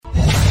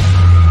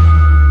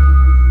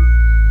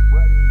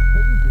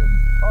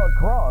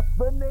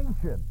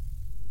Action!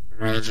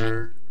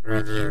 Raging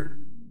Review.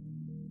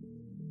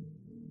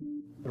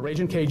 The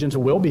Raging Cajuns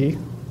will be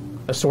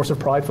a source of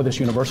pride for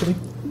this university,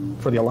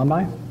 for the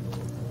alumni,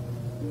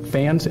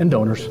 fans, and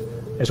donors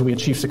as we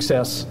achieve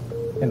success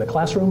in the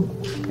classroom,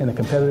 in the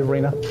competitive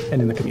arena,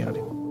 and in the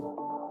community.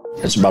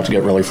 It's about to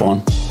get really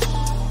fun.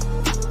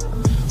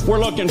 We're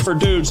looking for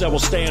dudes that will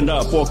stand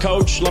up. Well,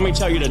 Coach, let me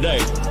tell you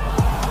today,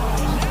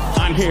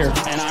 I'm here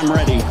and I'm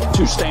ready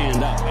to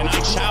stand up. And I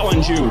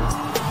challenge you,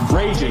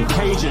 Raging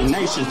Cajun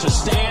Nation, to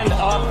stand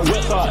up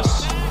with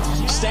us.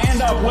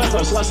 Stand up with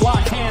us. Let's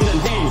lock hand in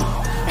hand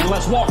and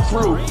let's walk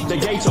through the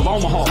gates of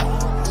Omaha.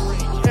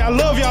 Hey, I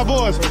love y'all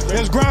boys.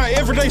 Let's grind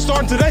every day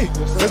starting today.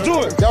 Let's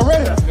do it. Y'all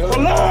ready?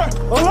 Alert!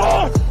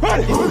 Alert!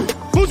 Ready!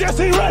 Who's that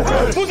team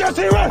ready? Who's that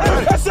team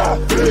ready? That's up!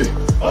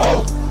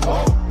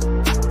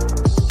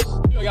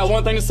 I got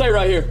one thing to say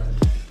right here.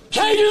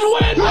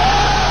 Cajuns win!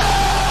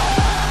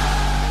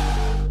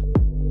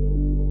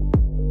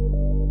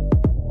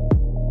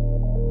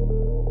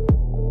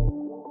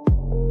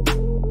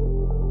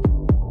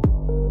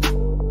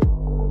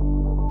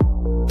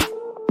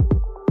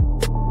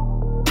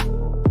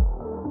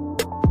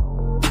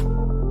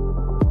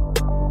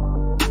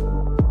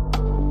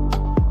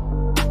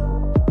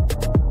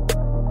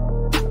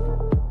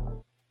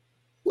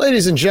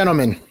 Ladies and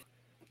gentlemen,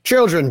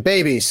 children,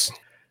 babies,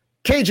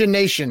 Cajun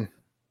Nation,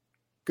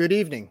 good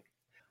evening.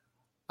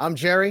 I'm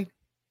Jerry.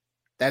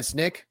 That's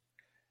Nick.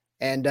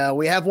 And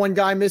we have one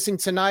guy missing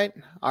tonight,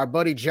 our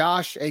buddy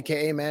Josh,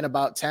 a.k.a. Man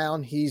About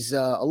Town. He's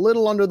a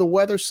little under the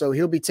weather, so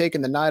he'll be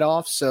taking the night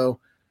off.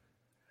 So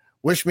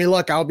wish me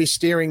luck. I'll be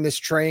steering this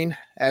train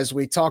as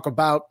we talk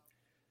about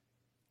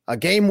a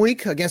game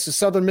week against the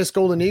Southern Miss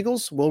Golden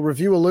Eagles. We'll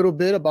review a little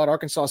bit about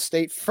Arkansas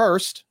State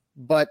first,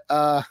 but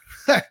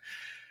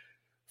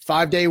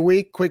 5-day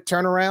week, quick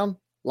turnaround,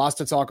 lots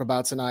to talk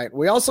about tonight.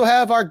 We also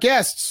have our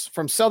guests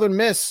from Southern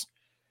Miss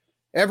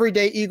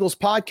Everyday Eagles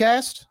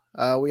podcast.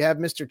 We have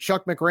Mr.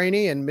 Chuck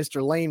McRaney and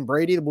Mr. Lane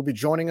Brady that will be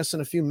joining us in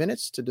a few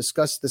minutes to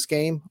discuss this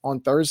game on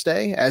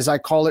Thursday. As I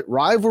call it,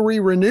 rivalry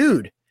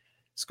renewed.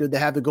 It's good to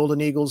have the Golden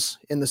Eagles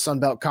in the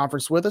Sun Belt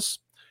Conference with us.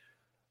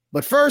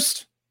 But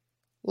first,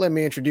 let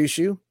me introduce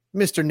you,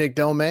 Mr. Nick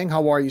Domang.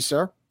 How are you,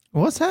 sir?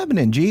 What's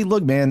happening, G?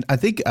 Look, man, I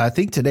think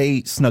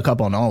today snuck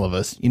up on all of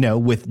us, you know,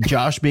 with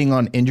Josh being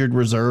on injured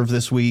reserve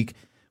this week,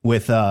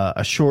 with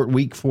a short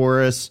week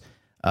for us,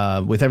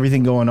 with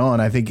everything going on.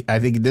 I think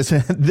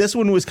this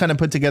one was kind of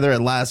put together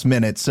at last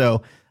minute.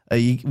 So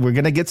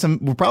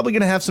we're probably going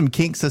to have some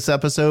kinks this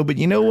episode, but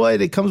you know what?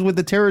 It comes with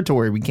the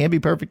territory. We can't be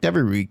perfect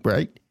every week,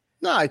 right?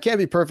 No, it can't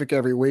be perfect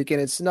every week,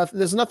 and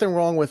there's nothing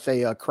wrong with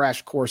a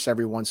crash course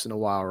every once in a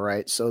while,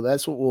 right? So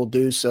that's what we'll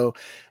do. So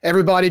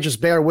everybody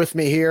just bear with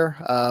me here.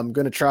 I'm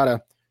going to try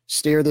to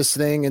steer this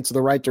thing into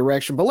the right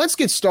direction. But let's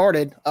get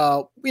started.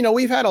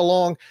 We've had a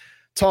long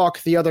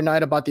talk the other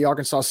night about the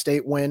Arkansas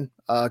State win.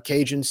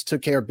 Cajuns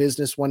took care of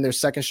business, won their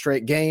second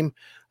straight game.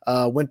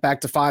 Went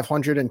back to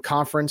 500 in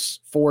conference,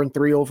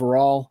 4-3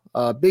 overall.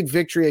 Big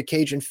victory at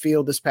Cajun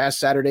Field this past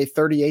Saturday,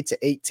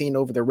 38-18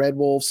 over the Red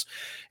Wolves.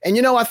 And,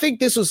 I think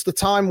this was the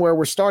time where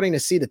we're starting to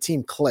see the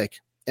team click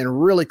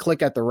and really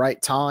click at the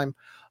right time.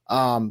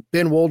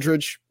 Ben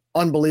Wooldridge,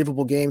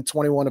 unbelievable game,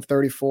 21 of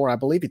 34. I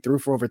believe he threw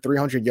for over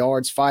 300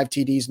 yards, 5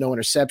 TDs, no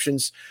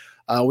interceptions.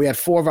 We had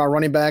 4 of our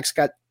running backs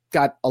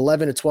got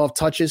 11 to 12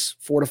 touches,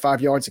 4 to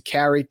 5 yards a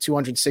carry,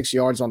 206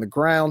 yards on the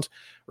ground.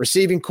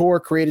 Receiving core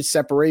created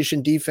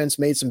separation. Defense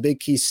made some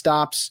big key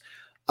stops.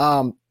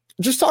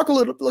 Just talk a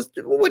little.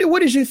 What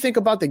did you think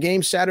about the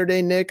game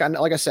Saturday, Nick?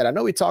 Like I said, I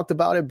know we talked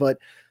about it, but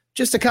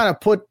just to kind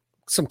of put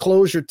some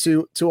closure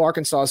to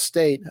Arkansas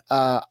State,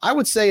 I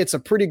would say it's a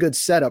pretty good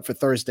setup for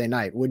Thursday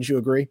night. Wouldn't you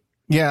agree?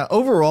 Yeah.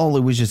 Overall,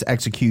 it was just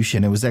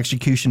execution. It was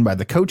execution by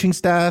the coaching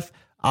staff.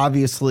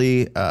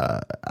 Obviously,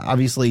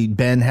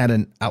 Ben had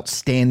an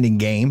outstanding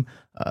game.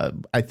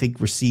 I think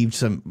received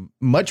some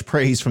much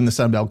praise from the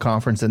Sun Belt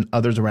Conference and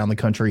others around the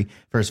country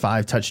for his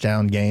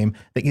 5-touchdown game.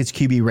 I think his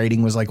QB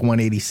rating was like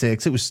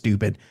 186. It was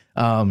stupid.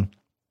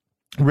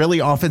 Really,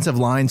 offensive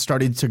line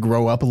started to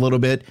grow up a little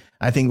bit.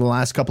 I think the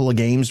last couple of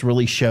games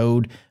really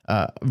showed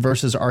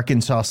versus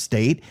Arkansas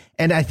State.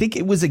 And I think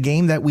it was a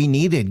game that we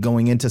needed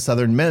going into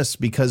Southern Miss,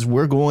 because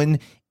we're going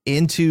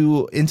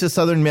into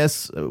Southern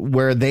Miss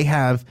where they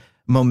have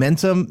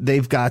momentum.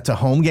 They've got a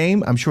home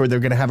game. I'm sure they're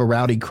going to have a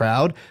rowdy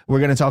crowd. We're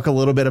going to talk a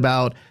little bit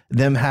about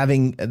them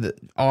having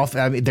off.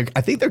 I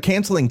think they're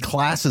canceling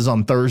classes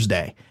on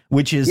Thursday,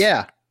 which is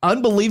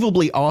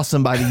unbelievably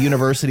awesome by the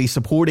university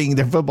supporting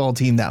their football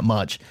team that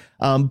much.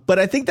 But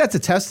I think that's a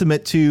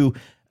testament to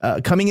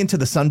coming into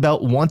the Sun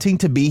Belt, wanting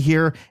to be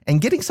here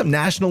and getting some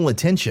national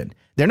attention.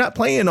 They're not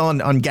playing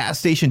on gas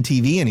station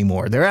TV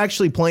anymore. They're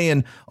actually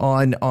playing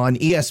on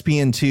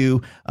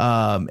ESPN2.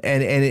 And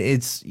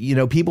it's,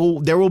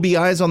 people, there will be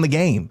eyes on the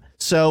game.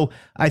 So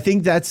I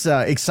think that's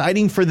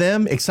exciting for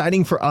them,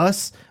 exciting for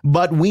us,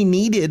 but we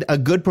needed a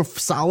good,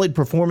 solid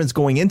performance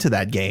going into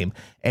that game.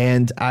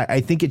 And I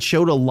think it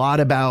showed a lot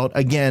about,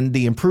 again,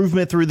 the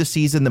improvement through the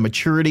season, the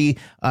maturity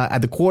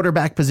at the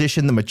quarterback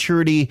position, the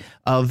maturity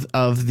of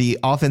the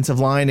offensive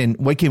line. And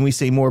what can we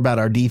say more about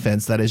our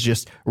defense that is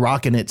just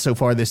rocking it so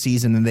far this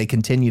season, and they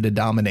continue to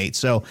dominate.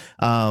 So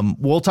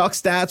we'll talk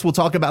stats. We'll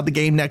talk about the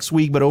game next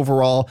week, but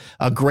overall,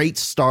 a great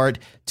start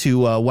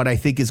to what I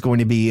think is going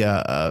to be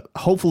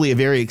hopefully a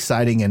very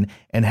exciting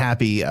and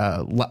happy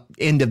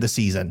end of the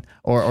season,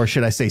 or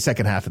should I say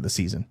second half of the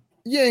season.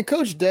 Yeah, and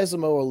Coach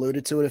Desimo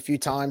alluded to it a few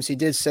times. He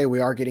did say we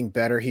are getting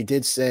better. He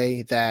did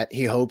say that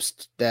he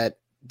hopes that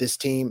this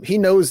team, he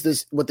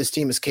knows what this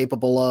team is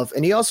capable of.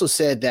 And he also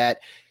said that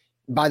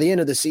by the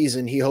end of the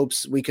season, he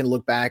hopes we can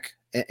look back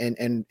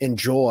and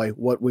enjoy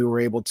what we were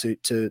able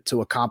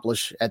to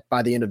accomplish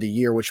by the end of the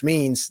year, which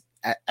means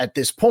at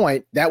this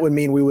point, that would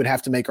mean we would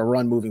have to make a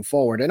run moving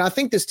forward. And I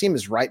think this team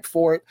is ripe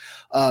for it.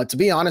 To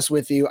be honest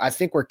with you, I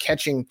think we're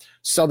catching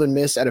Southern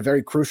Miss at a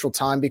very crucial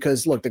time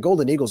because, look, the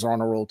Golden Eagles are on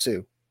a roll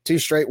too. 2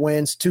 straight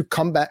wins, 2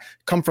 come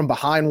from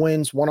behind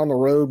wins, 1 on the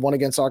road, 1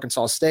 against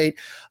Arkansas State.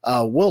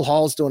 Will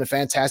Hall's doing a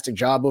fantastic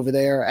job over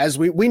there. As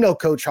we know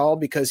Coach Hall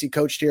because he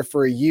coached here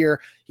for a year.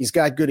 He's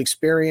got good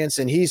experience,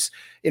 and he's,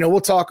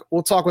 we'll talk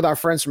with our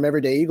friends from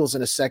Everyday Eagles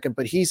in a second,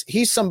 but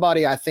he's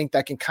somebody I think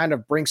that can kind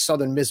of bring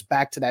Southern Miss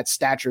back to that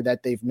stature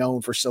that they've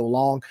known for so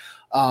long.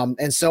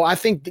 And so I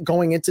think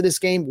going into this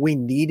game, we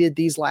needed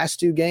these last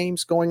 2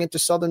 games going into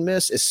Southern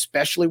Miss,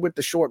 especially with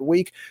the short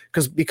week,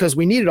 because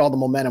we needed all the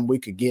momentum we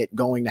could get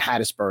going to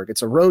Hattiesburg.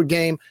 It's a road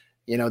game.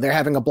 They're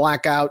having a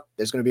blackout.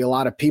 There's going to be a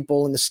lot of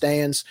people in the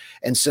stands.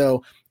 And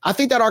so I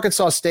think that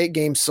Arkansas State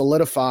game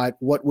solidified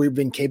what we've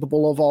been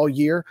capable of all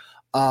year.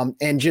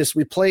 And just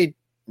we played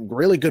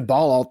really good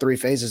ball all 3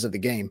 phases of the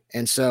game.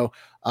 And so,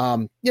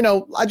 I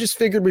just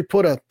figured we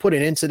put an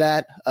end to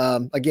that.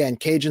 Again,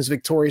 Cajuns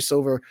victorious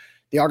over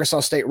the Arkansas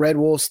State Red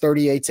Wolves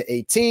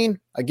 38-18.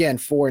 Again,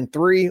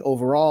 4-3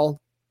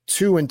 overall,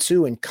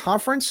 2-2 in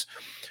conference.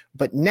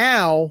 But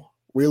now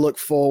we look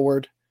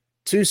forward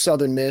to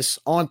Southern Miss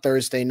on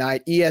Thursday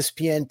night,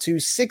 ESPN2,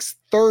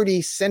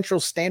 6:30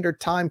 Central Standard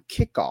Time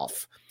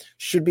kickoff.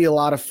 Should be a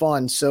lot of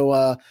fun.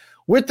 So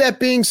with that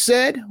being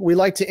said, we'd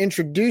like to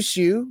introduce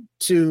you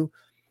to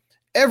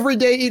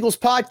Everyday Eagles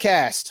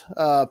podcast,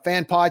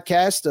 fan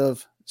podcast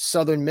of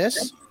Southern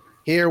Miss.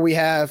 Here we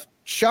have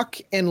Chuck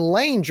and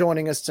Lane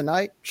joining us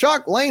tonight.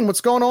 Chuck, Lane, what's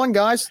going on,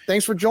 guys?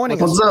 Thanks for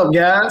joining us. What's up,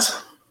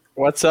 guys?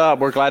 What's up?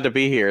 We're glad to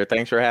be here.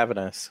 Thanks for having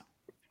us.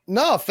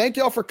 No, thank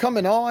y'all for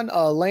coming on.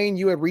 Lane,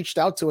 you had reached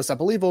out to us, I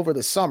believe, over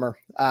the summer.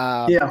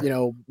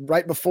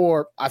 Right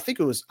before, I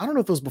don't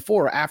know if it was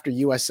before or after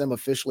USM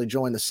officially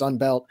joined the Sun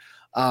Belt.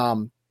 I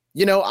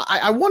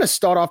want to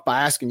start off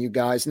by asking you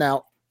guys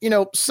now,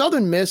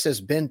 Southern Miss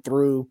has been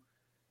through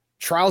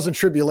trials and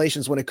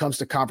tribulations when it comes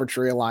to conference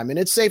realignment.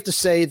 It's safe to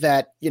say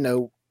that,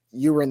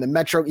 you were in the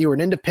Metro, you were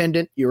an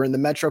independent, you were in the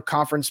Metro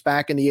Conference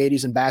back in the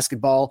 80s in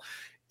basketball.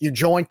 You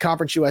joined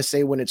Conference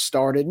USA when it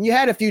started, and you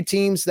had a few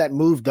teams that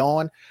moved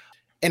on.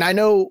 And I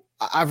know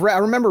I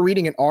remember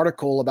reading an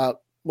article about,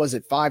 was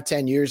it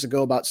 5-10 years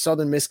ago, about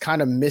Southern Miss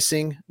kind of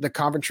missing the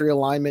conference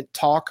realignment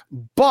talk,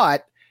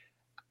 but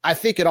I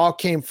think it all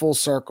came full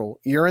circle.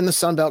 You're in the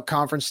Sun Belt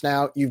Conference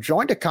now. You've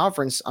joined a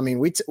conference. I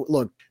mean,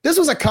 look, this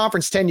was a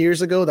conference 10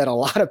 years ago that a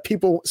lot of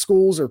people,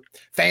 schools or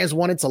fans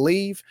wanted to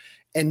leave.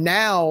 And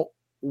now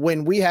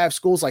when we have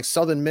schools like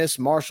Southern Miss,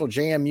 Marshall,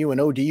 JMU, and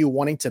ODU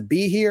wanting to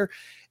be here,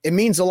 it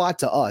means a lot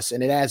to us,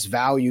 and it adds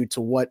value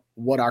to what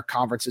our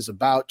conference is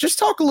about. Just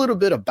talk a little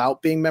bit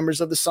about being members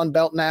of the Sun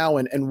Belt now,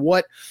 and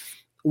what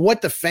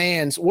the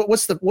fans, what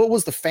was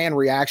the fan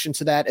reaction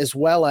to that, as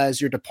well as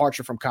your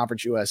departure from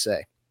Conference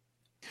USA.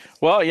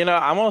 Well,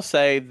 I'm going to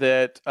say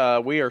that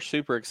we are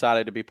super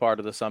excited to be part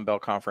of the Sun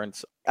Belt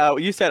Conference.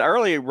 You said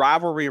earlier,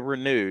 rivalry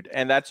renewed,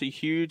 and that's a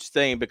huge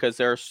thing because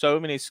there are so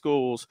many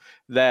schools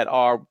that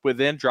are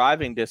within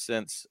driving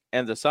distance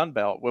in the Sun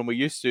Belt. When we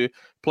used to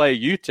play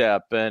UTEP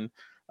and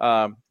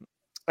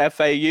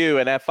FAU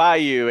and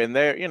FIU, and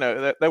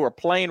they were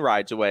plane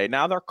rides away.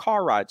 Now they're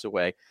car rides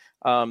away.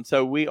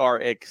 So we are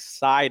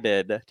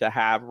excited to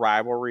have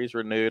rivalries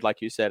renewed,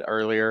 like you said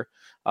earlier.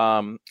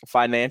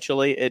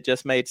 Financially, it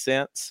just made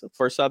sense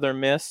for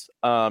Southern Miss.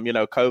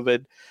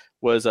 COVID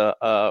was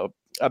a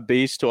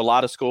beast to a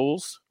lot of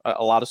schools.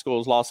 A lot of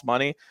schools lost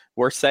money.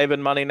 We're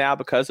saving money now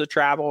because of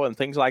travel and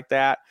things like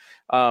that.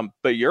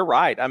 But you're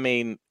right. I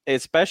mean,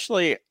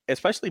 especially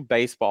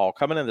baseball,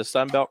 coming in the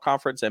Sun Belt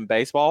Conference and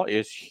baseball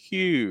is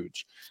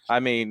huge.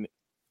 I mean,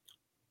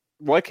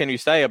 what can you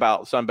say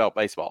about Sun Belt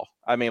baseball?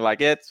 I mean, like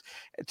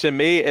to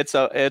me, it's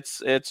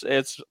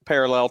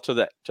parallel to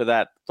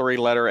that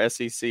 3-letter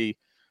SEC.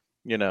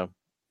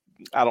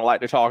 I don't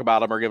like to talk about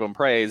them or give them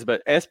praise,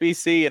 but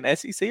SBC and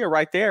SEC are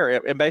right there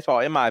in baseball,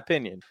 in my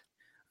opinion.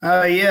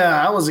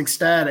 Yeah, I was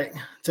ecstatic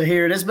to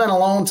hear it. It's been a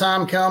long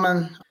time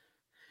coming.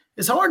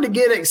 it's hard to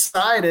get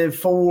excited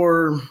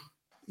for,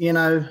 you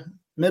know,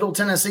 Middle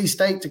Tennessee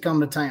State to come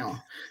to town.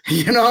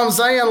 You know what I'm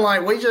saying?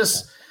 Like we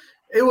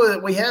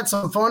had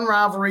some fun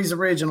rivalries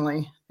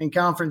originally in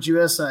Conference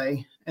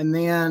USA, and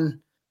then,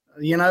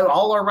 you know,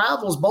 all our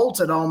rivals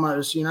bolted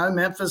almost. You know,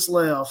 Memphis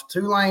left,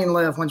 Tulane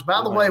left, which,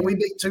 by the way, we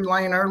beat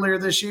Tulane earlier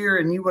this year,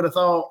 and you would have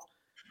thought,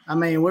 I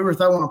mean, we were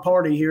throwing a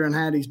party here in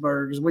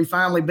Hattiesburg because we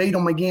finally beat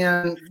them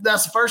again.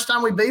 That's the first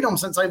time we beat them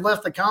since they've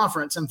left the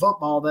conference in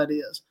football, that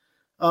is.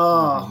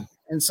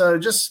 And so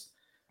just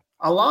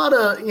a lot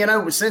of, you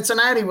know,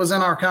 Cincinnati was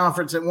in our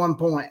conference at one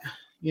point.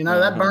 You know,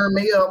 that burned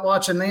me up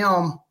watching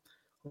them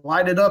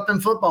light it up in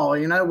football.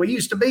 You know, we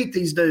used to beat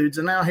these dudes,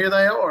 and now here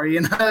they are.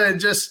 You know,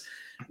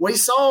 we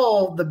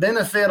saw the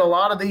benefit a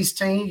lot of these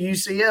teams.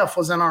 UCF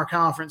was in our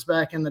conference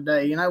back in the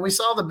day. You know, we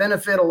saw the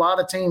benefit a lot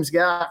of teams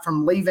got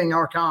from leaving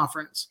our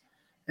conference.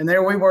 And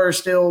there we were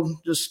still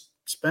just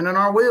spinning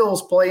our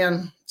wheels,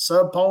 playing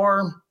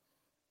subpar,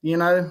 you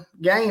know,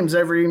 games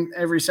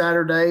every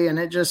Saturday. And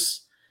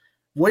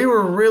we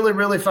were really,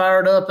 really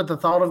fired up at the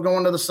thought of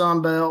going to the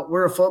Sun Belt.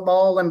 We're a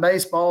football and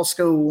baseball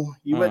school.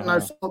 You wouldn't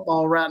know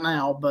football right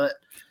now, but,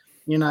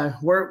 you know,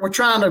 we're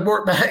trying to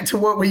work back to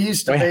what we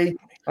used to be.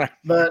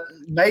 But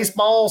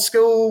baseball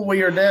school,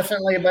 we are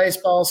definitely a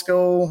baseball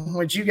school,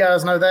 which you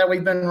guys know that.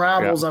 We've been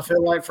rivals, I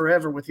feel like,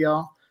 forever with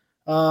y'all.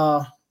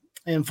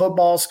 In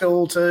football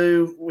school,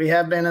 too, we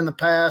have been in the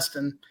past.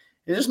 And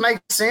it just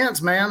makes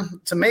sense, man.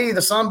 To me,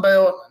 the Sun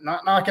Belt,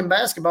 not knocking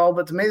basketball,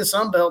 but to me, the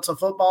Sun Belt's a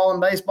football and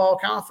baseball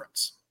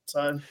conference.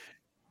 So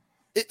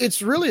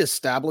it's really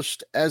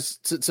established as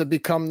to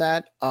become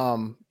that.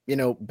 You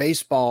know,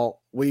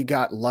 baseball, we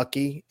got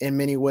lucky in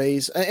many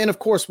ways. And of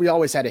course, we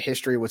always had a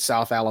history with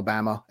South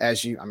Alabama.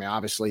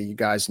 Obviously, you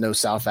guys know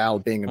South Al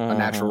being a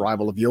natural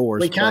rival of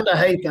yours. We kind of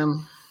hate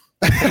them.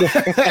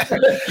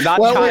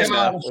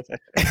 Well,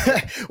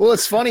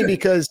 it's funny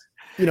because,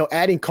 you know,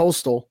 adding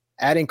Coastal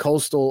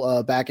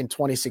back in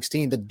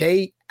 2016, the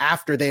day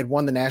after they had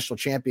won the national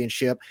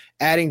championship,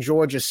 adding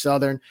Georgia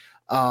Southern,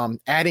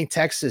 adding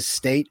Texas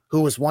State, who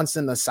was once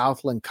in the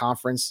Southland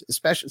Conference,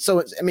 especially.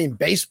 So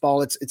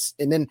baseball,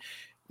 and then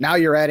now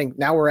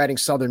we're adding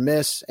Southern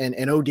Miss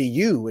and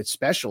ODU,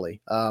 especially.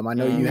 I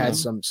know you had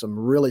some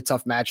really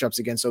tough matchups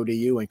against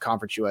ODU in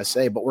Conference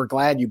USA, but we're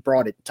glad you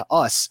brought it to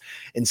us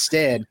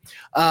instead.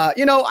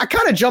 You know, I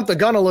kind of jumped the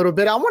gun a little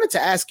bit. I wanted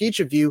to ask each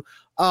of you,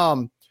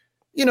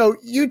 you know,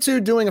 you two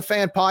doing a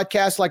fan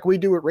podcast like we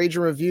do at Rage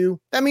and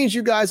Review, that means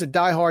you guys are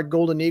diehard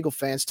Golden Eagle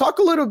fans. Talk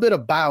a little bit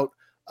about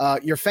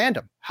your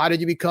fandom. How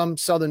did you become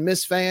Southern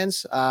Miss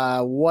fans?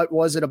 What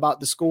was it about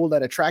the school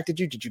that attracted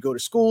you? Did you go to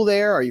school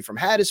there? Are you from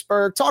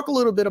Hattiesburg? Talk a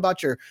little bit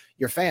about your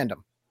fandom.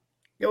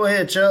 Go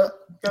ahead, Chuck.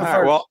 Go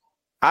first. Well,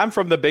 I'm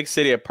from the big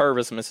city of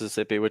Purvis,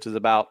 Mississippi, which is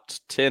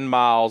about 10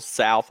 miles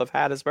south of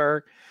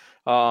Hattiesburg.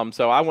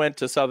 So I went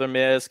to Southern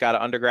Miss, got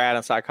an undergrad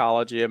in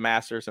psychology, a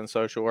master's in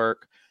social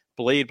work,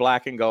 bleed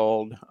black and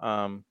gold.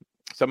 Some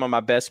of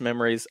my best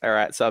memories are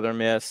at Southern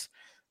Miss.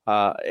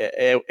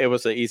 It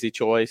was an easy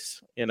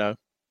choice, you know.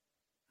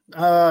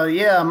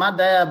 Yeah, my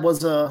dad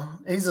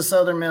he's a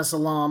Southern Miss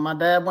alum. My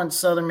dad went to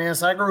Southern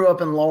Miss. I grew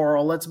up in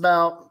Laurel. It's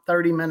about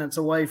 30 minutes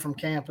away from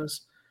campus.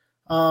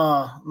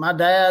 My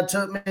dad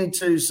took me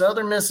to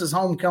Southern Miss's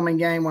homecoming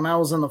game when I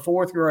was in the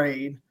 4th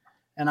grade,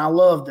 and I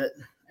loved it.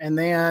 And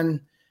then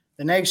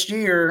the next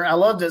year, I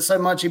loved it so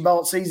much he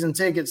bought season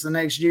tickets the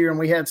next year, and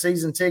we had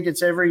season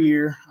tickets every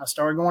year. I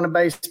started going to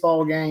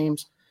baseball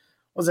games.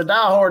 Was a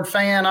diehard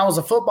fan. I was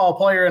a football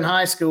player in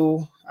high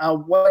school. I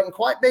wasn't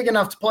quite big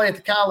enough to play at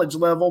the college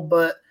level,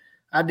 but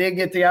I did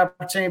get the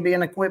opportunity to be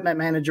an equipment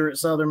manager at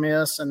Southern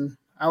Miss, and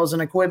I was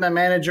an equipment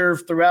manager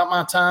throughout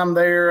my time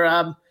there.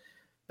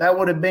 That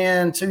would have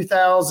been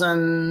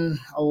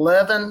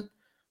 2011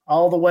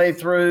 all the way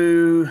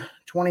through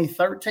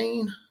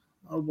 2013.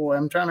 Oh, boy,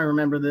 I'm trying to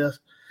remember this.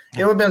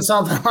 It would have been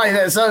something like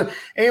that. So,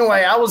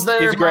 anyway, I was there.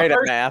 He's great at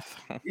math.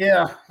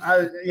 Yeah.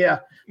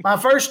 My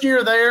first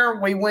year there,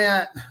 we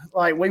won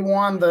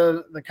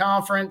the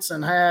conference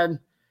and had,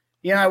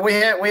 you know, we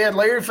had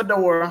Larry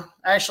Fedora.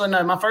 Actually,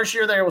 no, my first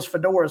year there was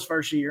Fedora's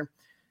first year.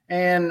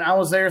 And I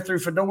was there through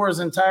Fedora's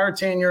entire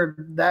tenure.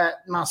 That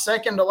my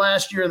second to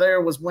last year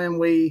there was when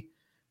we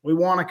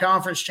won a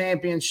conference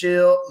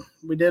championship.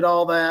 We did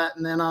all that.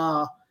 And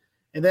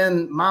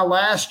then my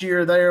last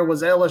year there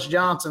was Ellis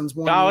Johnson's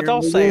one year.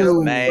 Don't say his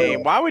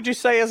name. Why would you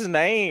say his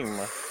name?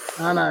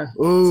 I know.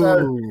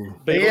 Ooh.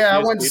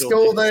 I went to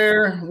school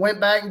there, went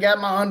back and got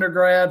my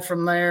undergrad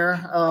from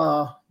there.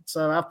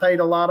 So I paid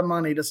a lot of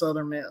money to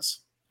Southern Miss.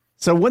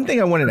 So one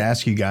thing I wanted to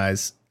ask you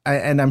guys,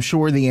 and I'm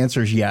sure the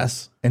answer is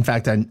yes. In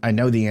fact, I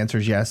know the answer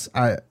is yes.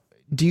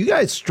 Do you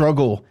guys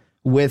struggle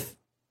with,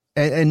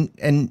 and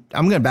I'm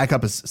going to back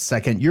up a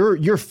second,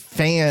 your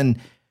fan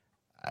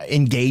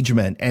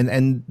engagement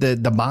and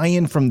the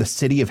buy-in from the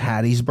city of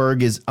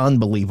Hattiesburg is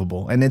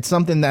unbelievable. And it's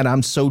something that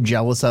I'm so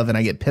jealous of, and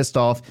I get pissed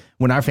off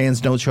when our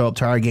fans don't show up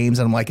to our games.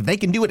 And I'm like, if they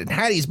can do it in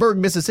Hattiesburg,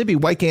 Mississippi,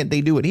 why can't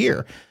they do it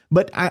here?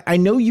 But I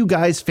know you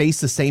guys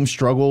face the same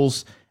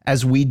struggles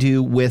as we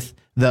do with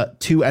the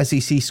 2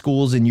 SEC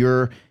schools in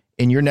your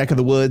in your neck of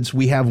the woods.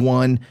 We have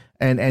one,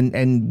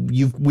 and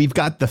we've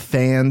got the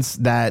fans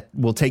that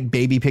will take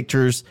baby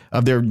pictures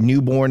of their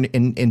newborn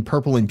in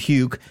purple and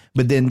puke,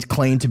 but then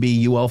claim to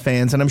be UL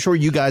fans. And I'm sure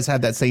you guys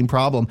have that same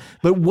problem.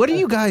 But what do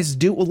you guys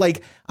do?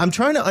 Like, I'm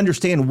trying to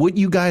understand what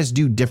you guys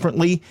do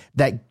differently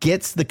that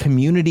gets the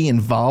community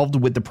involved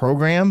with the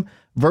program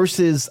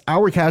versus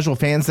our casual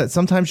fans that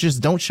sometimes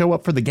just don't show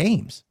up for the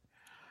games.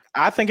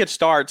 I think it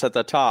starts at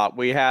the top.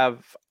 We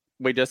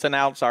just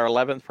announced our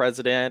 11th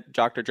president,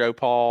 Dr. Joe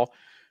Paul,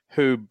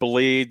 who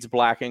bleeds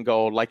black and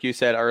gold. Like you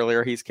said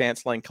earlier, he's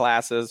canceling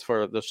classes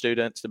for the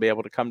students to be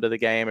able to come to the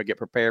game or get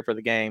prepared for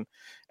the game.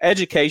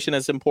 Education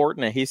is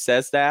important, and he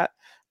says that,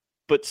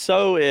 but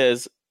so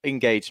is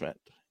engagement,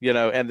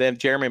 and then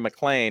Jeremy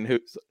McClain,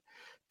 who's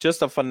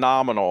just a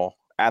phenomenal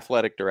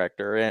athletic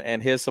director,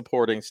 and his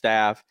supporting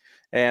staff.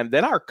 And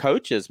then our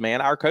coaches,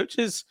 man,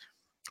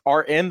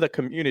 are in the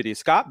community.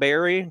 Scott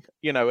Berry,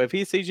 if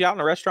he sees you out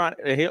in a restaurant,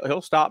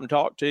 he'll stop and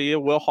talk to you.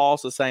 Will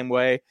Hall's the same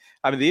way.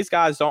 I mean, these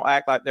guys don't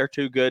act like they're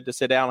too good to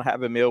sit down and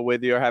have a meal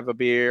with you or have a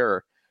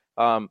beer.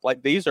 Or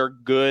like, these are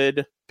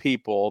good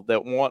people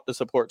that want to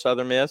support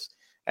Southern Miss,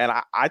 and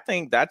I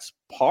think that's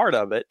part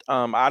of it.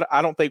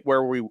 I don't think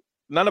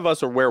none of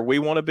us are where we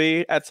want to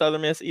be at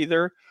Southern Miss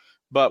either,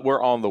 but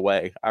we're on the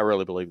way. I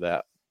really believe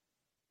that.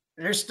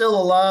 There's still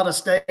a lot of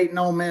State and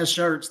Ole Miss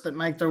shirts that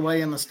make their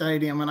way in the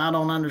stadium, and I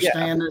don't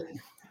understand it.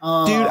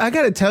 Dude, I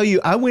got to tell you,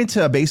 I went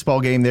to a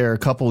baseball game there a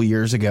couple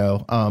years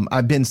ago.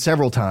 I've been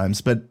several times,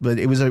 but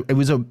it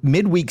was a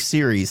midweek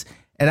series,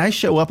 and I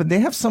show up and they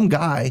have some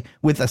guy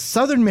with a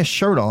Southern Miss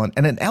shirt on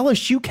and an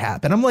LSU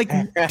cap, and I'm like,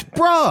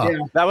 bruh. Yeah.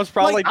 That was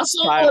probably I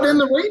saw it in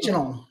the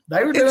regional.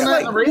 They were doing that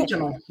in the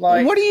regional.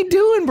 Like, what are you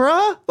doing,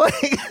 bruh?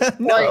 Like,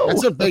 no.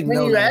 That's a big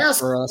no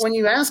for us. When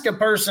you ask a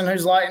person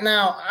who's like,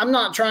 now, I'm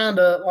not trying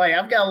to, like,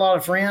 I've got a lot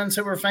of friends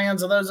who are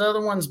fans of those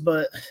other ones,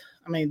 but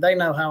I mean, they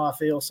know how I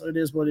feel, so it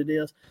is what it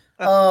is.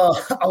 A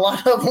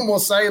lot of them will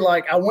say,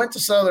 like, I went to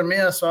Southern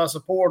Miss, so I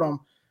support them,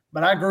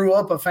 but I grew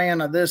up a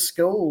fan of this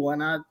school,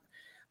 and I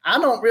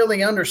don't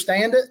really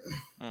understand it.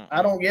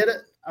 I don't get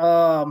it.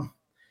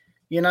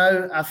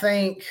 I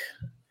think,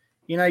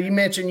 you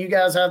mentioned you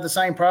guys have the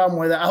same problem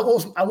with it. I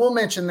will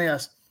mention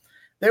this.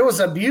 There was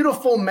a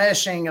beautiful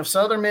meshing of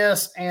Southern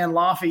Miss and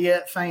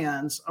Lafayette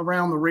fans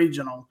around the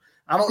regional.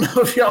 I don't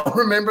know if y'all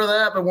remember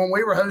that, but when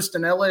we were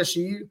hosting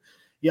LSU,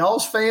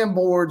 y'all's fan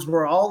boards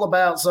were all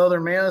about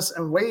Southern Miss,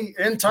 and we,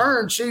 in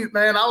turn, shoot,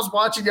 man, I was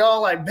watching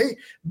y'all like, beat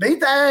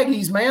the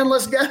Aggies, man,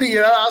 let's go.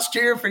 I was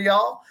cheering for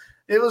y'all.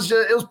 It was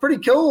pretty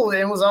cool.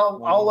 It was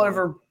all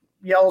over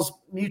y'all's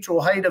mutual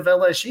hate of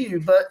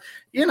LSU, but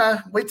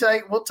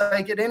we'll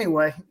take it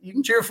anyway. You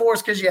can cheer for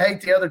us because you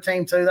hate the other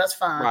team too. That's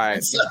fine.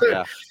 Right. So,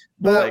 yeah.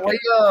 But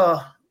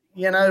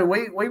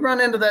we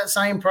run into that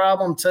same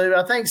problem too.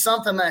 I think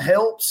something that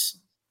helps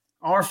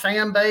our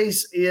fan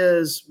base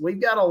is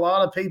we've got a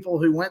lot of people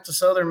who went to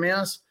Southern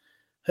Miss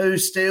who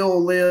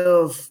still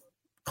live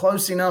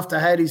close enough to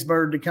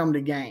Hattiesburg to come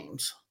to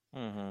games.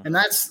 Mm-hmm. And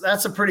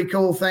that's a pretty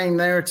cool thing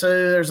there too.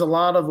 There's a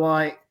lot of,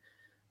 like,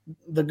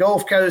 the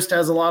Gulf Coast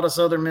has a lot of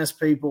Southern Miss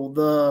people.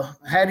 The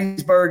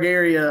Hattiesburg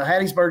area,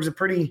 Hattiesburg's a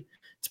pretty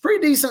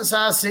decent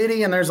sized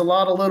city, and there's a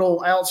lot of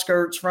little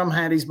outskirts from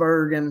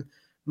Hattiesburg, and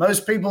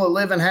most people that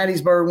live in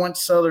Hattiesburg went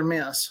to Southern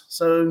Miss.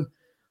 So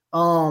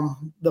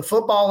the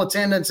football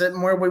attendance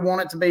isn't where we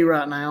want it to be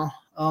right now.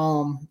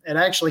 It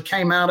actually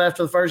came out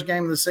after the first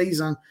game of the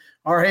season.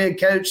 Our head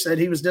coach said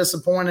he was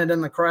disappointed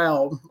in the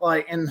crowd,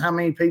 like, and how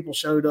many people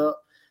showed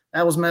up.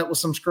 That was met with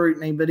some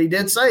scrupiny, but he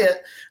did say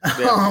it.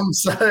 Yeah.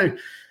 So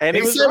and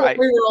he was said right.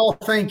 what we were all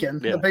thinking,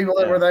 the people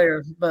that were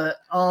there. But,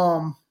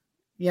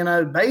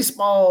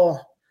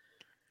 baseball,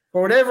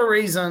 for whatever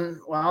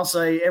reason, well, I'll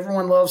say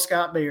everyone loves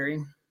Scott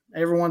Berry.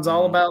 Everyone's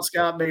all about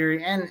Scott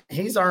Berry, and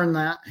he's earned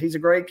that. He's a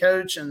great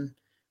coach and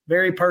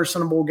very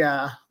personable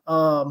guy.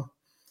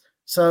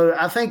 So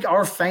I think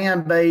our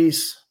fan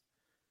base,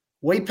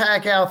 we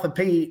pack out the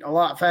Pete a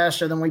lot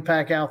faster than we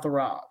pack out the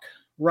Rock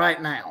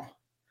right now.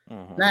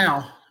 Mm-hmm.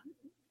 Now,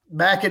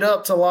 back it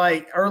up to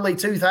like early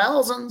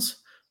 2000s,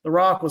 the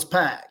Rock was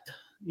packed.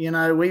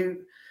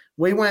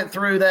 We went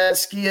through that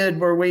skid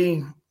where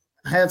we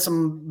had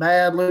some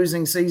bad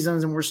losing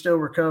seasons, and we're still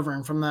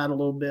recovering from that a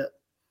little bit.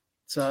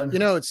 So,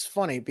 it's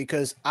funny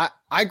because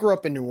I grew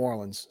up in New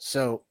Orleans.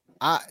 So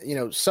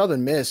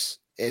Southern Miss,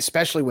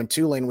 especially when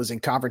Tulane was in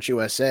Conference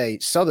USA,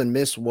 Southern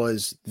Miss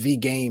was the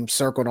game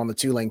circled on the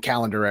Tulane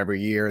calendar every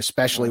year,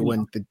 especially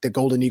when the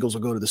Golden Eagles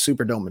will go to the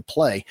Superdome and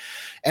play.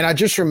 And I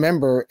just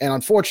remember, and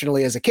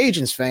unfortunately as a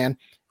Cajuns fan,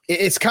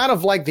 it's kind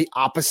of like the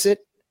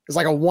opposite. It's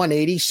like a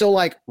 180. So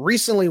like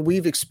recently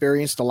we've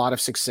experienced a lot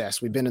of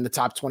success. We've been in the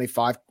top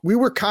 25. We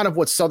were kind of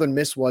what Southern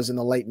Miss was in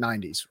the late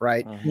 90s,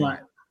 right? Mm-hmm. Right.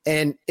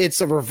 And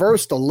it's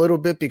reversed a little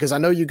bit because I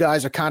know you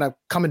guys are kind of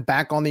coming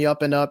back on the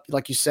up and up.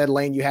 Like you said,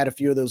 Lane, you had a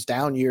few of those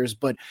down years,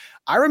 but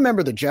I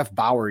remember the Jeff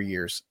Bauer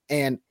years,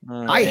 and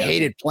I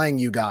hated playing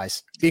you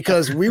guys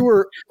because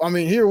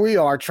here we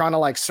are trying to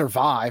like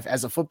survive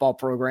as a football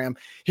program.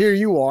 Here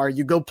you are,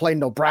 you go play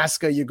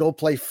Nebraska, you go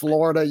play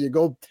Florida, you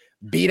go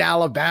beat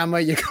Alabama,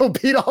 you go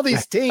beat all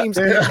these teams,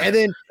 and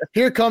then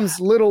here comes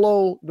little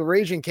old the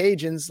Raging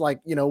Cajuns, like,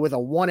 you know, with a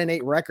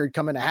 1-8 record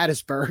coming to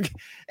Hattiesburg,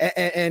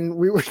 and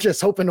we were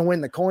just hoping to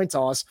win the coin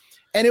toss.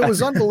 And it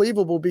was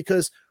unbelievable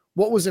because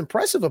what was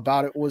impressive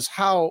about it was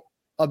how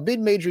a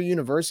mid-major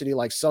university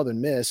like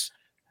Southern Miss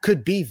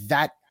could be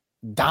that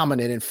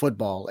dominant in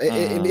football,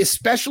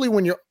 especially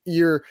when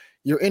you're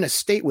in a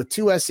state with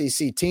 2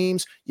 SEC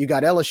teams. You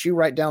got LSU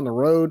right down the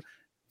road.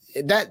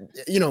 That,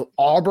 you know,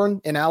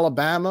 Auburn in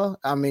Alabama.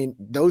 I mean,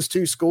 those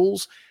 2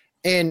 schools.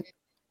 And,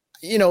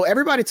 you know,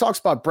 everybody talks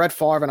about Brett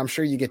Favre, and I'm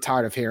sure you get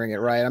tired of hearing it,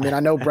 right? I mean,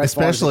 I know Brett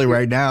especially Favre,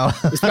 right now.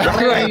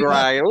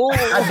 Right.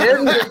 I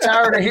didn't get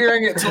tired of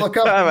hearing it till a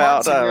couple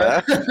months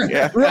ago.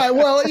 Yeah. Right.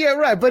 Well, yeah,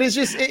 right. But it's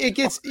just, it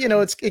gets, you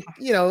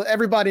know,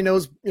 everybody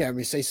knows, when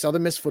you say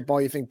Southern Miss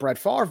football, you think Brett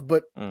Favre,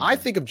 but I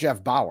think of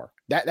Jeff Bauer.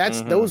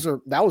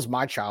 That was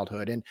my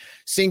childhood, and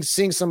seeing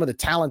some of the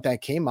talent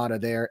that came out of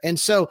there. And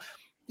so,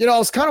 you know, I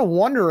was kind of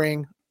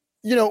wondering,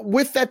 you know,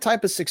 with that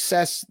type of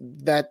success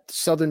that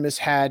Southern Miss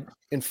had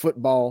in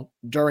football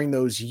during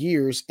those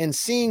years, and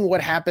seeing what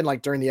happened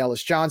like during the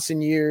Ellis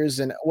Johnson years,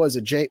 and was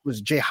Jay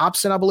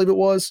Hobson, I believe it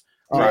was.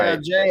 Yeah,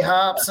 Jay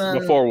Hobson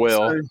Before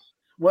Will. So,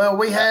 well,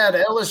 we had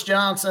Ellis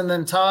Johnson,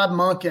 then Todd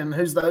Monken,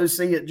 who's the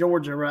OC at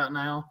Georgia right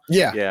now.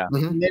 Yeah.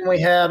 Mm-hmm. And then we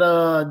had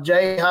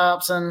Jay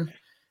Hobson,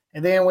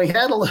 and then we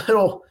had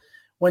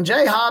when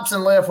Jay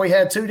Hobson left, we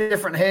had 3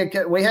 different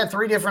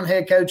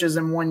head coaches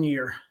in 1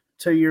 year,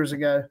 2 years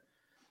ago.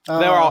 They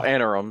were all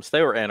interims.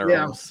 They were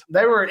interims.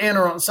 Yeah, they were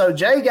interims. So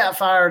Jay got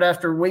fired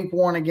after week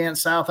 1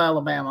 against South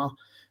Alabama,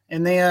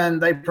 and then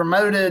they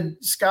promoted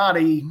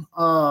Scotty.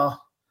 What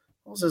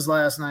was his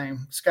last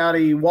name?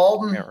 Scotty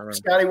Walden.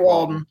 Scotty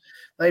Walden.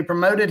 They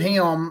promoted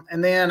him,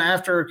 and then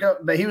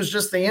but he was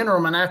just the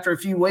interim, and after a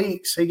few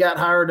weeks, he got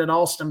hired at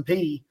Austin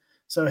Peay.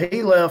 So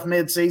he left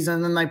midseason,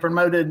 and then they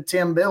promoted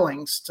Tim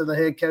Billings to the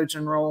head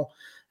coaching role.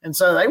 And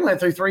so they went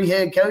through 3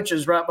 head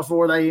coaches right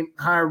before they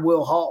hired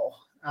Will Hall.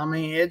 I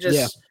mean, it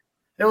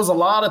was a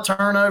lot of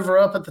turnover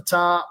up at the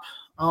top.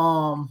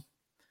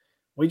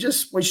 We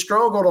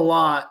struggled a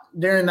lot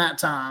during that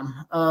time.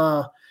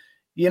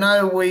 You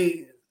know,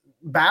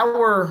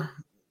 Bauer,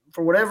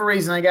 for whatever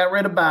reason, they got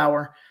rid of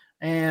Bauer,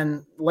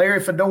 and Larry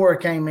Fedora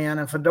came in,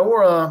 and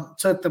Fedora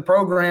took the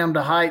program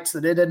to heights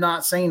that it had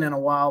not seen in a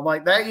while.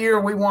 Like that year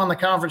we won the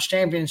conference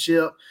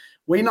championship.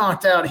 We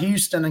knocked out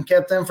Houston and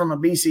kept them from a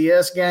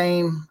BCS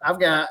game. I've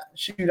got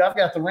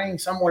the ring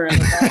somewhere in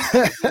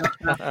the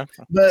back.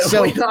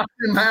 But we knocked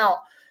them out.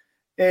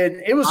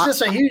 And it was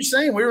just a huge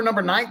thing. We were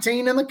number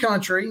 19 in the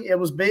country. It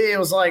was big. It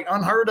was like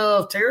unheard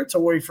of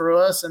territory for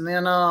us. And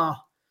then,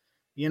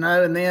 you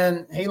know, and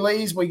then he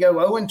leaves. We go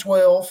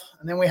 0-12,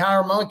 and then we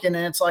hire Monken, and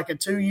it's like a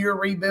 2-year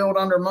rebuild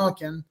under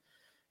Monken.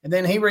 And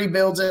then he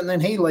rebuilds it, and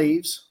then he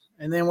leaves.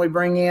 And then we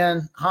bring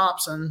in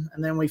Hobson,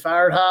 and then we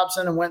fired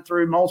Hobson and went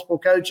through multiple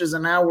coaches,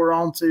 and now we're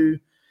on to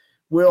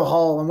Will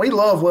Hall. And we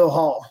love Will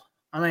Hall.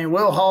 I mean,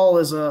 Will Hall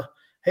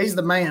he's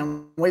the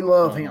man. We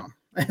love him.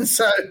 And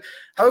so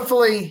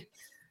hopefully,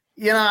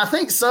 you know, I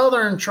think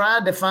Southern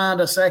tried to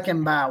find a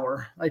second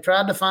Bauer. They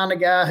tried to find a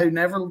guy who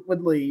never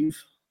would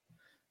leave,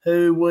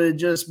 who would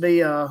just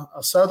be a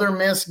Southern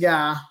Miss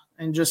guy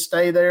and just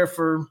stay there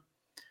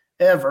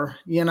forever,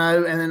 you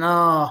know,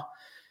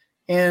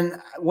 and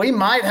we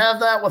might have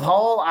that with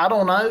Hall. I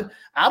don't know.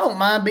 I don't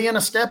mind being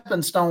a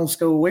stepping stone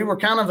school. We were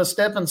kind of a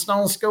stepping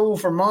stone school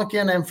for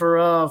Monken and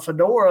for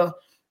Fedora.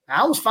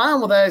 I was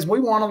fine with that, as we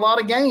won a lot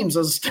of games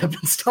as a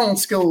stepping stone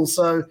school.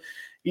 So,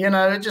 you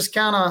know, it just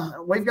kind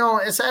of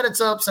it's had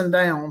its ups and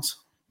downs.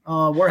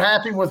 We're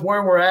happy with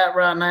where we're at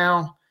right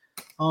now.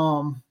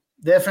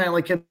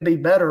 Definitely could be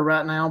better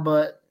right now,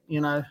 but, you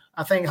know,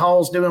 I think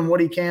Hall's doing what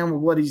he can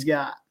with what he's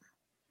got.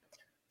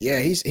 Yeah,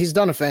 he's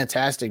done a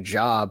fantastic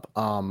job.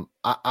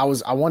 I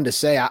wanted to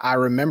say I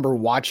remember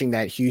watching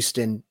that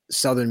Houston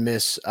Southern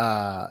Miss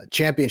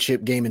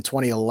championship game in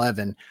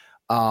 2011.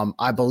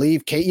 I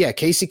believe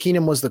Casey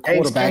Keenum was the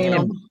quarterback.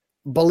 And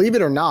believe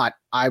it or not,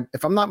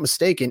 if I'm not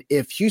mistaken,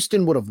 if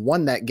Houston would have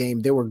won that game,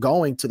 they were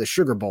going to the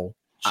Sugar Bowl.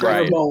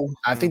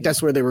 I think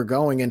that's where they were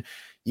going, and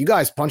you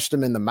guys punched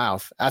him in the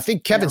mouth. I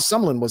think Kevin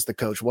Sumlin was the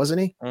coach, wasn't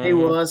he? He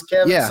was.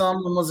 Kevin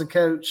Sumlin was a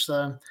coach.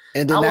 So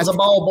and I was a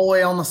ball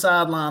boy on the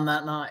sideline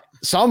that night.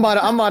 So I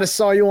might have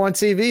saw you on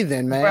TV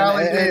then, man.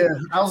 Probably did.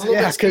 I was a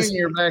little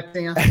skinnier back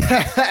then.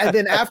 And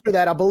then after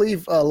that, I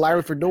believe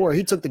Larry Fedora,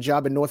 he took the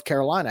job in North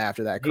Carolina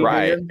after that.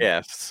 Right.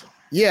 Yes.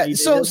 Yeah.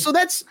 So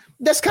that's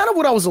kind of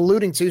what I was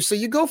alluding to. So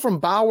you go from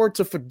Bauer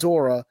to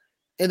Fedora,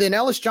 and then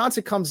Ellis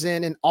Johnson comes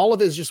in, and all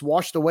of it is just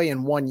washed away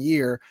in 1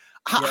 year.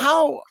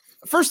 How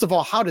first of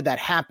all, how did that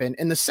happen?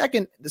 And the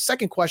second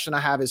question I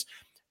have is,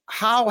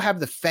 how have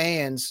the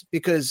fans,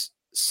 because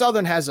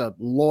Southern has a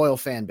loyal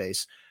fan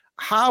base,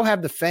 how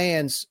have the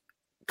fans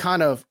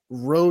kind of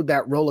rode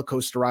that roller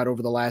coaster ride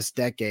over the last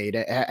decade?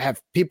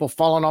 Have people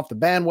fallen off the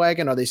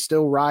bandwagon? Are they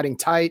still riding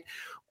tight?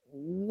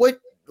 What's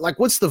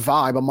the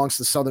vibe amongst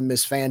the Southern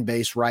Miss fan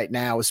base right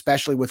now,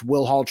 especially with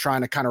Will Hall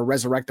trying to kind of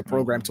resurrect the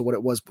program to what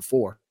it was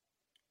before?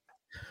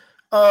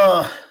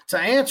 To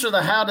answer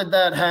the how did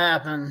that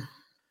happen,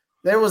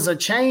 there was a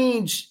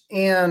change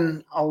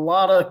in a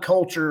lot of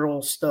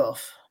cultural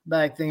stuff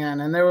back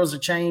then. And there was a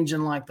change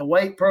in like the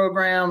weight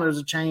program. There was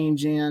a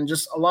change in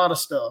just a lot of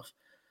stuff.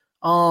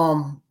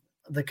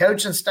 The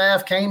coaching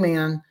staff came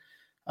in.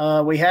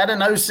 We had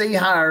an OC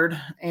hired,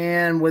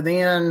 and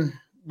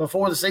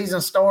before the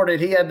season started,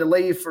 he had to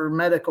leave for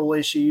medical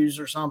issues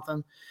or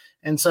something.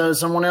 And so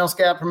someone else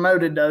got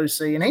promoted to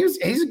OC, and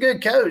he's a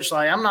good coach.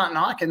 Like, I'm not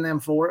knocking them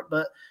for it,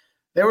 but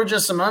there were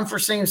just some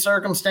unforeseen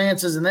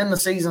circumstances, and then the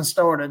season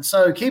started.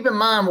 So keep in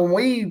mind, when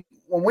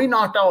we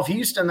knocked off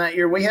Houston that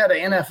year, we had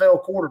an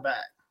NFL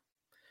quarterback.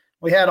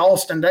 We had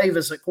Austin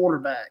Davis at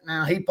quarterback.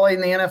 Now, he played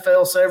in the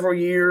NFL several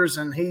years,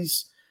 and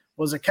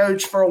was a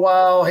coach for a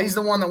while. He's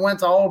the one that went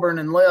to Auburn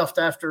and left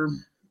after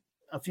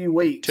a few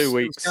weeks. 2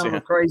 weeks. It was kind of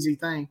a crazy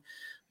thing.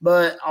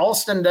 But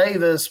Austin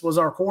Davis was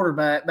our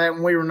quarterback back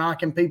when we were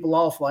knocking people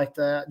off like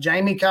that.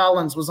 Jamie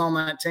Collins was on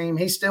that team.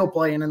 He's still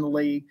playing in the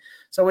league.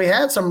 So we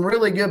had some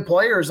really good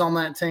players on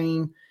that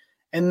team.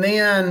 And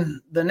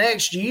then the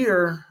next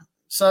year,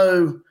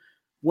 so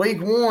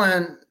week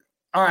 1,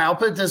 all right, I'll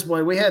put it this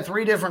way. We had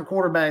 3 different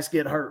quarterbacks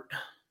get hurt.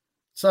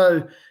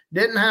 So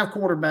didn't have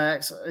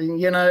quarterbacks,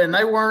 and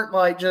they weren't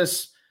like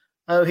just,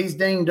 oh, he's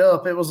dinged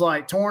up. It was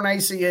like torn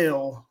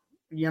ACL,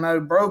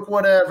 broke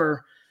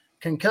whatever,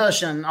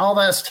 concussion, all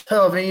that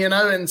stuff,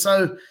 and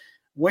so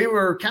we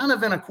were kind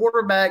of in a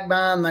quarterback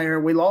bind there.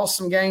 We lost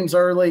some games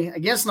early.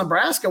 Against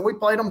Nebraska, we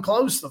played them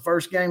close the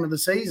first game of the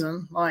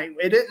season. Like,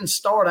 it didn't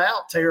start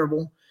out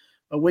terrible,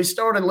 but we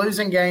started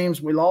losing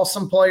games. We lost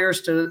some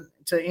players to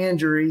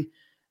injury,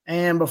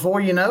 and before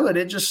you know it,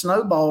 it just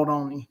snowballed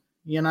on you,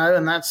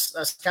 and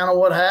that's kind of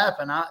what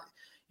happened.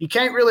 You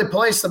can't really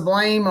place the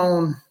blame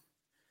on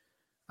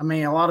 – I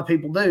mean, a lot of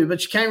people do,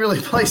 but you can't really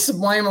place the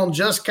blame on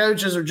just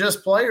coaches or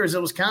just players.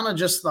 It was kind of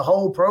just the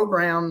whole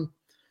program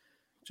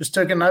just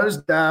took a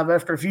nosedive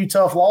after a few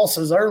tough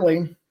losses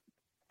early.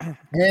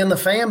 And the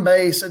fan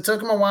base, it took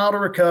them a while to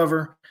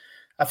recover.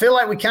 I feel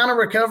like we kind of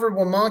recovered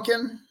with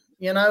Monken.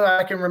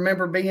 I can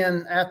remember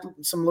being at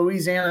some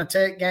Louisiana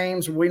Tech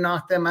games where we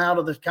knocked them out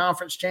of the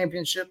conference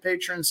championship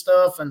picture and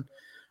stuff, and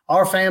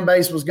our fan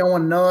base was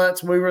going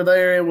nuts. We were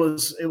there. It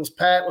was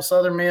packed with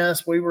Southern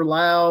Miss. We were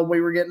loud.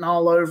 We were getting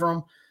all over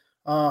them.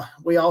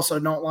 We also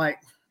don't like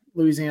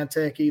Louisiana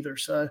Tech either.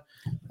 So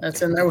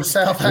that's in there with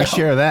South. We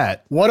share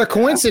that. What a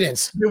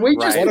coincidence. Did we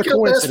just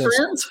become best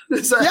friends?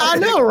 Yeah, I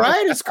know,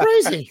 right? It's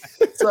crazy.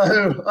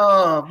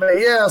 But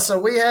yeah, so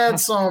we had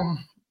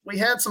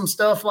some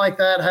stuff like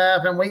that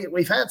happen.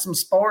 We've had some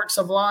sparks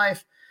of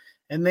life.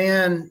 And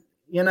then,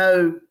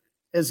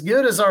 as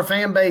good as our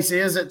fan base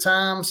is at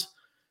times,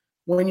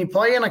 when you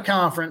play in a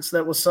conference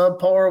that was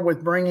subpar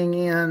with bringing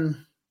in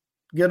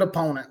good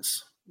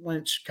opponents,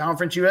 which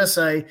Conference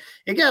USA,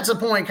 it got to the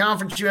point,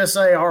 Conference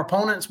USA, our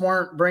opponents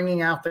weren't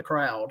bringing out the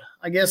crowd.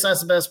 I guess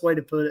that's the best way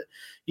to put it.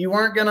 We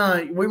weren't going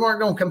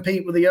to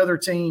compete with the other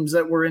teams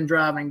that were in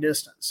driving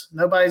distance.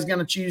 Nobody's going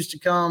to choose to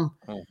come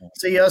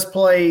see us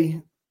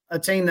play a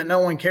team that no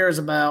one cares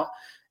about.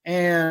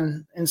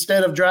 And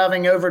instead of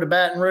driving over to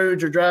Baton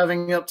Rouge or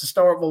driving up to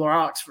Starkville or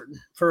Oxford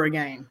for a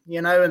game,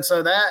 and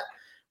so that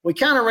we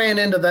kind of ran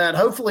into that.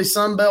 Hopefully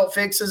Sunbelt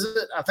fixes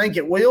it. I think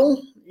it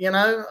will,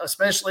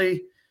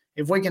 especially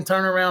if we can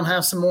turn around and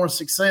have some more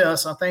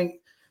success. I think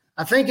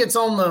it's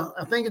on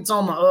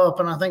the up,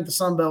 and I think the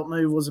Sunbelt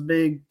move was a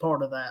big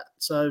part of that.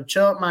 So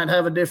Chuck might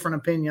have a different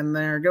opinion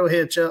there. Go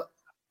ahead, Chuck.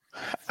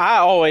 I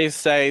always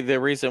say the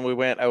reason we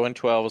went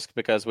 0-12 was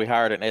because we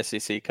hired an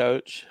SEC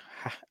coach.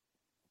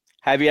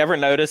 Have you ever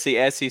noticed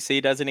the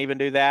SEC doesn't even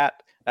do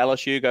that?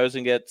 LSU goes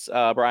and gets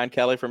Brian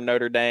Kelly from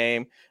Notre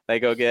Dame. They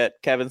go get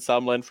Kevin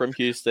Sumlin from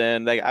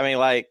Houston. They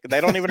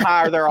don't even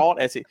hire their own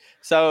SEC.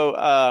 So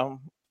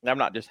I'm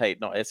not just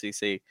hating on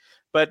SEC,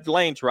 but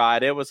Lane's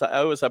right. It was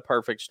a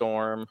perfect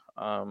storm.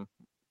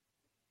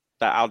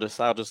 I'll just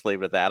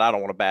leave it at that. I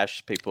don't want to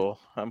bash people.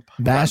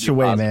 Bash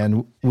away,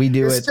 man. We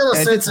do it. It's still a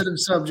sensitive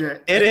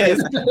subject. It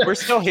is. We're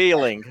still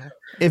healing.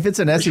 If it's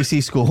an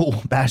SEC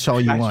school, bash all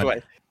you want.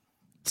 Away.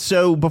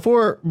 So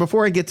before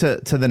I get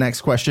to the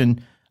next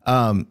question,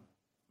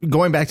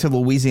 going back to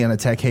Louisiana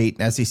Tech hate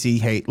and SEC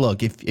hate,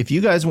 look, if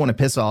you guys want to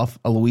piss off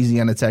a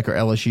Louisiana Tech or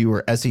LSU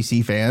or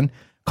SEC fan,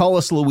 call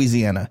us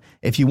Louisiana.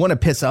 If you want to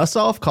piss us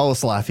off, call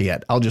us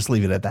Lafayette. I'll just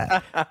leave it at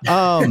that.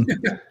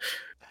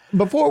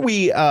 Before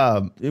we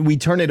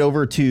turn it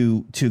over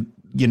to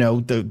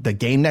the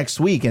game next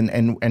week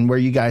and where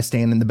you guys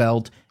stand in the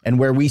belt and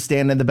where we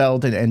stand in the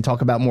belt and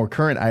talk about more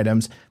current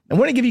items, I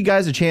want to give you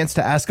guys a chance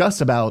to ask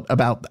us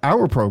about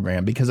our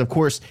program, because of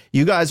course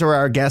you guys are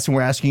our guests and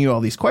we're asking you all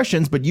these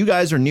questions, but you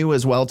guys are new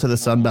as well to the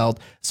Sun Belt.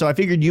 So I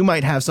figured you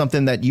might have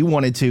something that you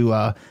wanted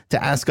to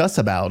ask us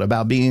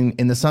about being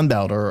in the Sun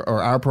Belt or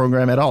our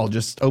program at all.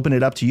 Just open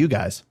it up to you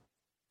guys.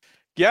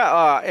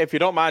 Yeah, if you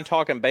don't mind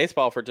talking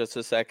baseball for just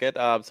a second.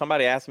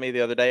 Somebody asked me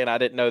the other day and I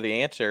didn't know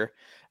the answer.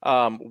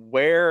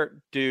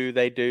 Where do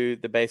they do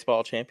the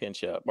baseball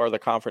championship or the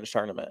conference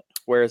tournament?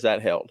 Where is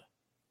that held?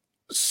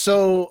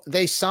 So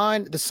they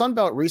signed the Sun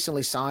Belt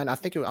recently signed. I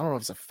don't know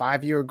if it's a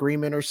 5-year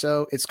agreement or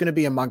so. It's going to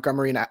be in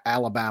Montgomery, in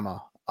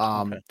Alabama.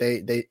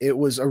 It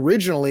was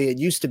originally, it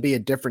used to be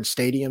at different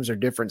stadiums or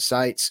different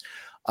sites.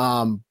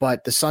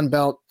 But the Sun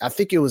Belt, I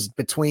think it was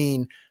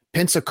between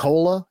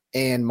Pensacola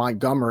and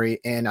Montgomery.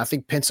 And I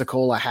think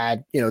Pensacola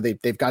had,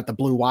 they've got the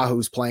Blue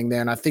Wahoos playing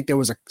there. And I think there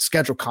was a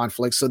schedule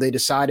conflict. So they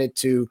decided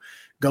to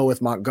go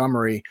with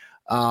Montgomery.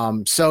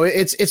 So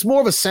it's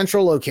more of a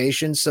central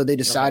location. So they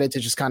decided to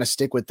just kind of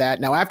stick with that.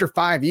 Now, after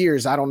 5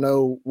 years, I don't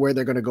know where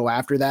they're going to go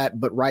after that,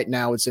 but right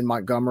now it's in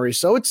Montgomery.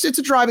 So it's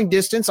a driving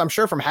distance. I'm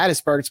sure from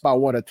Hattiesburg, it's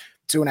about what, a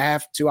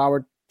 2.5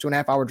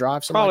 hour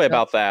drive. Probably like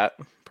about that.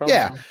 Probably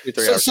yeah.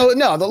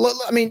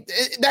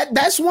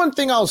 That's one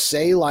thing I'll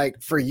say, like,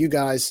 for you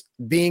guys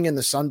being in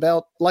the Sun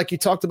Belt, like you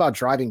talked about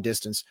driving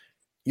distance,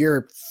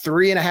 you're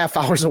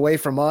 3.5 hours away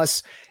from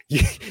us.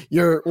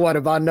 You're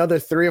about another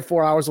 3 or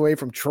 4 hours away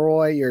from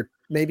Troy. You're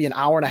maybe an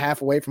hour and a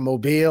half away from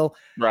Mobile.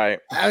 Right.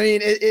 I mean,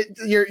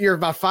 you're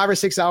about 5 or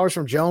 6 hours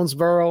from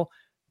Jonesboro.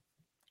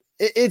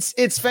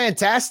 It's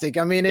fantastic.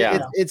 I mean,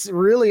 it's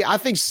really, I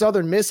think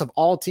Southern Miss of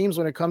all teams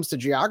when it comes to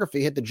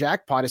geography hit the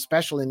jackpot,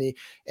 especially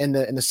in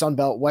the Sun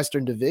Belt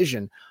Western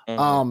Division.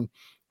 Mm-hmm.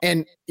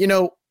 And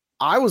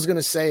I was going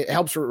to say it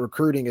helps with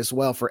recruiting as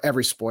well for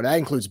every sport. That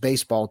includes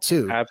baseball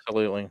too.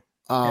 Absolutely.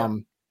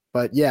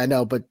 But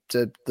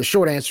the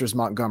short answer is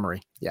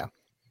Montgomery. Yeah.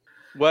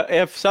 Well,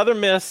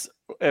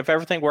 if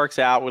everything works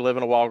out, we live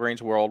in a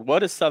Walgreens world.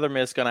 What is Southern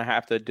Miss going to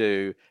have to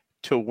do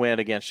to win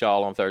against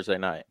y'all on Thursday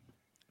night?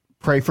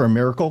 Pray for a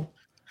miracle.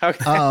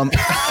 Okay.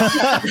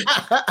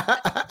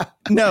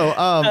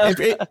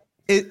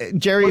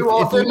 Jerry, we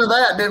walked into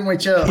that, didn't we,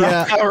 Chuck?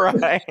 Yeah. All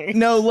right.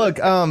 No, look,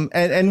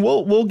 and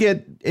we'll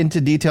get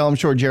into detail, I'm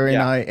sure, Jerry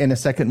and I, in a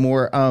second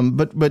more.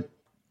 But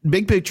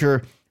big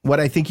picture, what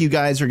I think you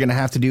guys are going to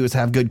have to do is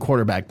have good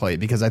quarterback play,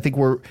 because I think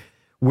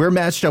we're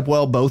matched up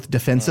well both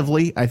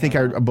defensively. I think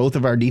both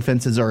of our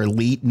defenses are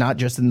elite, not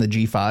just in the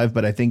G5,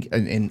 but I think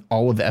in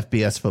all of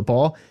FBS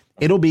football.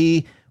 It'll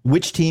be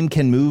which team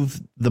can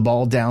move the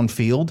ball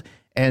downfield.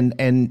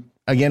 And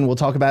again, we'll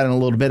talk about it in a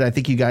little bit. I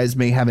think you guys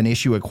may have an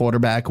issue at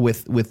quarterback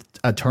with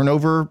a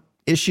turnover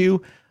issue.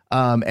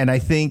 And I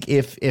think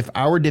if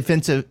our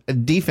defense, our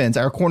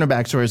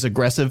cornerbacks are as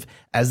aggressive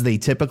as they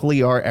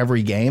typically are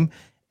every game,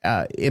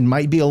 it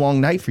might be a long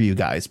night for you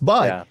guys.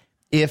 But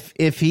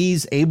if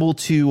he's able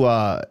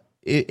to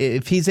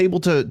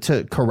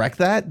correct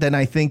that, then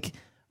I think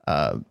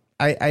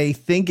I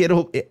think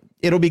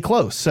it'll be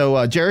close.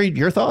 So Jerry,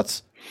 your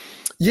thoughts?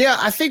 Yeah,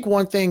 I think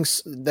one thing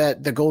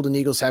that the Golden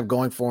Eagles have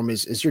going for them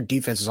is your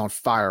defense is on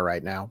fire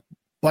right now.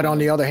 But on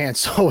the other hand,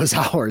 so is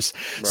ours.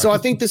 Right. So I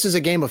think this is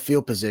a game of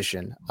field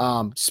position.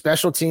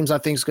 Special teams, I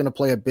think, is going to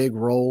play a big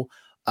role.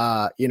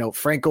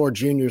 Frank Gore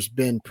Jr. has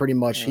been pretty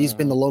much, he's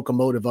been the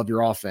locomotive of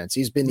your offense.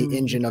 He's been the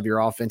engine of your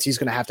offense. He's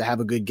going to have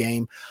a good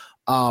game.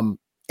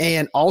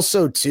 And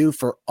also, too,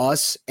 for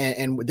us,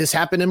 and this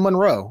happened in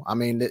Monroe. I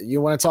mean, you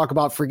want to talk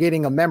about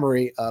forgetting a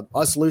memory,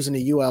 us losing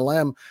to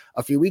ULM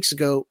a few weeks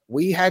ago,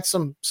 we had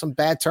some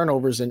bad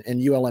turnovers in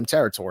ULM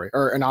territory,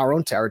 or in our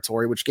own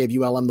territory, which gave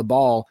ULM the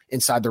ball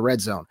inside the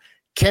red zone.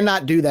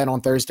 Cannot do that on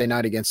Thursday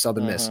night against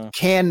Southern Miss.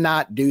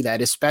 Cannot do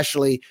that,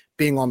 especially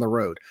being on the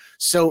road.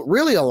 So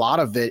really a lot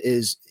of it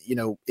is,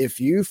 if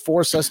you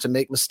force us to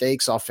make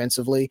mistakes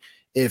offensively,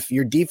 if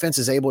your defense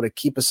is able to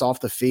keep us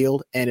off the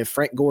field, and if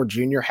Frank Gore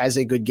Jr. has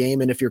a good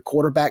game, and if your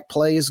quarterback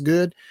play is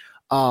good,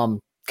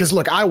 because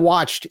look, I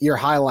watched your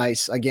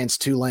highlights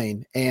against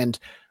Tulane, and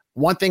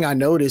one thing I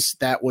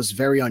noticed that was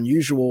very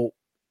unusual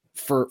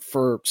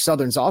for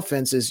Southern's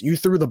offense is you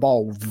threw the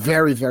ball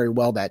very, very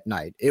well that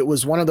night. It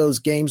was one of those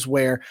games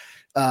where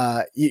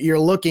you're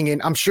looking,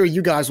 and I'm sure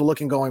you guys were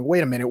looking, going,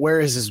 "Wait a minute, where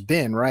has this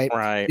been?"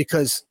 Right?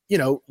 Because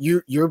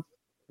you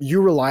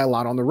rely a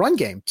lot on the run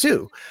game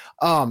too.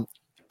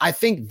 I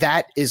think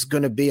that is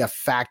going to be a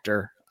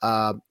factor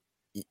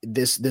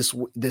this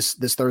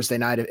Thursday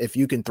night if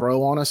you can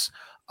throw on us.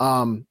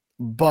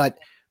 But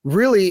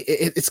really,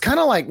 it's kind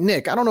of like,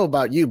 Nick, I don't know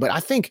about you, but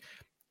I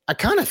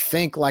kind of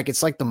think like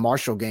it's like the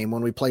Marshall game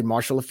when we played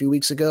Marshall a few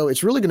weeks ago.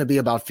 It's really going to be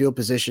about field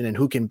position and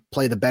who can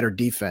play the better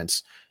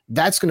defense.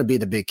 That's going to be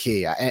the big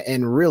key.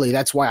 And really,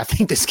 that's why I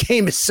think this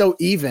game is so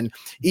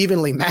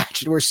evenly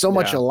matched. We're so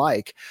much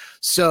alike.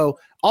 So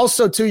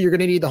also, too, you're going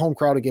to need the home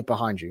crowd to get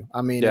behind you.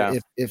 I mean,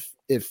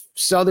 if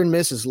Southern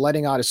Miss is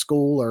letting out of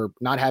school or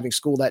not having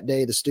school that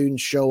day, the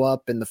students show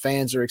up and the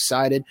fans are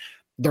excited,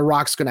 the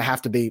Rock's going to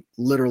have to be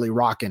literally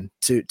rocking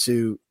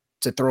to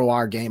throw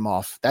our game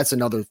off. That's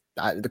another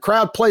the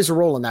crowd plays a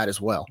role in that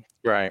as well.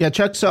 Right. Yeah,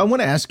 Chuck. So I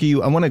want to ask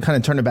you, I want to kind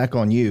of turn it back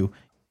on you.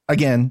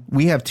 Again,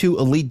 we have two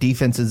elite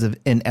defenses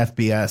in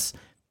FBS.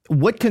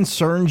 What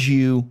concerns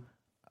you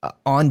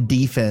on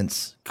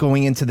defense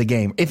going into the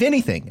game, if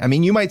anything? I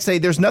mean, you might say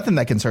there's nothing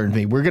that concerns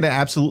me. We're going to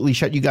absolutely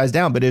shut you guys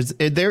down. But is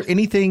there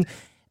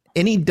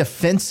any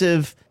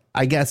defensive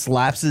I guess,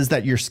 lapses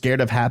that you're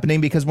scared of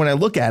happening? Because when I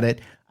look at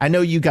it, I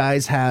know you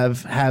guys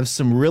have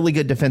some really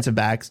good defensive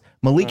backs.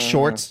 Malik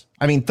Shorts,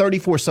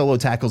 34 solo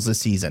tackles this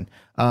season.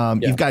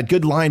 You've got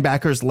good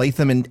linebackers,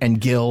 Latham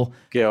and Gill.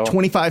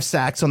 25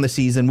 sacks on the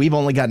season. We've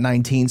only got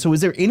 19. So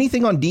is there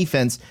anything on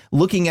defense,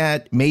 looking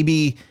at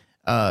maybe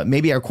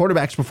our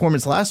quarterback's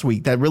performance last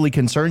week, that really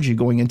concerns you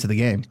going into the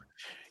game?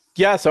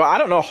 Yeah, so I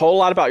don't know a whole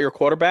lot about your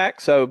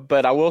quarterback,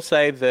 but I will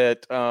say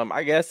that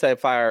I guess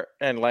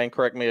and Lane,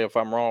 correct me if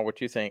I'm wrong,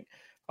 what you think.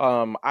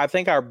 I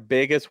think our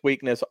biggest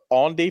weakness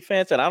on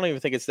defense, and I don't even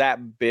think it's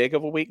that big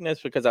of a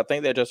weakness because I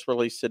think they just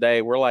released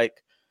today, we're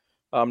like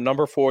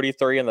number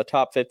 43 in the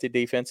top 50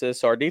 defenses.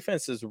 So our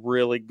defense is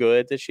really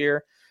good this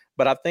year.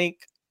 But I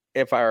think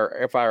if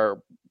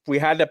we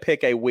had to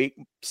pick a weak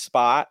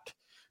spot,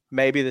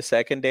 maybe the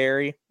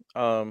secondary.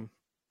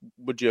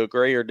 Would you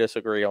agree or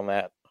disagree on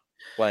that,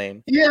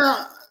 Lane?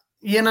 Yeah,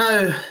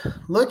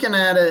 looking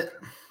at it,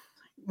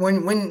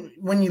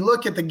 when you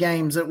look at the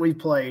games that we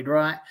played,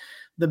 right,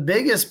 the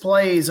biggest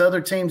plays other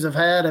teams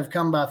have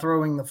come by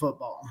throwing the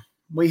football.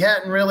 We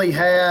hadn't really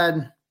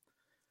had,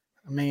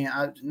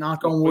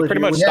 knock on wood, we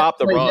pretty much stopped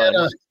the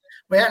run.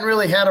 We hadn't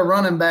really had a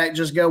running back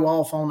just go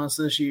off on us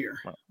this year.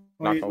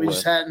 We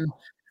just hadn't.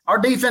 Our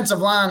defensive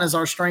line is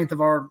our strength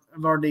of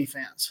our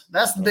defense.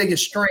 That's the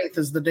biggest strength,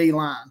 is the D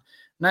line.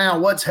 Now,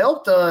 what's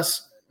helped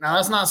us, now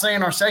that's not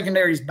saying our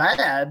secondary is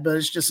bad, but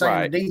it's just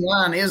saying the D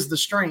line is the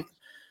strength.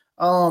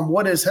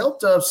 What has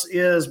helped us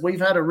is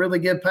we've had a really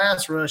good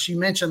pass rush. You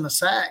mentioned the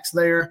sacks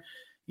there.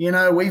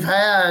 We've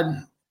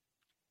had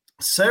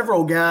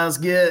several guys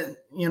get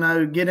in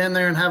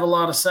there and have a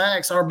lot of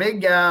sacks. Our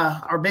big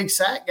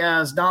sack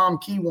guy is Dom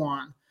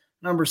Keywan,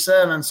 number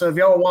 7. So if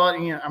y'all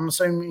watching, I'm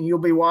assuming you'll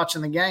be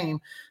watching the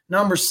game.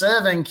 Number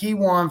 7,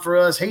 Keywan, for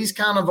us, he's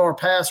kind of our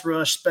pass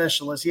rush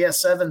specialist. He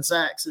has 7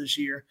 sacks this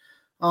year.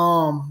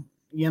 And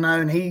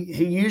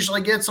he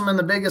usually gets them in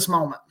the biggest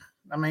moment.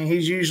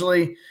 He's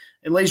usually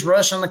at least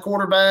rushing the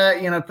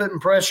quarterback, putting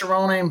pressure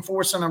on him,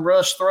 forcing a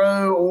rush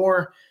throw,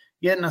 or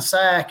getting a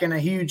sack in a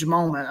huge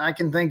moment. I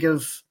can think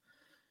of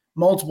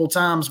multiple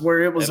times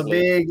where it was a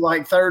big,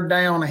 third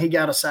down and he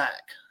got a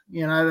sack,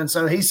 and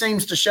so he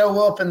seems to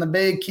show up in the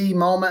big key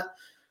moment.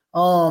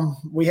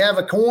 We have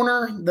a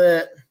corner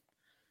that,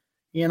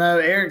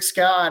 Eric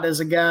Scott is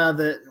a guy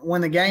that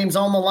when the game's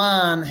on the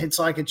line, it's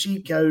like a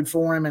cheat code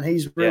for him, and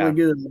he's really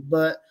good.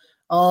 But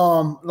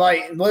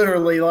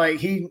literally,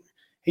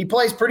 he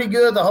plays pretty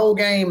good the whole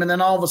game, and then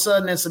all of a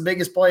sudden it's the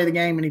biggest play of the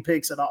game and he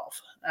picks it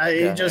off. I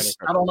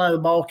don't know, the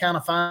ball kind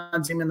of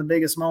finds him in the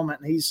biggest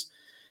moment. And he's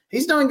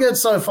done good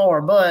so far.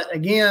 But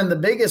again, the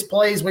biggest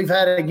plays we've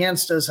had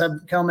against us have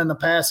come in the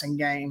passing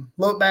game.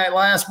 Look back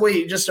last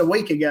week, just a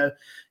week ago,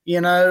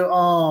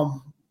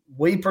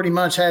 we pretty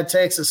much had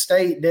Texas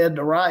State dead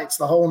to rights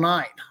the whole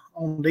night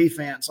on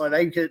defense.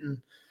 They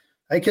couldn't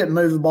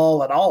move the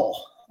ball at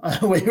all.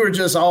 We were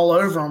just all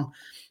over them.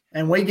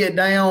 And we get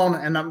down,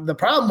 and the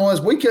problem was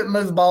we couldn't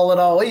move the ball at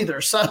all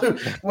either. So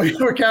we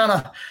were kind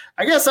of –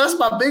 I guess that's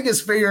my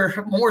biggest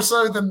fear, more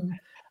so than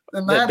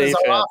that, is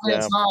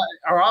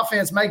our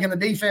offense making the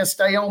defense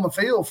stay on the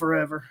field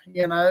forever,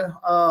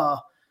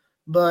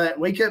 But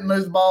we couldn't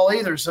move the ball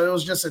either, so it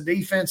was just a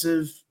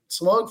defensive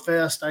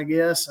slugfest, I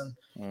guess. And,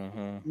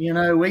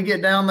 we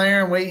get down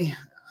there and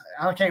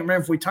I can't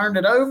remember if we turned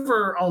it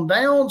over on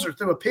downs or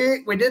threw a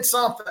pick. We did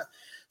something.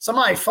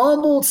 Somebody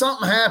fumbled,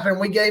 something happened.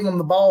 We gave them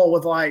the ball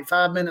with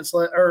 5 minutes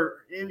left,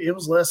 or it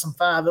was less than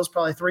 5. It was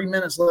probably 3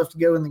 minutes left to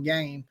go in the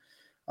game.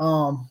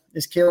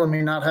 It's killing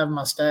me not having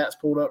my stats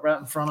pulled up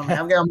right in front of me.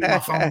 I've got them on my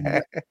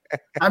phone.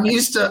 I'm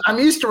used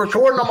to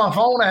recording on my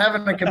phone and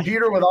having a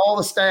computer with all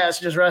the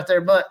stats just right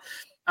there. But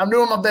I'm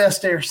doing my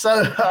best here.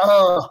 So,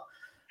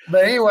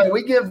 but anyway,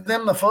 we give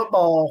them the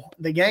football.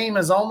 The game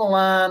is on the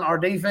line. Our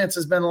defense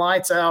has been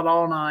lights out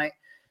all night,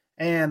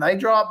 and they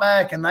drop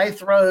back and they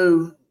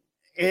throw.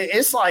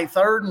 It's like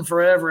 3rd and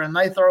forever, and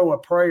they throw a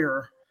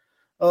prayer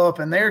up,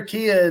 and their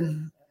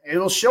kid, it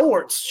was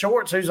Shorts,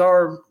 who's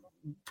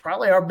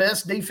probably our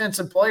best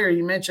defensive player.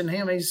 You mentioned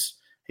him. He's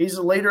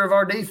the leader of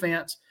our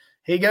defense.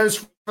 He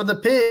goes for the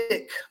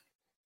pick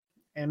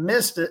and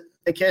missed it.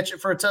 They catch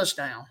it for a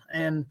touchdown.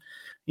 And,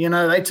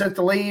 they took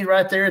the lead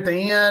right there at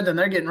the end, and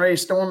they're getting ready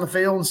to storm the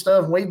field and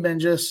stuff. We've been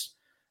just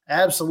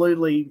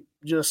absolutely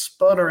just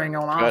sputtering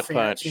on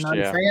offense.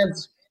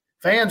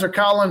 Fans are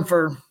calling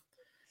for –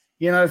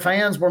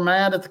 fans were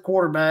mad at the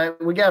quarterback.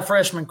 We got a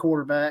freshman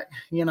quarterback.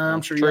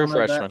 I'm sure you know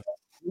freshman. That.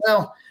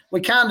 Well,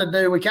 we kind of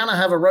do. We kind of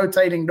have a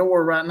rotating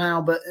door right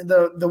now, but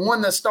the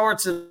one that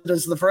starts it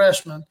is the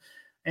freshman,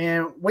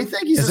 and we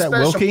think he's a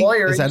special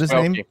player. Is that his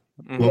name?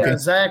 Mm-hmm. Yeah,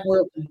 Zach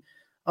Wilkie.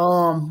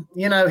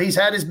 He's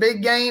had his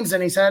big games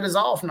and he's had his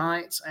off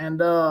nights, and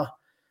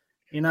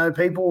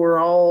people were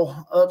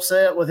all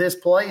upset with his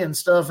play and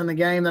stuff in the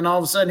game. Then all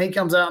of a sudden he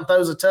comes out and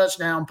throws a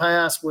touchdown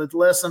pass with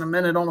less than a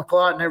minute on the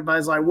clock, and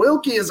everybody's like,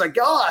 Wilkie is a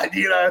god,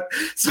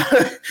 So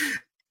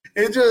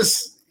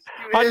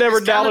I never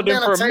doubted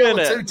him for a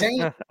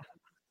minute.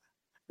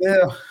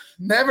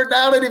 Never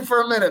doubted him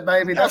for a minute,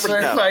 baby. That's Never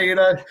everybody, you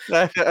know.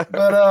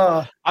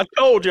 But I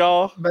told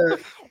y'all.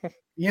 But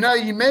you know,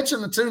 you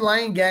mentioned the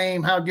Tulane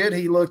game, how good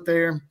he looked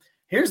there.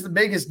 Here's the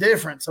biggest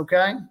difference,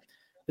 okay?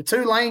 The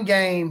Tulane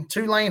game,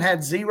 Tulane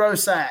had 0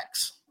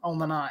 sacks on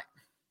the night.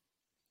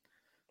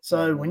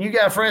 So when you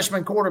got a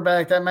freshman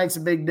quarterback, that makes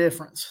a big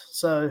difference.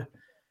 So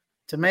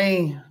to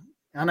me,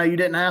 I know you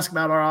didn't ask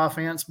about our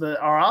offense, but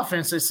our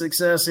offensive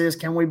success is,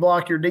 can we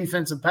block your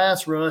defensive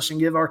pass rush and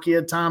give our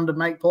kid time to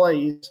make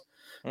plays?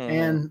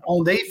 And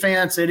on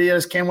defense, it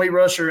is, can we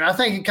rush her? I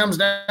think it comes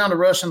down to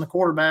rushing the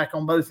quarterback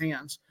on both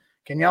ends.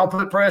 Can y'all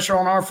put pressure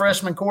on our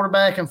freshman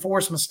quarterback and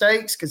force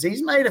mistakes? Because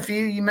he's made a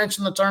few. You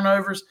mentioned the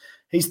turnovers.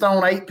 He's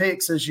thrown 8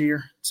 picks this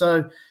year.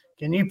 So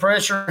can you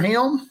pressure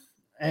him?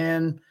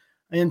 And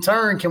in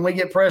turn, can we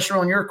get pressure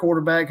on your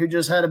quarterback who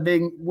just had a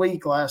big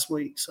week last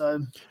week? So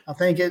I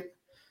think it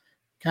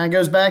kind of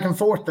goes back and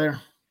forth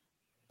there.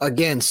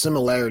 Again,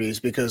 similarities,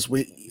 because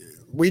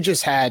we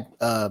just had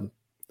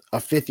a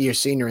fifth-year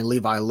senior in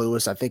Levi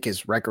Lewis. I think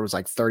his record was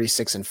like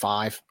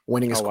 36-5,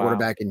 winningest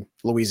quarterback in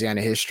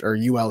Louisiana history or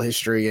UL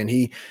history, and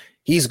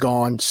he's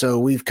gone. So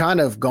we've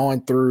kind of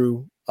gone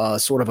through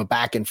sort of a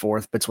back and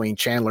forth between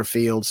Chandler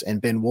Fields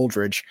and Ben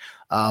Wooldridge.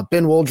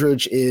 Ben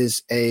Wooldridge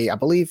is I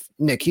believe,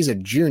 Nick, he's a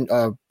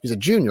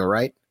junior,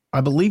 right?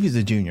 I believe he's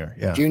a junior.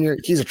 Yeah, junior.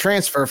 He's a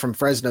transfer from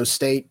Fresno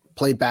State,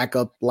 played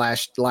backup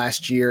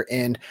last year,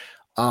 and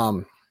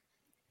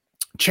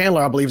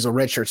Chandler, I believe, is a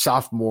redshirt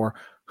sophomore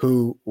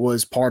who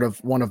was part of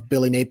one of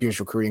Billy Napier's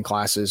recruiting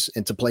classes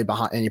and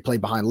he played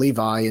behind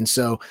Levi. And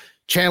so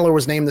Chandler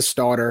was named the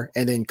starter,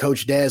 and then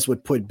Coach Dez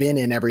would put Ben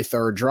in every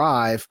third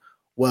drive.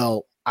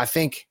 Well, I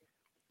think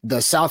the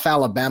South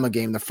Alabama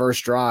game, the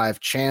first drive,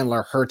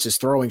 Chandler hurts his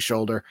throwing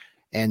shoulder,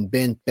 and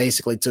Ben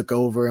basically took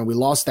over, and we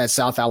lost that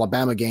South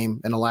Alabama game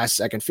in the last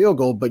second field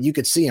goal, but you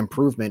could see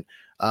improvement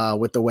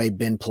with the way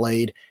Ben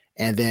played.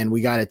 And then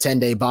we got a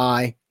 10-day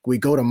bye. We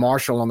go to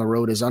Marshall on the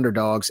road as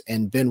underdogs,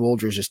 and Ben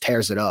Wooldridge just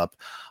tears it up.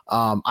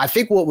 I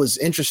think what was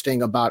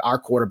interesting about our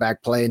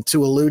quarterback play, and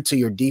to allude to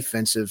your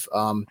defensive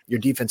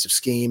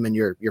scheme and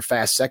your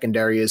fast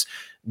secondary, is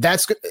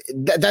that's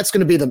going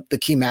to be the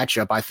key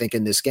matchup, I think,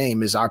 in this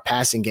game, is our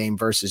passing game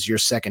versus your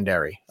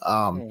secondary.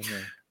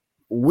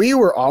 We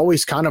were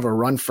always kind of a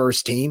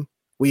run-first team.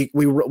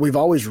 We've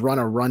always run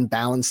a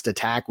run-balanced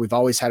attack. We've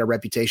always had a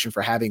reputation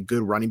for having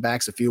good running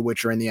backs, a few of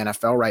which are in the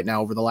NFL right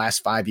now over the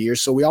last 5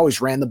 years. So we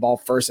always ran the ball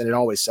first, and it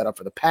always set up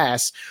for the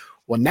pass.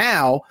 Well,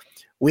 now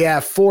we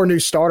have 4 new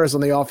starters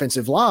on the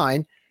offensive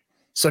line.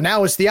 So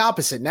now it's the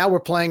opposite. Now we're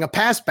playing a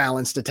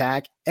pass-balanced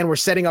attack, and we're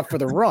setting up for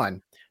the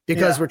run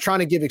because we're trying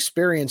to give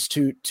experience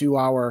to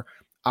our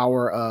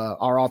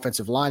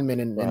offensive linemen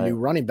and new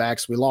running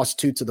backs. We lost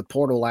 2 to the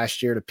portal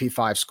last year to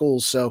P5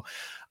 schools. So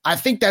I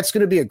think that's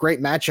going to be a great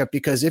matchup,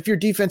 because if your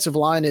defensive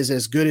line is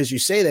as good as you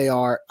say they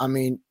are, I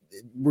mean,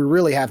 we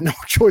really have no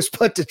choice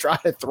but to try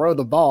to throw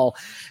the ball.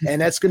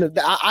 And that's going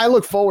to, I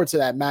look forward to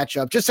that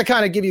matchup, just to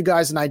kind of give you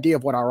guys an idea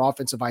of what our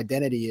offensive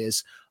identity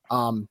is.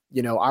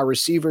 Our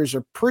receivers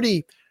are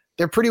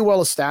they're pretty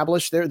well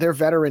established. They're a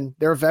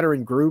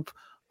veteran group.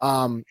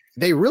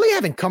 They really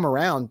haven't come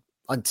around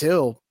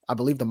until, I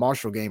believe, the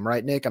Marshall game,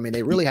 right, Nick? I mean,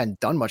 they really hadn't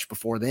done much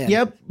before then.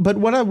 Yep. But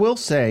what I will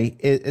say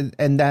is,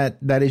 and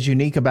that is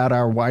unique about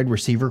our wide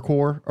receiver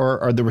core,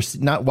 or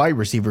not wide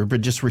receiver,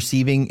 but just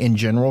receiving in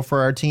general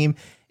for our team,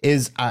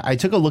 is I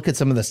took a look at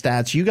some of the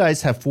stats. You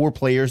guys have 4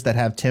 players that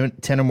have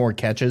 10 or more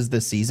catches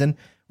this season.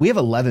 We have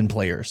 11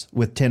 players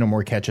with 10 or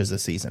more catches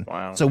this season.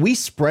 Wow. So we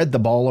spread the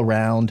ball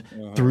around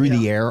through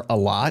the air a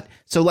lot.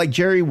 So like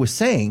Jerry was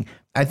saying,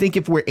 I think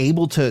if we're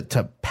able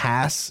to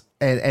pass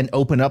and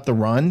open up the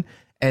run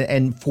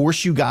and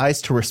force you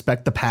guys to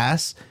respect the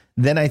pass,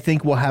 then I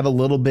think we'll have a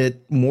little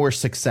bit more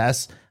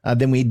success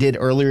than we did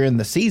earlier in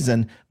the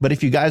season. But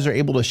if you guys are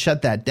able to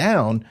shut that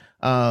down,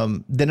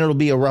 then it'll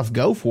be a rough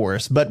go for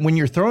us. But when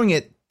you're throwing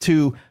it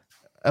to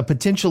a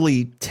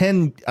potentially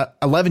 10,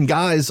 11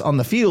 guys on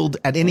the field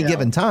at any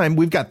given time,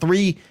 we've got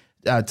 3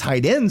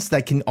 tight ends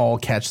that can all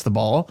catch the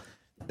ball.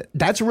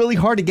 That's really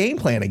hard to game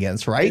plan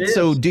against, right?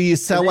 So do you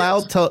sell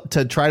out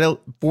to try to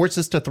force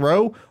us to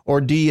throw, or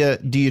do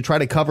you try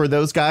to cover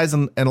those guys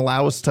and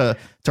allow us to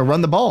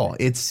run the ball?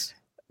 It's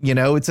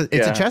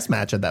a chess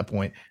match at that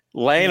point.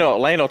 Lane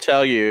will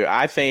tell you,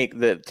 I think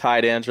that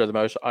tight ends are the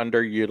most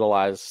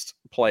underutilized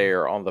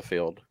player on the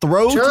field.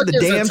 Throw to the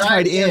damn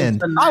tight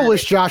end. I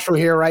wish Josh were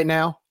here right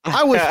now.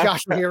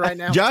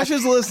 Josh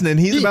is listening.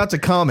 He's about to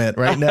comment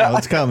right now.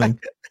 It's coming.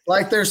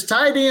 Like, there's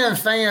tight end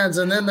fans,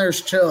 and then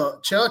there's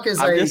Chuck. Chuck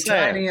is a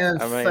tight end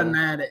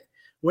fanatic.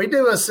 We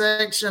do a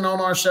section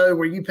on our show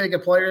where you pick a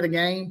player of the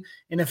game,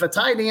 and if a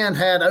tight end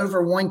had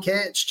over 1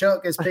 catch,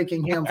 Chuck is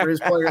picking him for his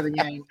player of the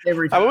game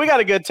every time. I mean,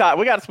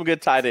 we got some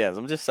good tight ends.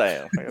 I'm just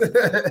saying.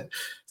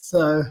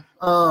 So,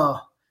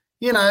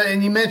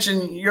 and you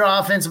mentioned your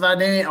offensive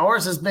identity.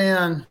 Ours has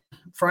been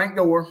Frank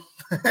Gore,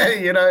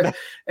 and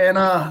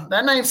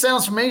that name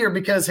sounds familiar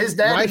because his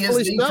daddy is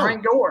the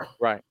Frank Gore.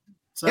 Right.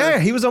 So, yeah,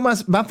 he was on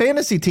my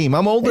fantasy team.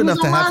 I'm old enough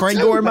to have Frank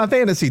Gore in my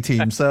fantasy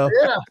team. So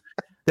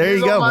There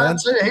you go, man.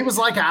 He was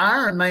like an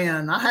Iron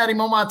Man. I had him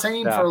on my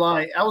team for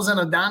I was in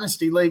a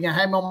dynasty league and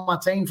had him on my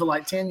team for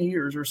like 10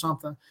 years or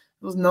something.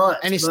 It was nuts.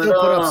 And he still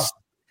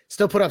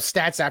put up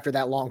stats after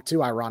that long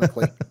too,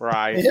 ironically.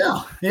 Right.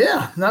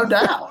 Yeah, no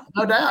doubt.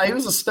 No doubt. He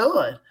was a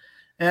stud.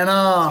 And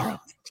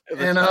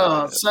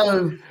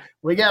so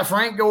we got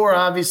Frank Gore,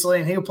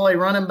 obviously, and he'll play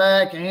running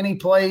back, and he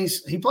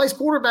plays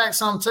quarterback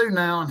some too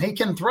now, and he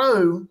can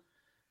throw.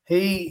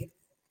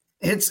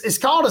 It's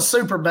called a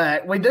super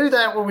back. We do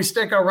that where we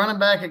stick our running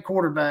back at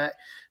quarterback,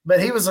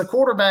 but he was a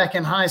quarterback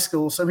in high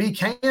school, so he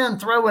can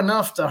throw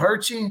enough to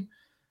hurt you.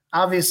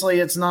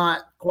 Obviously, it's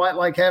not quite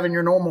like having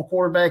your normal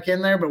quarterback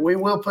in there, but we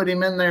will put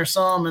him in there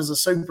some as a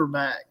super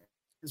back.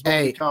 Is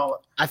what we call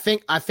it. I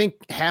think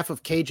half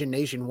of Cajun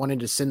Nation wanted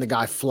to send the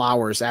guy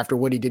flowers after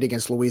what he did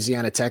against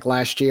Louisiana Tech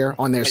last year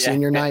on their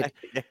senior night.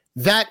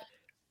 That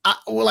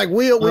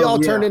we all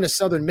turned into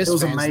Southern Miss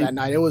fans that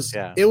night. It was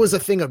a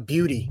thing of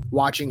beauty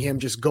watching him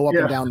just go up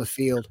and down the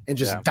field and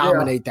just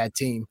dominate that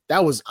team.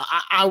 That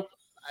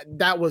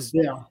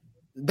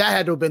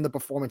had to have been the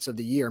performance of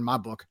the year in my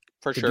book.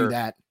 For sure. Do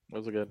that.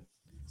 Those are good.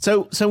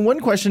 So one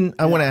question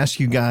I want to ask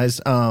you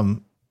guys,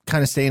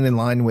 kind of staying in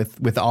line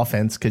with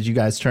offense, because you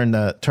guys turn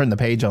the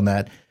page on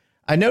that.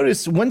 I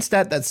noticed one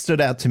stat that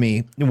stood out to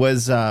me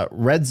was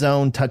red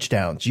zone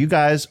touchdowns. You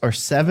guys are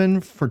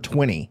 7 for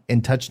 20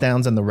 in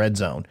touchdowns in the red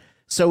zone.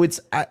 So it's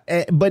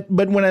but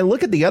when I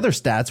look at the other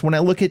stats, when I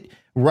look at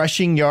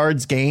rushing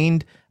yards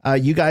gained,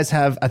 you guys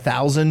have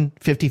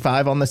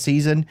 1,055 on the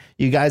season.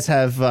 You guys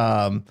have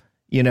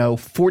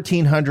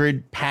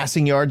 1,400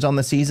 passing yards on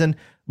the season,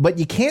 but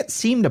you can't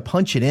seem to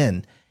punch it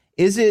in.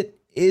 Is it?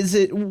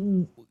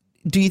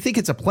 Do you think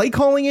it's a play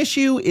calling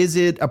issue? Is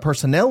it a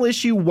personnel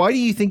issue? Why do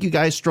you think you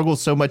guys struggle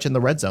so much in the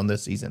red zone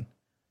this season?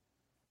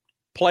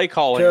 Play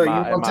calling. You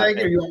want to take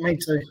it or you want me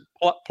to?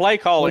 Play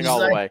calling all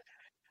the way.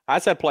 I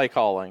said play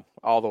calling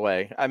all the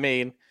way. I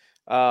mean,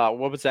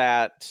 what was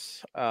that?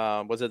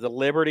 Was it the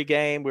Liberty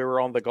game? We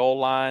were on the goal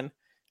line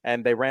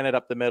and they ran it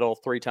up the middle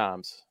 3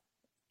 times.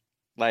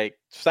 Like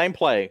same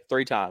play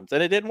 3 times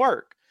and it didn't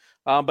work.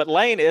 But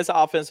Lane is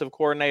offensive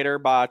coordinator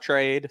by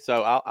trade,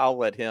 so I'll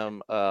let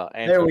him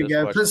answer. There we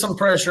go. Question. Put some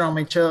pressure on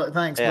me, Chuck.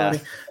 Thanks, buddy.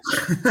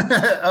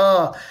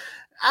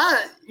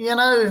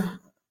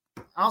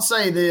 I'll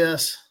say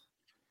this: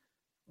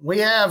 we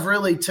have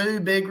really 2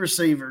 big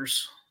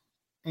receivers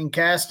in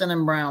Caston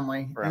and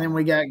Brownlee, and then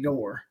we got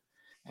Gore.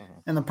 Mm-hmm.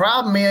 And the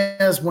problem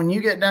is when you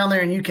get down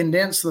there and you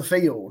condense the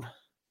field.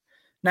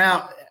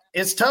 Now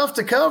it's tough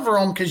to cover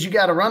them because you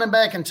got a running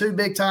back and 2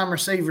 big time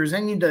receivers,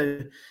 and you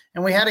do.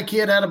 And we had a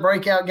kid had a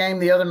breakout game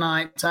the other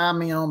night, Ty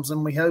Mims,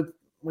 and we hope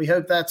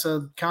that's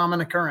a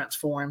common occurrence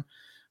for him.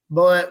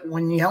 But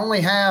when you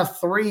only have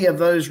 3 of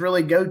those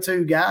really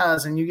go-to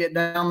guys and you get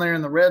down there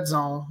in the red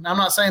zone, I'm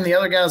not saying the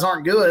other guys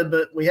aren't good,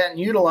 but we hadn't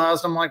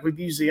utilized them like we've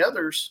used the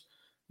others,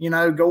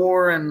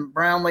 Gore and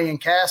Brownlee and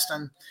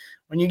Caston.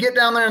 When you get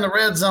down there in the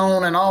red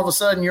zone and all of a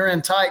sudden you're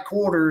in tight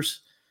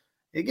quarters,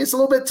 it gets a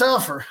little bit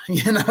tougher,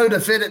 to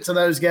fit it to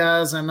those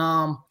guys. And,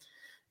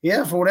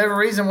 for whatever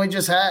reason, we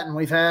just hadn't.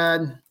 We've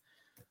had –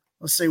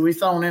 let's see, we've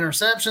thrown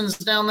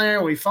interceptions down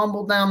there. We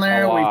fumbled down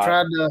there. We've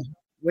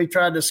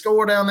tried to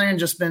score down there and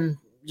just been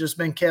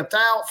kept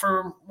out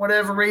for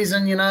whatever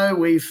reason.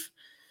 We've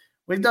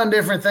done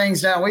different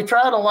things down. We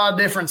tried a lot of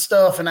different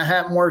stuff and it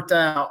hadn't worked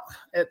out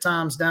at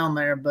times down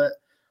there. But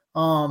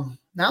now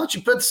that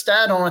you put the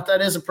stat on it,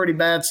 that is a pretty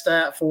bad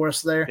stat for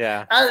us there.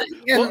 Yeah.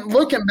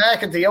 Looking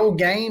back at the old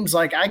games,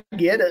 I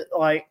get it.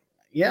 I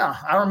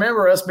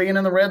remember us being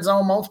in the red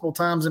zone multiple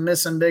times and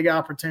missing big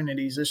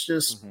opportunities. It's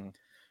just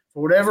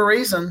for whatever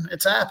reason,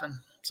 it's happened.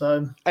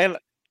 So, and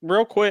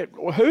real quick,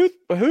 who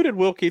did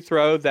Wilkie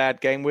throw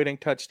that game-winning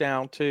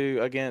touchdown to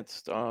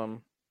against? It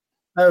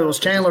was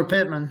Chandler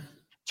Pittman.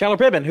 Chandler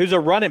Pittman, who's a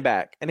running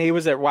back, and he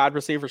was at wide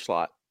receiver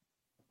slot.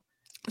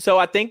 So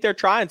I think they're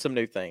trying some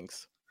new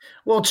things.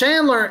 Well,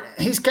 Chandler,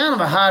 he's kind of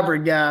a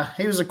hybrid guy.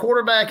 He was a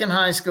quarterback in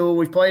high school.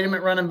 We played him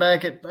at running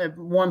back at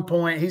one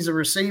point. He's a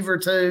receiver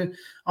too.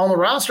 On the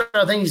roster,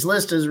 I think he's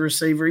listed as a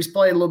receiver. He's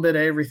played a little bit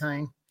of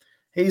everything.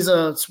 He's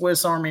a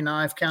Swiss Army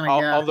knife kind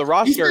of guy. On the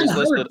roster, he's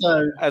listed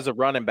as a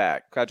running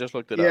back. I just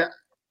looked it up.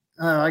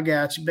 Oh, I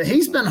got you. But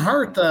he's been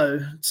hurt,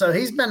 though. So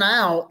he's been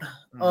out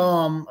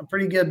a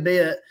pretty good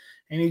bit.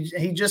 And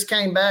he just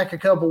came back a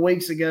couple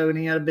weeks ago, and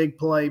he had a big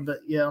play. But,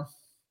 yeah.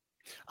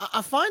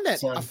 I find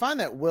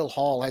that Will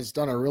Hall has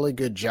done a really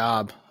good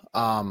job.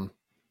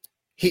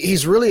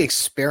 He's really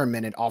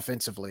experimented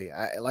offensively.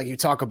 Like you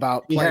talk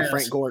about playing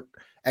Frank Gore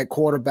at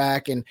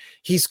quarterback, and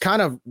he's kind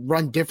of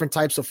run different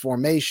types of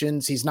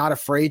formations. He's not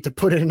afraid to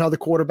put in another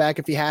quarterback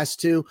if he has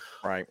to.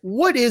 Right.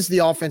 What is the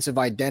offensive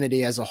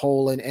identity as a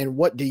whole? And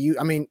what do you,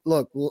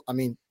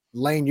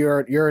 Lane,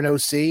 you're an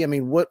OC.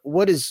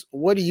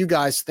 What do you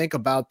guys think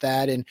about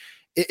that? And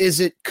does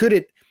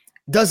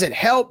it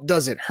help?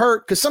 Does it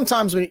hurt? Because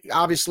sometimes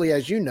obviously,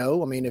 as you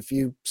know, if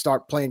you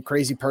start playing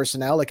crazy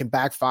personnel, it can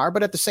backfire,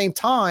 but at the same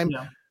time,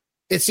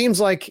 it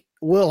seems like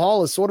Will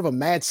Hall is sort of a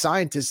mad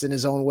scientist in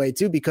his own way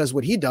too, because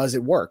what he does,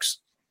 it works.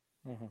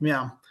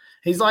 Yeah.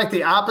 He's like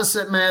the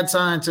opposite mad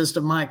scientist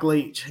of Mike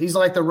Leach. He's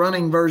like the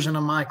running version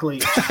of Mike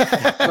Leach.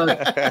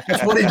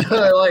 That's what he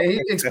does. Like,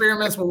 he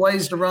experiments with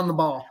ways to run the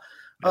ball.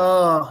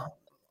 Our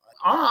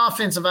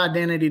offensive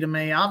identity, to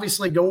me,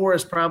 obviously Gore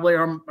is probably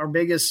our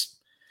biggest.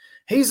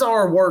 He's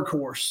our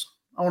workhorse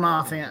on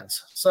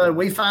offense. So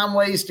we find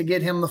ways to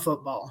get him the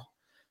football.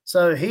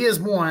 So he is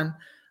one.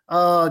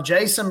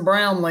 Jason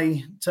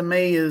Brownlee, to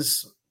me,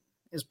 is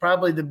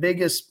probably the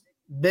biggest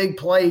big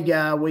play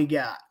guy we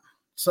got.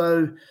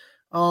 So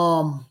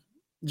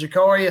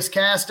Jacarius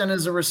Caston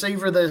is a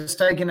receiver that's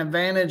taking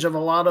advantage of a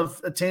lot of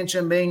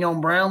attention being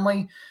on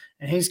Brownlee.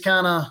 And he's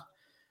kind of,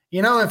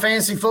 in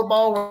fantasy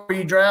football where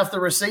you draft the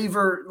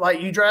receiver,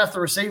 like you draft the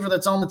receiver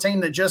that's on the team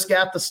that just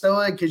got the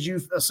stud because you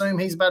assume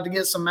he's about to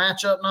get some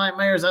matchup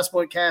nightmares. That's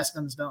what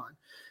Caston's done.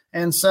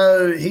 And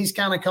so he's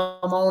kind of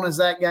come on as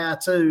that guy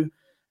too.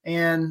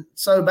 And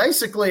so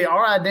basically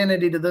our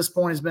identity to this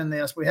point has been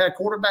this. We had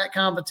quarterback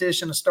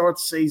competition to start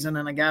the season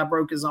and a guy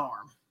broke his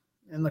arm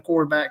in the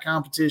quarterback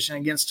competition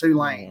against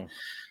Tulane.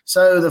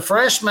 So the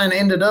freshman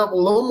ended up with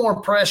a little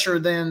more pressure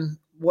than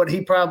what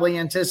he probably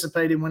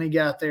anticipated when he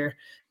got there.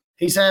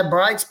 He's had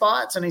bright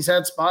spots and he's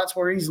had spots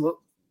where he's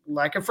looked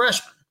like a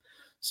freshman.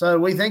 So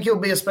we think he'll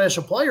be a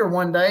special player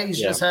one day. He's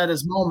just had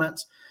his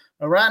moments.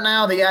 But right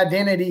now the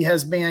identity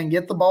has been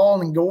get the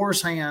ball in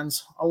Gore's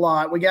hands a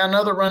lot. We got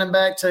another running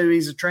back too.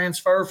 He's a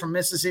transfer from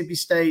Mississippi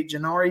State,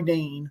 Janari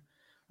Dean,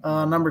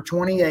 number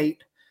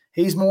 28.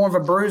 He's more of a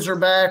bruiser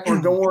back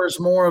where Gore is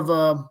more of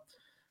a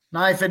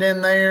knife it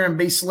in there and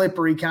be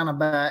slippery kind of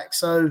back.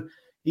 So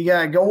you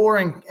got Gore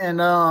and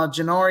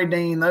Janari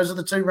Dean. Those are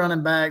the two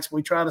running backs.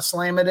 We try to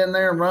slam it in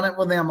there and run it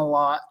with them a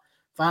lot.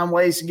 Find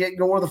ways to get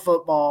Gore the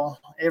football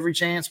every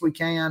chance we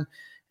can.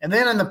 And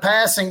then in the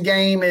passing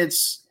game,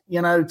 it's,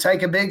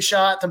 take a big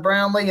shot to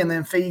Brownlee and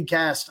then feed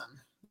Caston.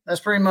 That's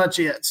pretty much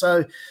it.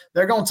 So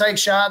they're going to take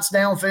shots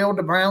downfield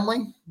to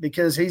Brownlee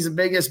because he's the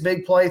biggest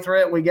big play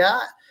threat we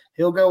got.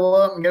 He'll go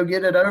up and go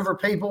get it over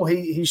people.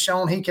 He's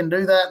shown he can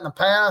do that in the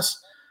past.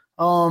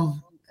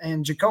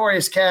 And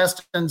Jacarius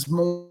Caston's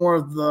more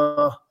of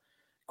the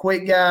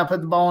quick guy,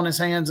 put the ball in his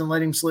hands and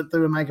let him slip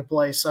through and make a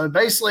play. So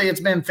basically it's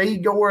been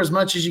feed Gore as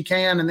much as you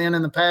can. And then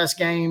in the pass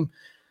game,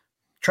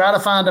 try to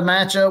find a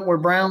matchup where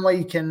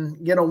Brownlee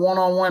can get a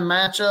one-on-one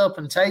matchup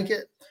and take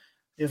it.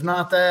 If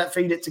not that,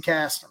 feed it to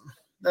Caston.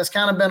 That's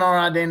kind of been our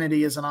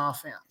identity as an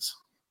offense.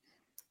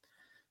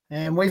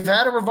 And we've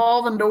had a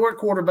revolving door at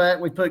quarterback.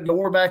 We put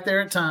Gore back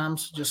there at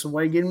times, just a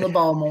way to get him the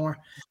ball more.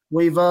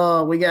 We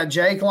got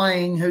Jake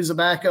Lang, who's a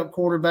backup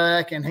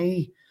quarterback, and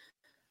he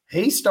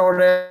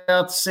started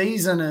out the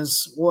season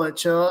as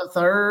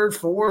third,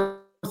 fourth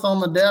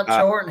on the depth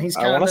chart, and he's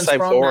kind of been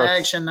sprung to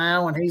action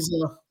now. And he's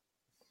a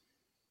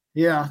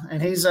guy.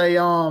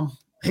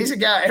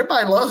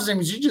 Everybody loves him.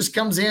 He just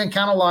comes in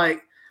kind of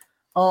like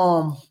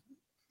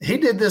he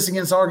did this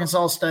against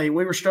Arkansas State.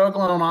 We were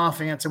struggling on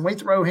offense, and we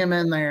throw him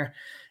in there.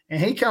 And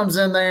he comes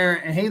in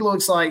there and he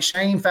looks like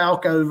Shane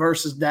Falco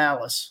versus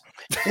Dallas.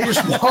 He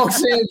just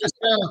walks in, just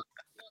kind of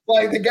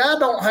like the guy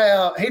don't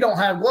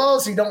have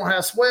gloves, he don't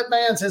have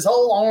sweatbands, his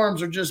whole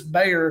arms are just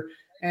bare,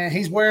 and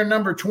he's wearing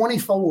number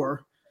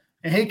 24.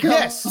 And he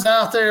comes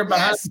out there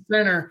behind the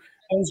center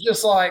and it's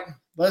just like,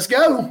 let's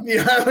go,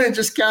 and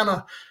just kind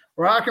of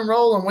rock and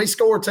roll. And we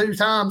scored 2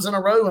 times in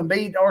a row and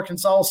beat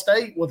Arkansas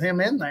State with him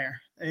in there.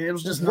 And it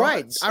was just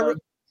right.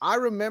 I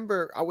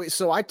remember.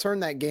 So I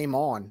turned that game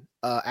on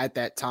at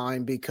that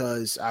time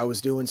because I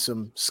was doing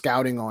some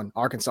scouting on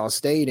Arkansas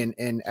State, and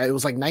it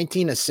was like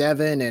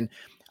 19-7. And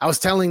I was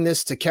telling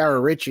this to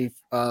Kara Ritchie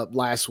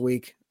last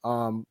week.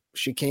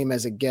 She came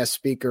as a guest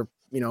speaker,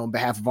 on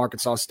behalf of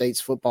Arkansas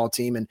State's football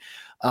team, and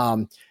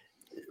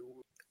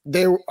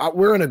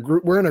we're in a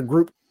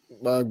group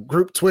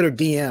Twitter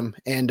DM,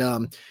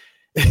 and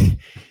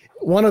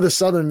one of the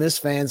Southern Miss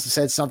fans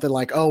said something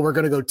like, "Oh, we're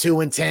going to go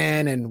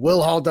 2-10 and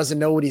Will Hall doesn't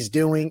know what he's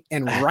doing."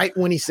 And right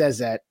when he says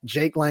that,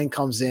 Jake Lang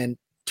comes in,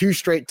 2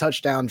 straight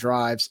touchdown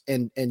drives,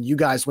 and you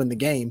guys win the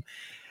game.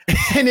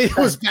 And it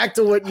was back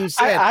to what you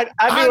said.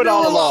 I knew it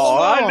all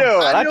along. I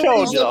knew it. I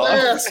told you.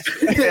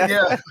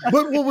 Yeah.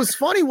 But what was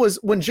funny was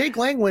when Jake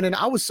Lang went in,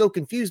 I was so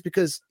confused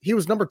because he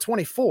was number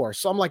 24.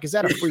 So I'm like, is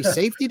that a free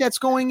safety that's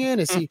going in?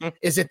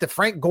 Is it the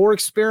Frank Gore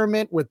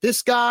experiment with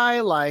this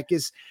guy?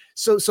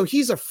 So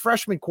he's a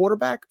freshman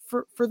quarterback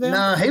for them?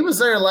 No, he was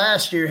there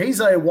last year.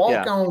 He's a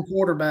walk-on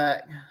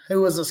quarterback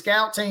who was a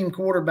scout team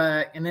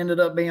quarterback and ended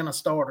up being a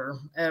starter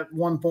at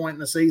one point in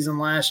the season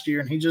last year.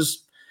 And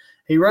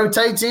he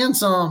rotates in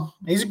some.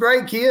 He's a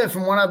great kid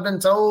from what I've been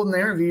told in the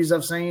interviews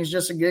I've seen. He's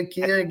just a good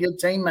kid, a good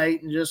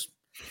teammate, and just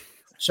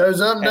shows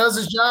up and does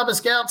his job as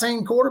scout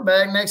team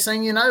quarterback. Next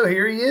thing you know,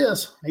 here he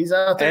is. He's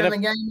out there in the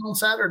game on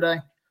Saturday.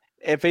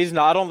 If he's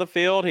not on the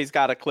field, he's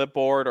got a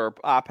clipboard or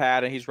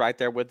iPad, and he's right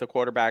there with the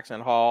quarterbacks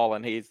in Hall,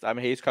 and he's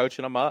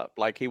coaching them up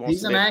like he wants.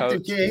 He's an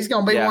active kid. He's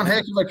going to be one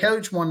heck of a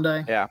coach one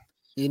day. Yeah,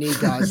 you need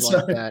guys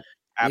like that.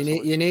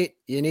 Absolutely.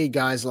 You need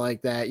guys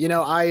like that.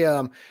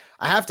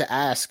 I have to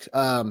ask.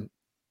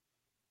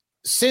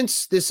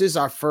 Since this is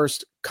our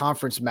first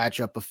conference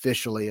matchup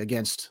officially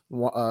against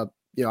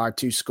our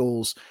two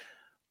schools.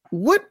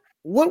 What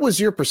was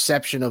your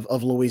perception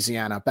of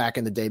Louisiana back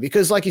in the day?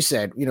 Because like you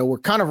said, we're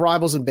kind of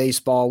rivals in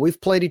baseball. We've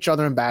played each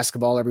other in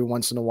basketball every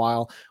once in a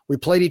while. We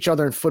played each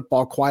other in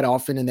football quite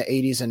often in the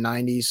 80s and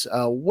 90s.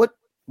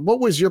 What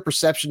was your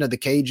perception of the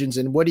Cajuns,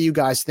 and what do you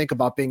guys think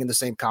about being in the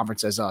same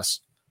conference as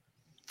us?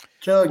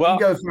 Chug, you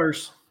go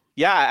first.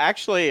 Yeah,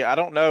 actually, I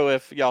don't know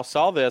if y'all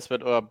saw this,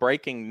 but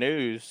breaking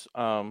news.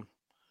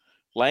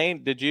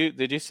 Lane, did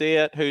you see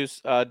it?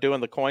 Who's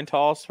doing the coin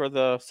toss for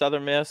the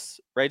Southern Miss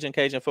Raging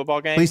Cajun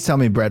football game? Please tell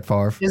me Brett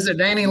Favre. Is it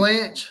Danny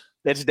Lynch?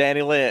 It's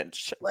Danny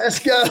Lynch. Let's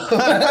go.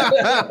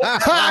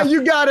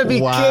 You gotta be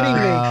kidding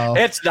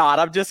me. It's not.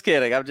 I'm just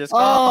kidding.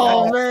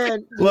 Oh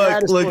man.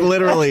 Look,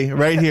 literally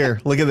right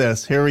here. Look at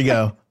this. Here we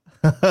go.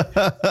 We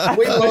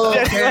love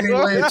Danny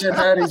Lynch at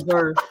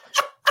Hattiesburg.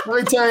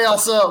 Let me tell y'all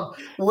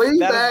something. We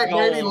back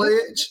Danny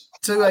Lynch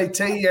to a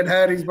T in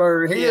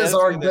Hattiesburg. He is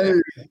our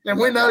dude. And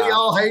we know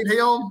y'all hate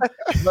him,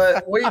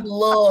 but we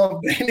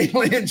love Danny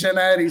Lynch in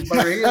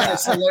Hattiesburg. He is a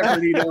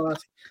celebrity to us.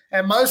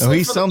 And mostly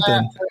he's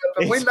something.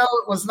 But we know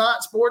it was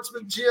not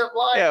sportsmanship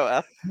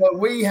but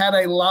we had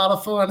a lot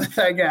of fun at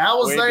that game. I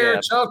was there.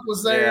 Did. Chuck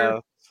was there. Yeah.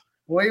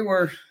 We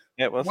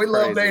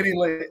love Danny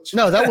Lynch.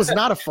 No, that was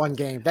not a fun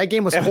game. That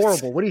game was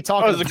horrible. What are you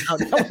talking about?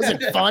 That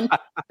wasn't fun.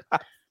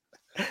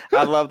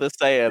 I love the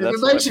saying. If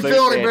it makes you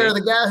feel any better,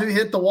 the guy who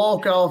hit the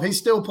walk-off, he's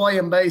still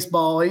playing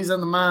baseball. He's in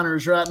the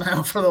minors right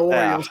now for the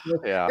Orioles.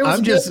 Yeah. It was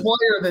a good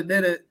player that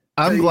did it.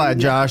 I'm glad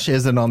Josh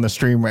isn't on the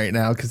stream right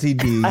now because he'd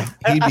be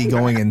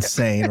going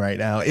insane right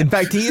now. In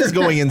fact, he is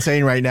going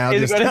insane right now,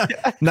 just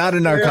not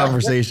in our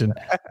conversation.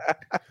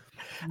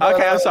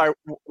 Okay, I'm sorry.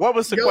 What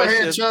was the question?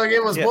 Go ahead, Chug.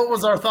 It was what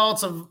was our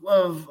thoughts of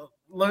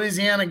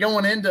Louisiana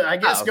going into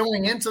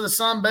the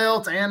Sun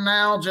Belt and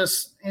now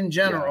just in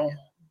general. Yeah.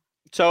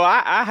 So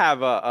I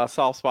have a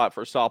soft spot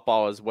for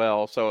softball as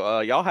well.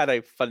 So y'all had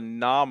a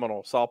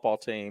phenomenal softball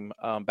team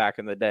back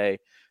in the day.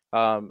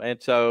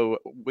 And so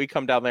we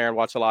come down there and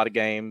watch a lot of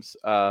games.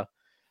 Do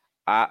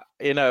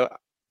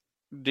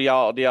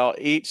y'all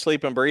eat,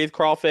 sleep, and breathe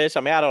crawfish? I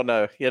mean, I don't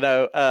know.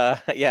 Yeah.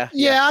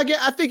 Yeah, I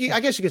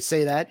guess you could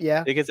say that.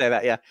 Yeah, you could say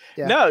that. Yeah.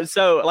 No,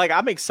 so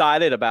I'm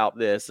excited about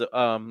this.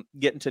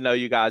 Getting to know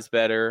you guys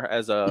better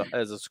as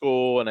a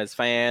school and as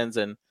fans,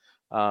 and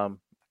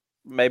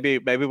maybe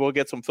we'll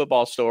get some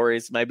football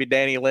stories. Maybe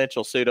Danny Lynch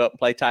will suit up and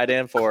play tight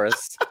end for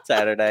us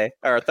Saturday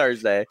or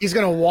Thursday. He's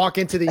going to walk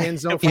into the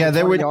end zone.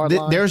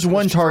 There's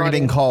one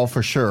targeting call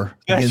for sure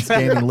against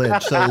Danny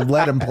Lynch. So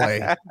let him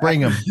play.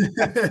 Bring him.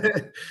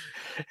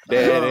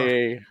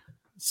 Danny.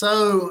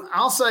 So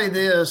I'll say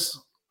this.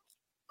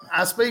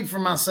 I speak for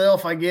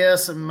myself, I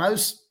guess, and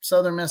most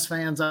Southern Miss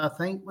fans, I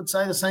think, would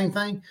say the same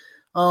thing.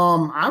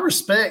 I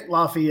respect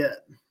Lafayette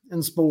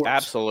in sports.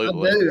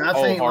 Absolutely. I do. I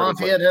think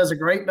Lafayette has a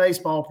great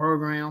baseball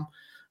program.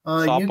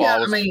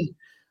 Honestly,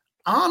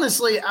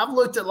 I've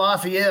looked at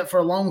Lafayette for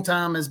a long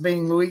time as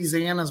being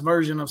Louisiana's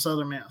version of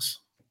Southern Miss.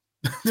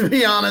 To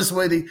be honest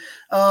with you,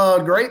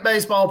 great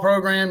baseball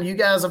program. You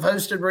guys have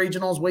hosted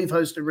regionals. We've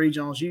hosted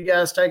regionals. You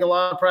guys take a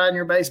lot of pride in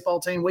your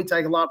baseball team. We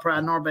take a lot of pride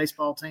in our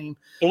baseball team.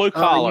 Blue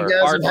collar.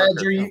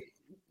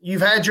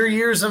 You've had your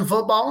years in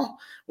football.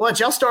 What,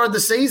 y'all started the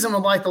season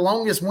with the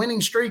longest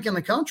winning streak in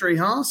the country,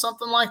 huh?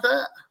 Something like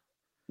that.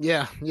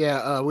 Yeah.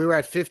 We were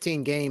at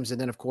 15 games, and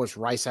then of course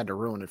Rice had to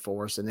ruin it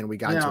for us, and then we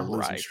got into a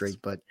losing streak.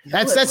 But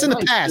that's in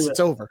the past.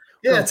 It's over.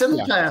 Yeah, it's in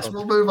the past.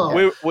 We'll move on.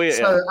 I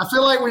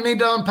feel like we need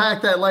to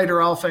unpack that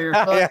later off air.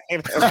 But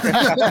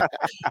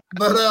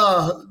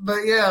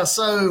yeah.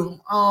 So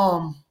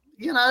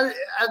you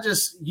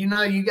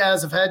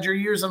guys have had your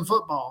years in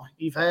football.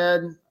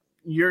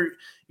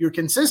 You're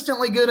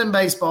consistently good in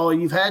baseball.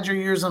 You've had your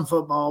years in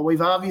football.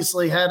 We've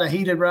obviously had a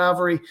heated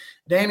rivalry.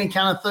 Danny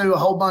kind of threw a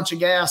whole bunch of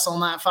gas on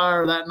that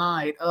fire that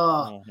night,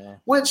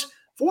 which,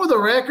 for the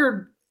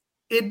record,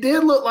 it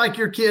did look like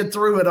your kid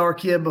threw at our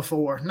kid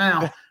before.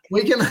 Now,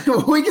 we can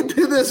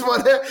do this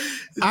whatever.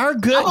 Our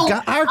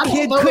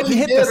kid couldn't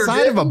hit the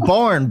side of a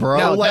barn, bro.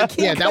 No,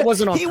 that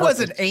wasn't on purpose. He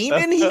wasn't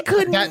aiming. He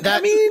couldn't.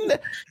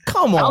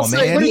 Come on,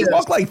 man. He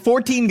walked like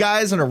 14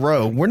 guys in a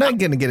row. We're not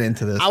going to get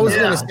into this. I was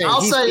going to say.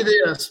 I'll say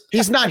this.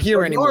 He's not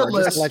here anymore.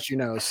 Just to let you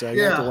know, so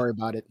you don't have to worry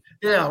about it.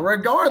 Yeah.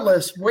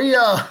 Regardless, we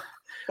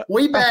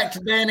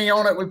backed Danny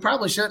on it. We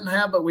probably shouldn't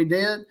have, but we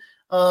did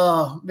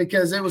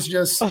because it was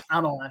just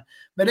I don't know.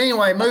 But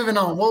anyway, moving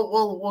on.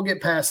 We'll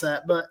get past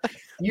that. But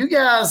you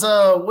guys,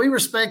 we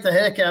respect the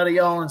heck out of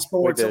y'all in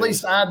sports. At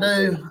least I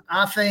do.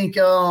 I think,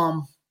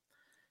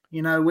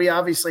 we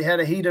obviously had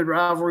a heated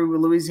rivalry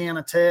with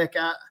Louisiana Tech.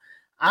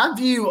 I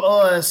view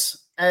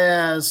us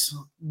as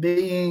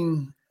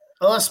being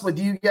us with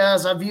you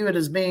guys. I view it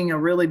as being a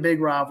really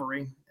big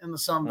rivalry in the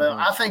Sun Belt.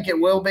 I think it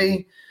will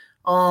be.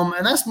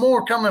 And that's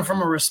more coming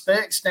from a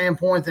respect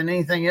standpoint than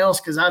anything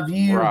else because I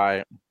view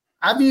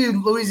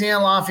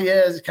Louisiana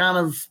Lafayette as kind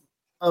of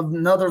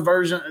another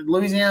version,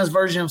 Louisiana's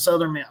version of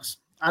Southern Miss.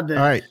 I do. All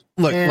right.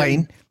 Look,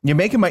 Lane, you're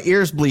making my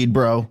ears bleed,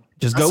 bro.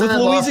 Just go with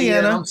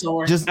Louisiana. I'm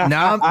sorry. Just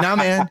nah,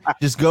 man.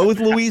 Just go with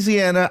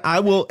Louisiana. I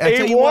will.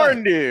 He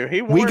warned you.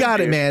 He warned we got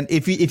you. it, man.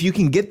 If you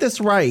can get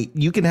this right,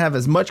 you can have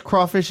as much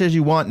crawfish as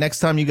you want next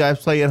time you guys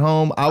play at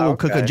home. I will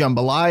cook a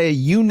jambalaya.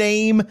 You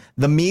name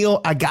the meal,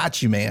 I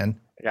got you, man.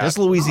 Just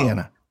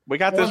Louisiana. We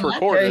got this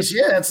recorded.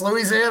 It's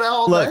Louisiana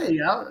all day.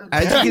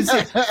 As you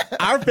can see,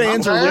 our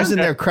fans are losing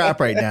their crap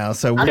right now.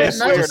 So we're just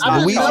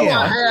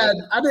Louisiana.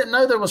 I didn't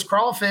know there was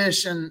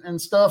crawfish and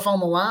stuff on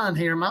the line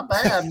here. My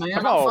bad, man.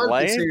 Come on,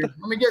 Lane. Here.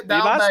 Let me get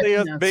down back see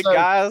us in. big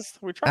guys.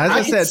 We try.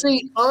 I can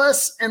see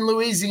us in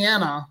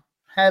Louisiana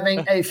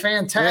having a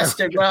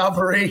fantastic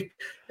rivalry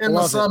in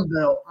the Sun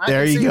Belt.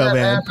 There you go,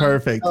 man. Happening.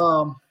 Perfect.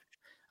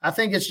 I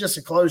think it's just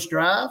a close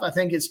drive. I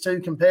think it's two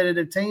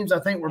competitive teams. I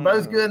think we're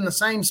both good in the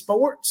same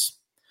sports.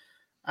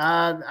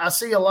 I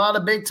see a lot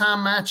of big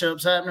time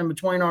matchups happening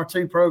between our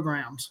two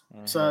programs.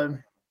 So,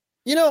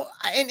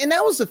 and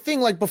that was the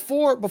thing. Like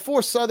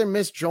before Southern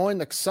Miss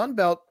joined the Sun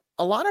Belt,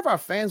 a lot of our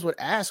fans would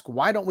ask,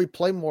 why don't we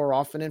play more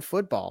often in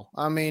football?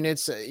 I mean,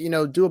 it's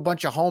do a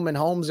bunch of home and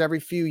homes every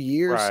few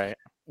years. Right.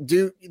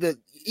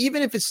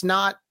 Even if it's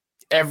not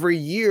every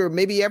year,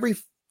 maybe every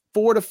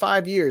 4 to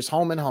 5 years,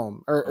 home and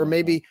home, or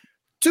maybe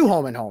 2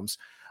 home and homes.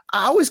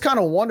 I always kind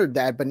of wondered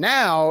that, but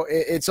now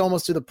it's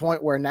almost to the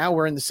point where now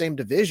we're in the same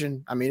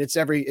division. I mean, it's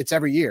every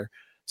year.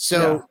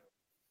 So,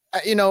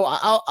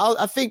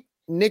 I think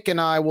Nick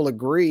and I will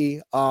agree,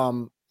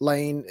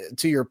 Lane,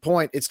 to your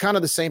point. It's kind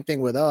of the same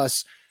thing with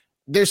us.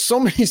 There's so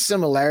many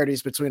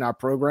similarities between our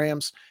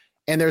programs,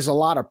 and there's a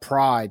lot of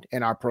pride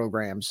in our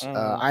programs.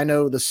 I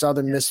know the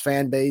Southern Miss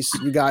fan base,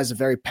 you guys are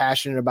very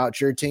passionate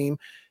about your team.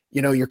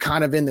 You're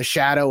kind of in the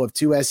shadow of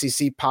 2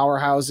 SEC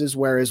powerhouses,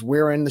 whereas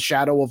we're in the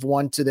shadow of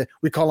one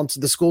we call them to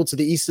the school to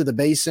the east of the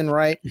basin,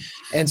 right?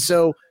 And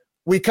so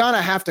we kind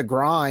of have to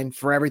grind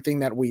for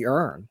everything that we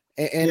earn.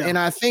 And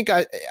I think,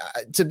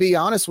 to be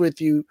honest with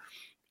you,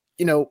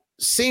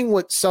 seeing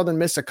what Southern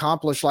Miss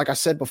accomplished, like I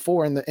said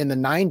before, in the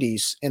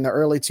 90s, in the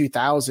early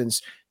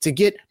 2000s, to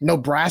get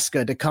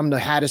Nebraska to come to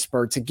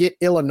Hattiesburg, to get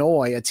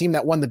Illinois, a team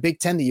that won the Big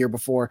Ten the year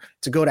before,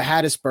 to go to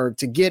Hattiesburg,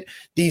 to get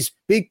these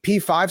big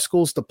P5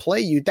 schools to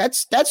play you,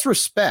 that's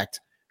respect.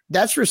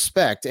 That's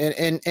respect.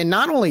 And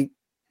not only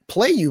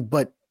play you,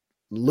 but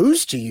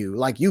lose to you.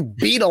 Like, you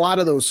beat a lot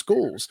of those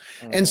schools.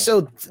 And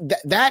so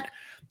that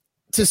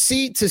to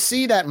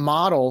see that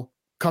model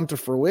come to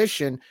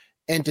fruition,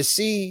 and to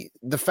see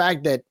the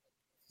fact that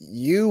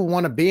you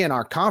want to be in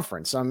our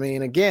conference. I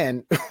mean,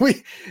 again,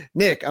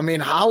 Nick, I mean,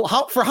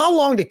 for how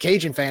long did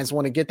Cajun fans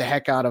want to get the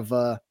heck out of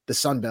the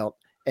Sun Belt?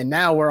 And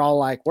now we're all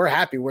like, we're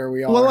happy where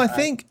we are. Well, I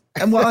think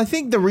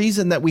the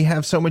reason that we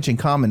have so much in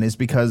common is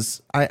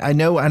because I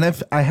know,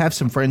 and I have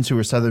some friends who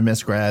are Southern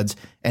Miss grads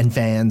and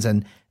fans,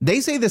 and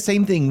they say the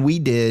same thing we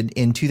did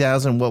in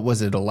 2000. What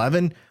was it,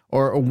 11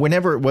 or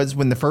whenever it was,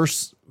 when the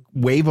first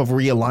wave of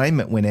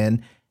realignment went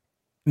in.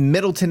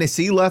 Middle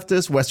Tennessee left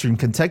us, Western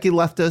Kentucky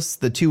left us,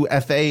 the 2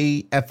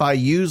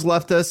 FIUs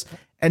left us,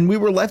 and we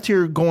were left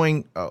here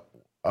going,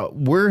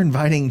 we're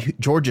inviting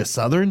Georgia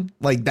Southern.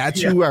 Like,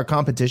 that's who our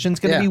competition's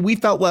going to be. We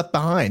felt left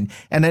behind.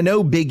 And I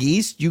know Big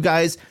East, you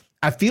guys,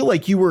 I feel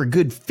like you were a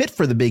good fit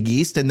for the Big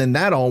East, and then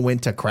that all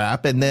went to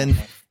crap. And then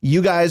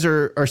you guys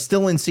are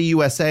still in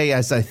CUSA,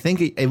 as I think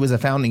it was a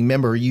founding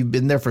member. You've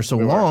been there for so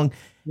long.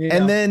 Yeah.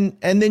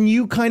 And then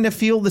you kind of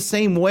feel the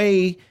same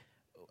way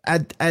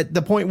at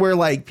the point where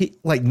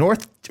like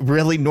North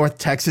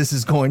Texas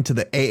is going to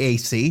the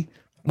AAC.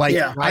 Like,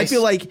 I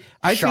feel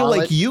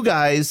like you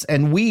guys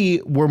and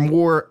we were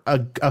more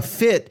a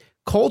fit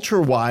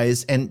culture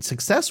wise and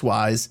success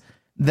wise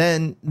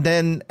than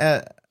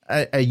a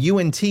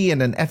UNT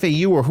and an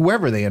FAU or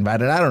whoever they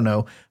invited. I don't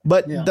know.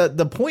 But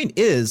the point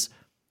is,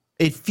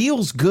 it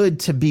feels good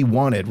to be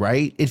wanted,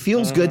 right? It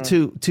feels good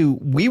to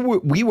we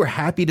were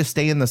happy to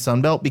stay in the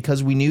Sun Belt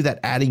because we knew that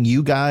adding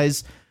you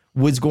guys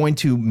was going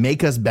to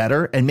make us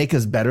better and make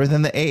us better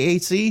than the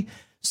AAC.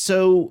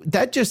 So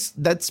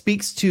that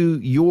speaks to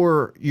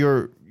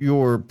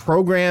your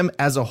program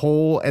as a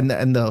whole, and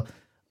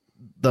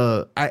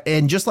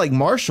just like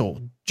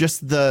Marshall,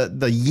 just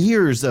the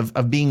years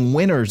of being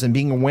winners and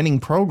being a winning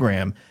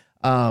program.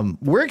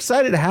 We're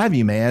excited to have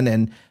you, man.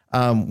 And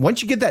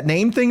once you get that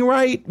name thing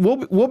right,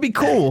 we'll be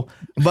cool.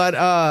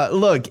 But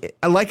look,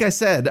 like I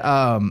said,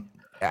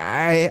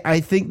 I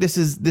think this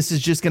is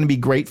just going to be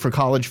great for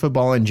college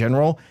football in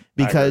general,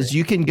 because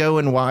you can go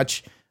and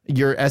watch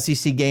your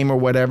SEC game or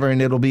whatever,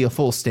 and it'll be a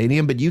full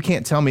stadium. But you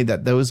can't tell me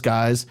that those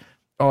guys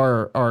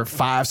are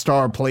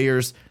 5-star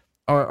players,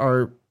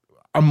 are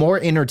a more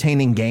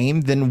entertaining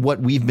game than what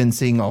we've been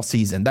seeing all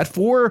season. That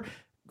 4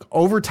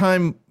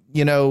 overtime,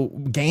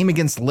 game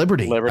against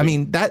Liberty. I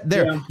mean,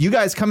 you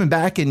guys coming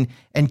back and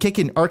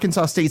kicking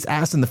Arkansas State's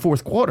ass in the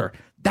fourth quarter.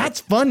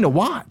 That's fun to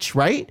watch,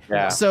 right?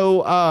 Yeah.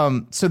 So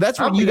that's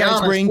what you guys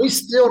bring. We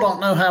still don't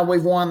know how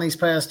we've won these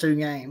past 2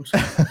 games.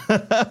 Take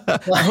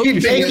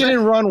it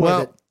and run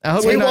with it. I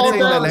hope we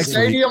walked out of the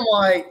stadium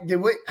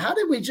week. How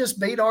did we just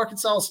beat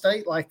Arkansas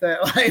State like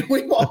that? Like,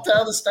 we walked out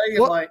of the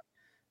stadium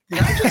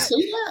did I just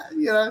see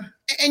that?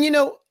 And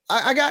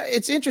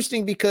it's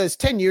interesting because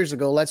 10 years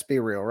ago, let's be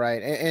real,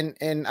 right?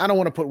 And I don't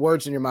want to put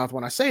words in your mouth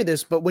when I say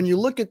this, but when you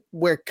look at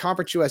where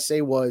Conference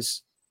USA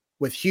was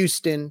with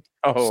Houston,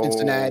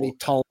 Cincinnati,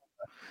 Tulsa,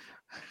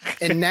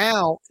 and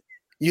now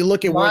you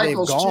look at where they've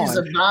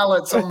gone.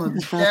 Ballots on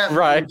the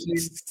right.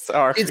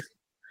 Sorry.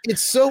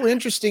 It's so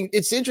interesting.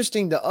 It's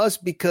interesting to us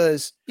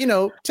because,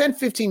 10,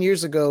 15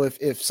 years ago,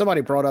 if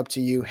somebody brought up to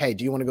you, hey,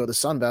 do you want to go to the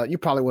Sun Belt? You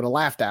probably would have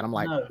laughed at them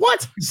like,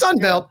 what? Sun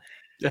Belt?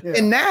 Yeah.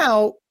 And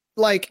now,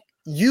 like,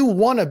 you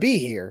want to be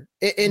here.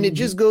 And it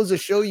just goes to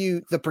show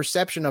you the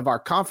perception of our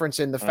conference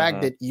and the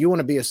fact that you want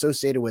to be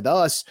associated with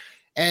us.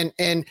 And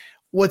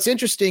what's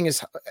interesting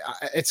is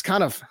it's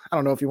kind of, I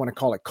don't know if you want to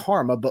call it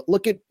karma, but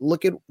look at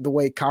the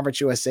way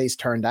Conference USA's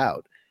turned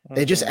out.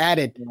 They just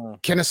added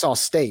Kennesaw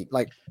State.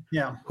 Like,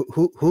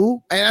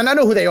 who? And I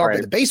know who they are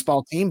for the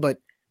baseball team, but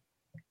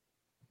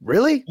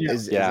really,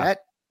 is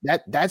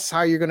that's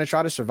how you're going to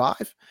try to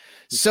survive?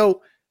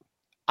 So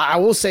I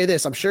will say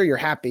this: I'm sure you're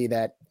happy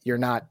that you're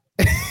not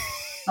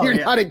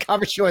not in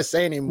Conference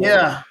USA anymore.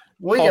 Yeah,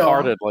 we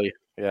wholeheartedly.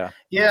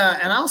 Yeah,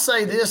 and I'll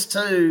say this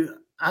too: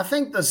 I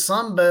think the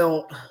Sun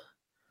Belt.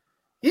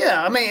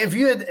 Yeah, I mean, if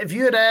you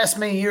had asked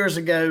me years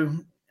ago,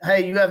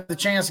 hey, you have the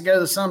chance to go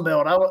to the Sun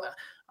Belt, I would.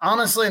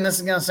 Honestly, and this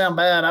is going to sound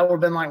bad, I would have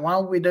been like, why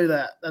would we do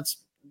that? That's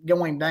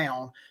going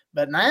down.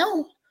 But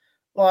now,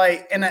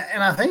 like, and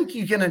I think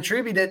you can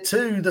attribute it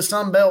to the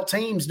Sun Belt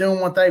teams doing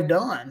what they've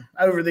done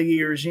over the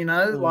years,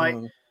 like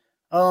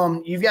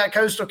you've got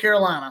Coastal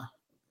Carolina.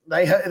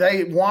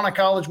 They won a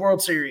College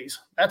World Series.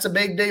 That's a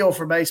big deal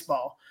for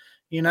baseball.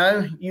 You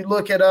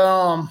look at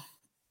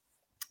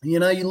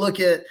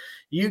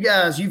you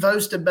guys, you've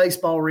hosted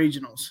baseball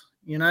regionals.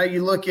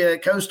 You look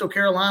at Coastal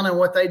Carolina and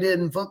what they did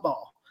in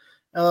football.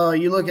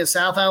 You look at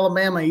South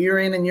Alabama year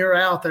in and year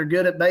out, they're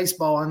good at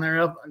baseball and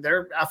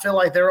I feel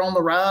like they're on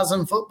the rise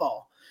in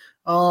football.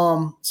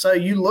 So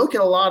you look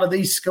at a lot of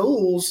these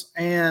schools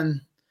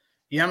and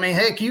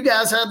heck, you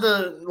guys had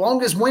the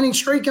longest winning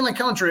streak in the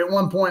country at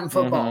one point in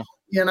football.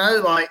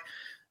 Like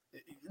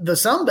the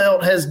Sun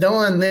Belt has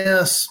done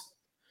this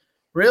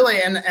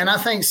really. And I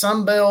think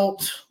Sun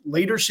Belt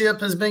leadership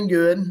has been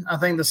good. I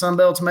think the Sun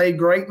Belt's made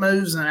great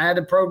moves and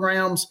added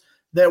programs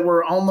that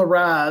were on the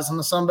rise, and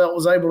the Sun Belt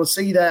was able to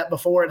see that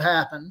before it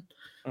happened.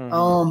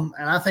 And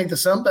I think the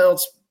Sun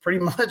Belt's pretty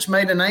much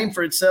made a name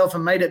for itself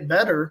and made it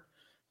better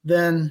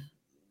than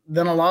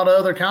a lot of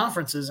other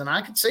conferences. And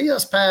I could see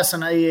us passing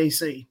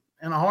AAC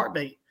in a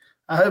heartbeat.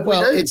 I hope we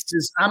do.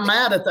 I'm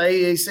mad at the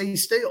AAC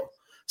still.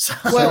 So,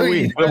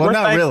 we're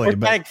not really. We're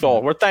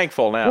thankful. We're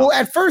thankful now. Well,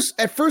 at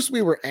first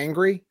we were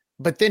angry,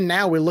 but then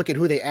now we look at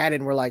who they added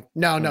and we're like,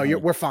 no,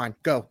 we're fine.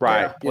 Go.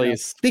 Right,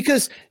 please.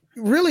 Because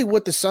really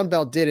what the Sun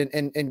Belt did,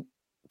 and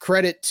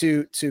credit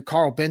to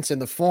Carl Benson,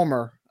 the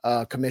former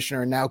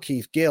commissioner, and now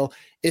Keith Gill,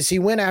 is he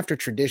went after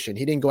tradition.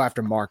 He didn't go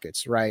after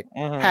markets, right?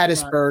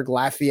 Hattiesburg,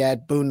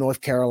 Lafayette, Boone,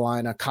 North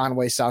Carolina,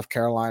 Conway, South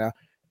Carolina.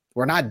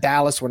 We're not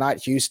Dallas. We're not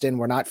Houston.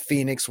 We're not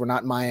Phoenix. We're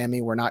not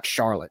Miami. We're not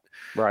Charlotte.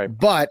 Right.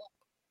 But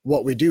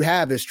what we do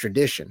have is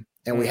tradition,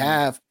 and we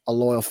have a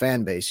loyal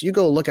fan base. You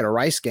go look at a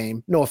Rice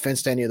game, no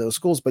offense to any of those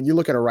schools, but you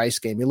look at a Rice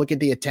game, you look at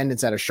the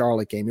attendance at a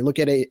Charlotte game, you look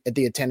at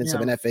the attendance of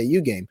an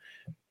FAU game,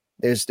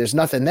 there's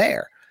nothing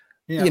there.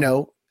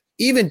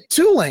 Even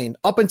Tulane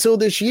up until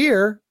this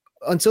year,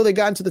 until they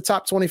got into the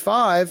top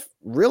 25,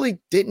 really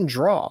didn't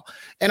draw.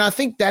 And I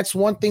think that's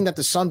one thing that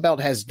the Sun Belt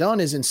has done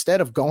is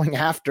instead of going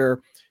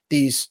after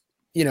these,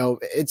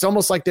 it's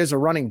almost like there's a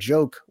running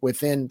joke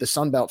within the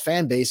Sun Belt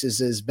fan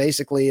bases is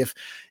basically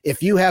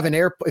if you have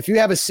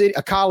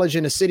a college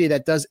in a city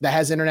that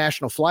has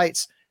international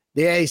flights,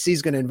 the AAC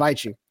is going to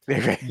invite you.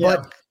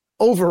 But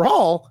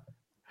overall,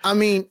 I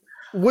mean,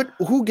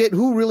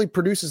 who really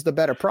produces the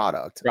better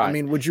product? Right. I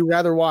mean, would you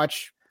rather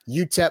watch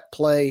UTEP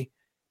play,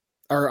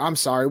 or I'm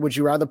sorry, would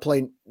you rather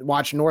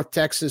watch North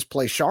Texas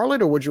play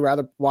Charlotte, or would you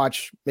rather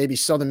watch maybe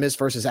Southern Miss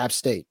versus App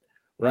State?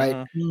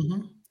 Right.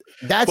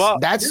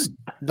 That's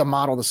the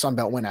model the Sun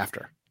Belt went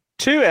after.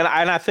 Too, and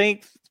I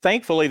think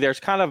thankfully there's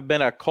kind of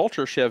been a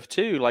culture shift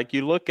too. Like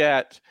you look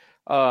at,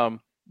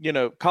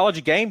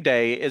 College Game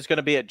Day is going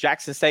to be at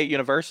Jackson State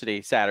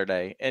University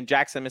Saturday in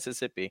Jackson,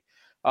 Mississippi.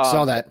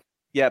 Saw that.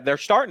 Yeah, they're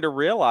starting to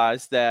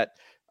realize that,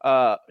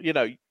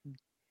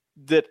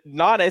 that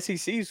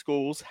non-SEC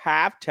schools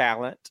have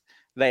talent,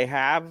 they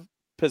have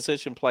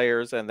position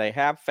players, and they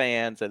have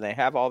fans, and they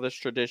have all this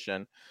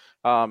tradition.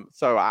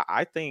 So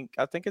I think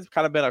it's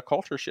kind of been a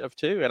culture shift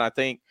too, and I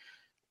think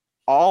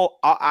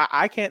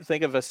I can't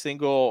think of a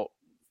single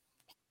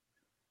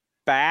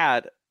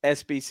bad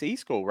SBC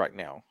school right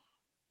now.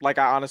 Like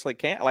I honestly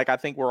can't. Like I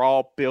think we're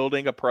all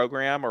building a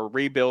program or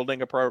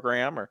rebuilding a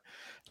program,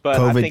 but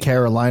COVID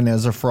Carolina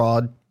is a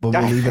fraud. But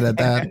we'll leave it at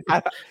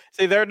that.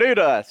 See, they're new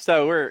to us,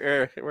 so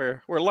we're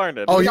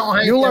learning. Oh,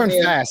 you'll learn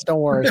fast. Don't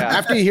worry. Yeah.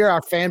 After you hear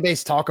our fan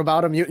base talk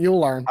about them, you'll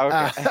learn.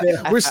 Okay.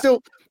 We're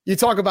still. You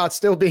talk about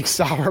still being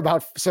sour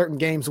about certain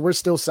games. We're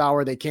still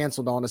sour. They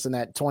canceled on us in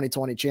that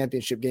 2020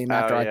 championship game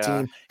after our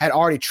team had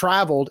already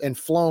traveled and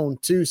flown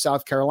to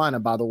South Carolina,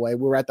 by the way.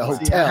 We were at the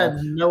hotel. I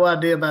had no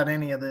idea about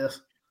any of this.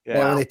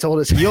 Yeah. When they told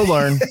us You'll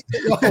learn.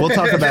 We'll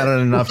talk about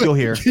it enough. You'll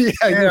hear.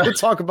 Yeah, we'll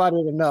talk about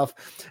it enough.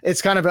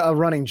 It's kind of a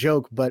running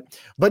joke, but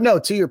no,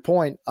 to your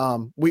point,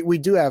 we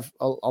do have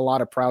a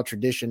lot of proud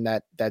tradition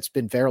that's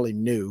been fairly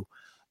new.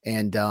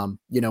 And,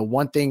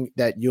 one thing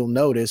that you'll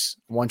notice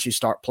once you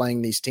start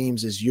playing these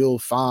teams is you'll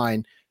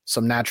find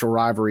some natural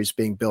rivalries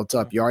being built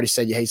up. You already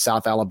said you hate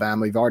South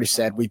Alabama. You've already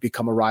said we've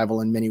become a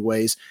rival in many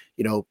ways.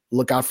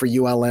 Look out for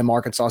ULM,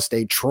 Arkansas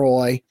State,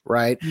 Troy,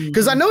 right?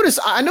 Because I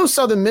know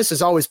Southern Miss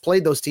has always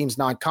played those teams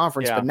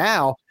non-conference, but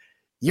now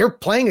you're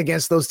playing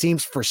against those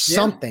teams for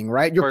something,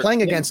 right? You're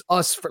playing against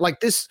us for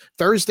like this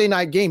Thursday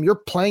night game. You're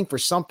playing for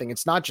something.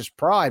 It's not just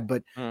pride,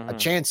 but a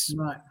chance,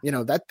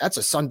 that's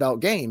a Sun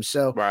Belt game.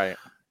 So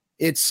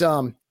it's,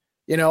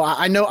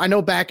 I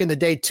know back in the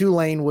day,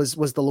 Tulane was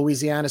the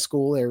Louisiana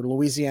school or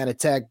Louisiana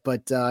Tech,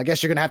 but I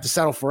guess you're going to have to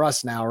settle for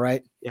us now,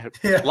 right?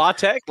 Yeah. La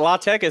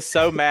Tech is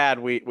so mad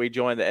we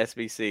joined the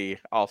SBC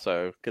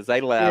also because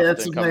they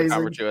left and come to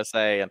Conference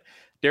USA. And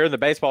during the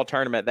baseball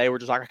tournament, they were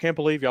just like, I can't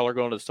believe y'all are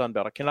going to the Sun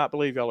Belt. I cannot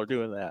believe y'all are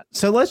doing that.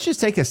 So let's just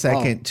take a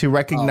second to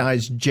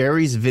recognize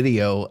Jerry's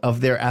video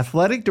of their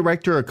athletic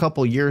director a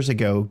couple years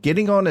ago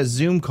getting on a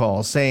Zoom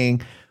call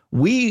saying,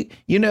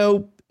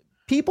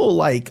 people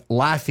like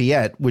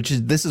Lafayette,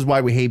 this is why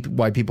we hate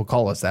why people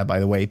call us that, by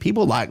the way.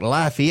 People like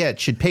Lafayette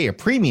should pay a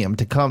premium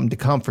to come to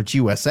Conference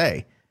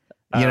USA.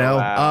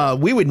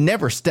 We would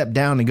never step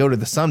down and go to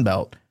the Sun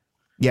Belt.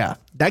 Yeah,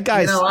 that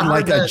guy's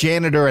like a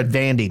janitor at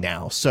Vandy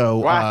now.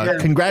 So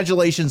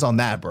congratulations on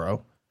that,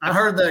 bro. I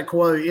heard that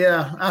quote.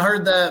 Yeah, I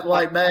heard that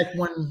like back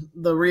when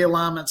the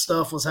realignment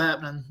stuff was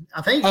happening.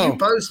 I think you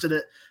posted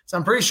it. So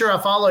I'm pretty sure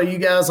I follow you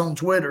guys on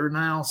Twitter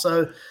now.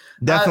 So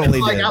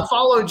definitely I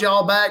followed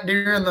y'all back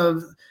during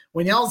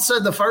when y'all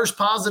said the first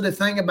positive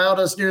thing about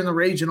us during the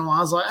regional. I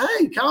was like,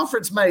 hey,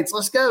 conference mates,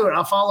 let's go. And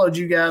I followed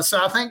you guys.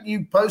 So I think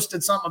you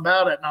posted something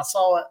about it and I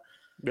saw it.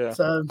 Yeah.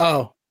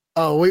 So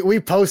we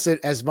post it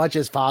as much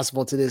as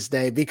possible to this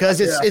day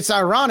because it's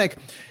ironic.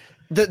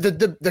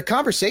 The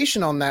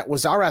conversation on that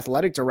was our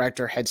athletic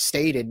director had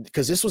stated,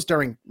 because this was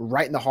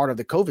right in the heart of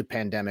the COVID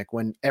pandemic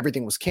when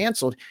everything was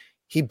canceled.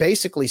 He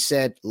basically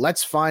said,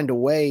 let's find a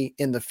way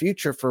in the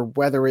future for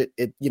whether it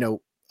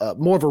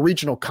more of a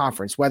regional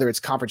conference, whether it's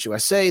Conference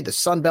USA, the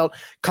Sun Belt,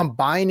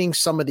 combining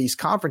some of these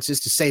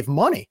conferences to save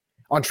money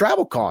on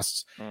travel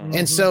costs. Mm-hmm.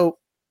 And so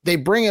they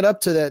bring it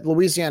up to the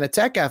Louisiana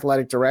Tech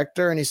athletic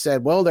director, and he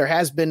said, well, there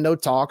has been no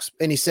talks.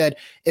 And he said,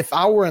 if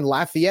I were in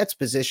Lafayette's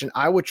position,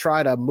 I would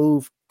try to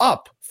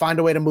find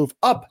a way to move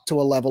up to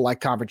a level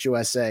like Conference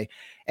USA.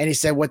 And he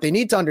said, what they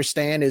need to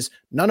understand is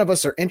none of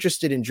us are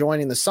interested in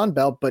joining the Sun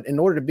Belt, but in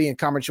order to be in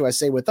Conference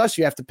USA with us,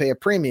 you have to pay a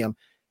premium.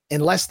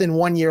 And less than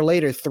 1 year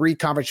later, 3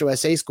 Conference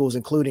USA schools,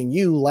 including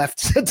you, left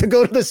to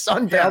go to the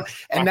Sun Belt.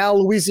 Yeah. And now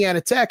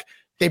Louisiana Tech,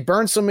 they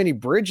burned so many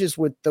bridges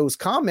with those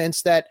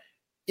comments that,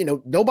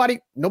 nobody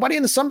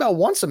in the Sun Belt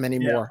wants them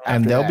anymore. Yeah.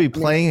 And they'll be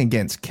playing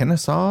against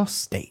Kennesaw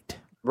State.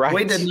 Right.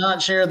 We did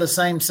not share the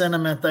same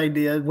sentiment they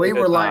did. We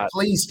were like,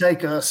 please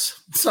take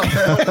us. Get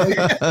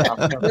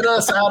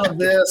us out of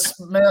this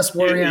mess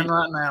we're in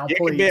right now, please.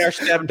 You can be our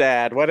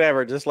stepdad,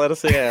 whatever. Just let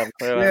us in.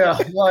 Yeah,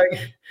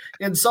 like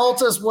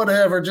insult us,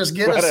 whatever. Just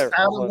get us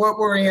out of what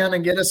we're in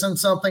and get us in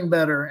something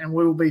better, and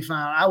we will be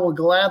fine. I will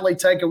gladly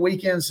take a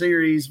weekend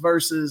series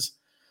versus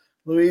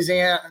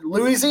Louisiana.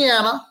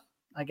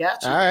 I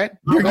got you. All right.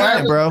 You're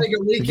good, bro. Take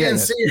a weekend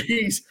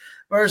series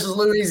versus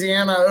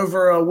Louisiana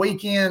over a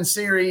weekend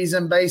series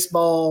in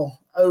baseball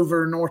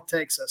over North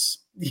Texas.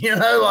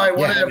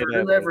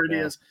 Whoever it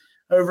is,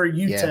 over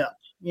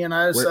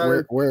UTEP.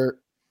 So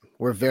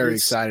we're very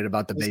excited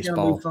about the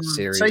baseball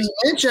series. So you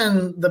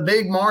mentioned the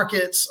big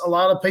markets. A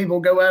lot of people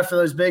go after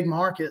those big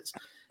markets,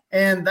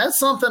 and that's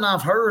something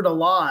I've heard a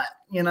lot,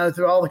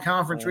 through all the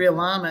conference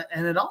realignment,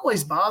 and it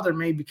always bothered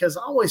me because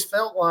I always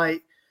felt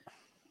like,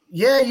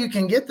 you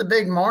can get the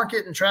big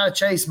market and try to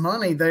chase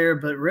money there,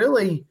 but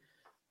really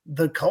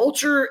the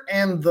culture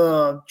and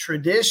the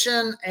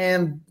tradition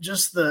and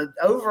just the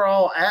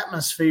overall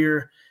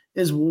atmosphere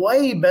is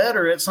way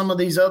better at some of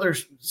these other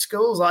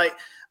schools. Like,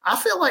 I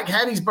feel like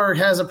Hattiesburg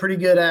has a pretty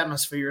good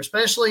atmosphere,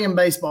 especially in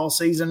baseball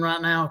season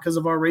right now because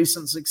of our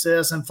recent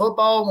success. And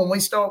football, when we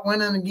start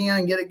winning again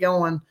and get it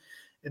going,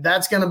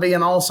 that's going to be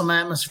an awesome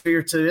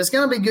atmosphere too. It's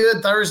going to be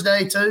good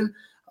Thursday too.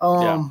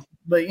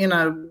 But,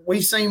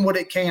 we've seen what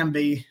it can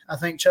be. I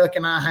think Chuck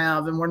and I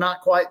have, and we're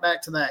not quite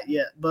back to that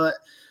yet. But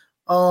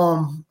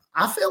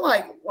I feel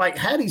like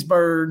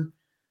Hattiesburg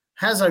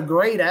has a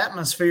great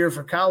atmosphere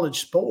for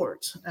college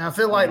sports. And I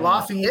feel like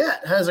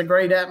Lafayette has a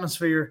great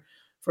atmosphere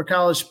for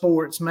college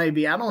sports.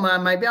 Maybe. I don't know.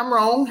 Maybe I'm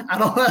wrong. I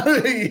don't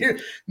know.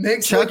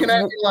 Nick's Chuck, looking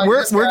at me like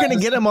we're going to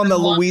get him on the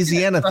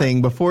Louisiana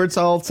thing before it's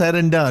all said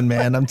and done,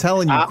 man. I'm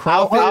telling you,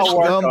 crawfish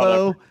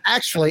gumbo.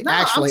 Actually,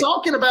 I'm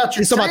talking about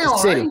your town.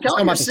 About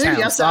the city.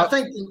 I the city. I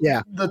think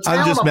the town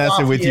I'm just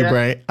messing with you,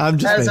 Bray. I'm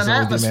just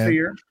messing with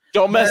you, man.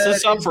 Don't mess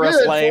this up for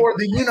us, Lane. For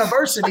the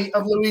University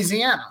of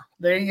Louisiana.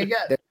 There you go.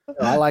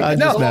 I like I'm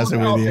just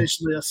messing with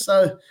you. List.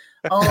 So,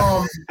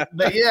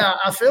 but yeah,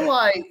 I feel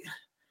like,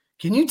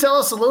 can you tell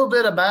us a little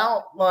bit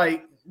about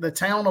like the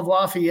town of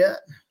Lafayette?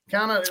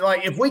 Kind of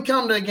like if we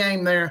come to a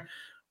game there,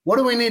 what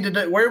do we need to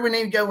do? Where do we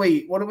need to go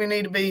eat? What do we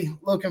need to be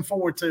looking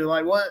forward to?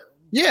 Like what?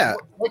 Yeah.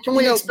 What can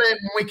we expect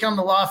when we come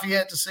to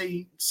Lafayette to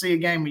see a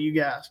game with you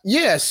guys?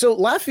 Yeah. So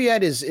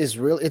Lafayette is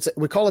really,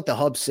 we call it the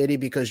hub city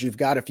because you've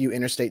got a few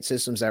interstate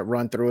systems that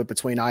run through it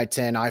between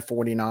I-10,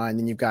 I-49,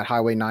 then you've got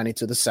Highway 90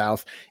 to the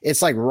south.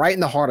 It's like right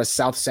in the heart of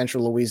South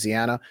Central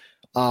Louisiana.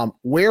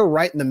 We're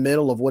right in the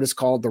middle of what is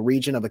called the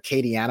region of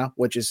Acadiana,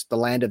 which is the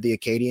land of the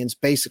Acadians.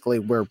 Basically,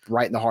 we're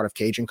right in the heart of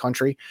Cajun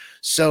country.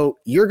 So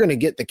you're going to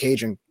get the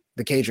Cajun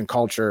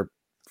culture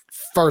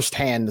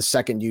firsthand the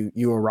second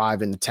you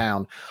arrive in the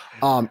town.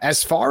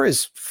 As far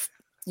as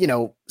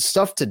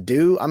stuff to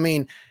do, I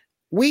mean,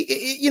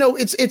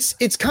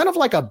 it's kind of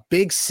like a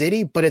big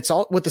city, but it's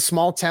all with the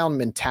small town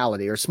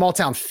mentality or small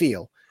town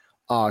feel,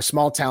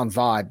 small town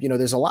vibe.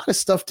 There's a lot of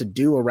stuff to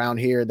do around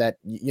here that,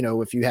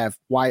 if you have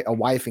a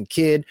wife and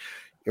kid,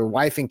 your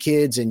wife and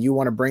kids, and you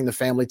want to bring the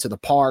family to the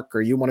park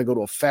or you want to go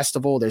to a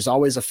festival, there's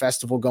always a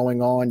festival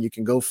going on. You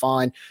can go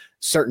find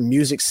certain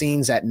music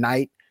scenes at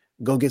night,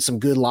 go get some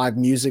good live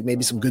music,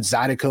 maybe some good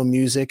Zydeco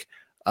music.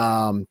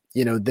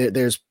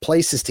 There's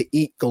places to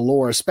eat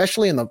galore,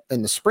 especially in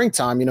the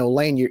springtime.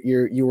 Lane,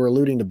 you were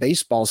alluding to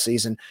baseball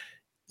season.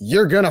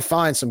 You're going to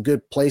find some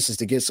good places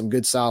to get some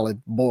good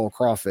solid boiled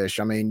crawfish.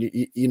 I mean,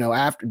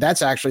 after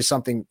that's actually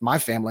something my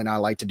family and I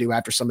like to do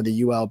after some of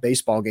the UL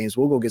baseball games.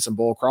 We'll go get some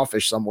boiled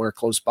crawfish somewhere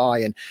close by.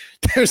 And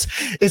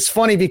it's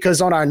funny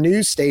because on our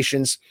news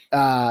stations,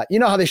 you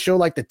know how they show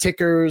like the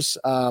tickers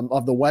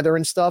of the weather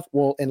and stuff.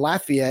 Well, in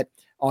Lafayette,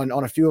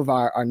 on a few of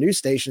our news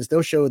stations,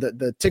 they'll show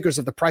the tickers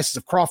of the prices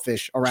of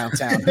crawfish around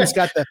town. Who's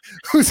got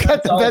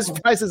the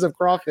best prices of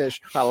crawfish?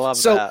 I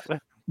love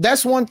that.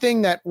 That's one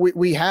thing that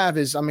we have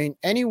is, I mean,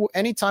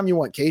 anytime you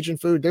want Cajun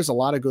food, there's a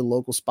lot of good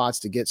local spots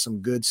to get some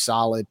good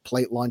solid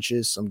plate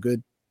lunches, some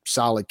good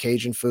solid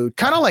Cajun food,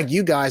 kind of like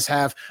you guys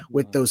have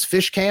with those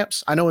fish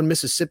camps. I know in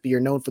Mississippi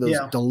you're known for those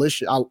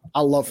delicious.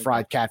 I love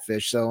fried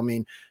catfish. So I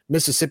mean,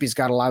 Mississippi's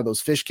got a lot of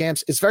those fish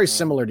camps. It's very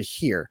similar to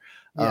here.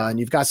 And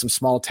you've got some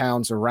small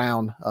towns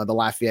around the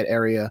Lafayette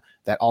area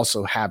that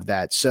also have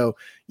that. So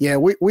yeah,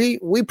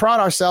 we pride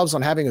ourselves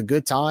on having a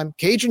good time.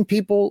 Cajun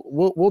people,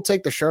 we'll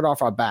take the shirt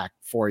off our back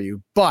for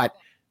you, but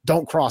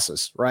don't cross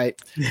us,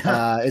 right?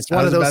 It's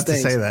one of those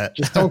things. To say that.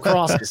 Just don't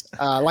cross us.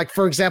 Like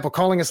for example,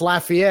 calling us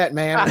Lafayette,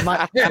 man.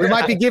 We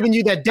might be giving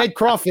you that dead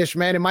crawfish,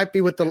 man. It might be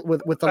with the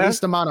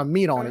least amount of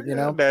meat on it,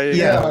 Yeah.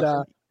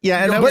 But,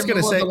 yeah, and I was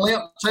going to say the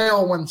limp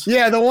tail ones.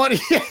 Yeah, the one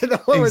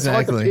was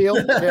like the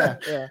peel.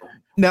 Yeah.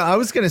 No, I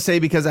was going to say,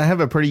 because I have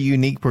a pretty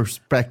unique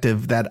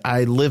perspective that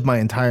I lived my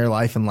entire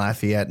life in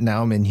Lafayette.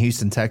 Now I'm in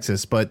Houston,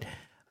 Texas. But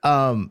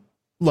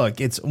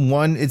look, it's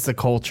the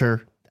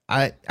culture.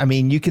 I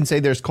mean, you can say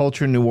there's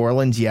culture in New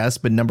Orleans, yes,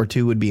 but number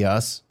two would be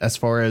us. As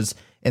far as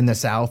in the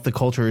South, the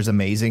culture is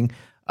amazing.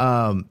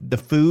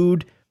 The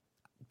food,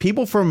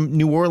 people from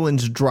New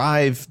Orleans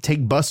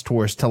take bus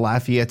tours to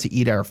Lafayette to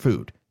eat our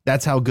food.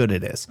 That's how good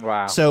it is.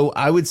 Wow. So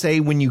I would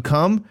say when you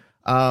come,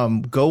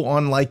 go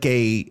on like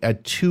a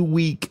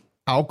 2-week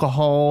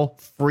alcohol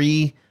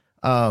free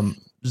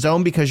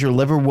zone, because your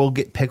liver will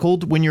get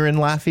pickled when you're in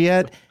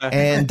Lafayette.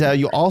 And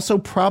you also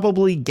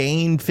probably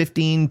gain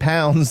 15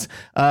 pounds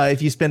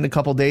if you spend a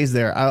couple days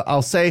there.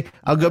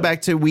 I'll go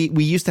back to,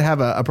 we used to have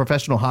a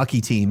professional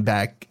hockey team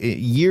back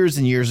years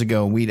and years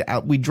ago.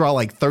 We'd draw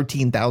like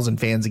 13,000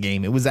 fans a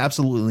game. It was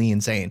absolutely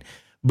insane.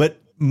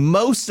 But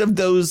most of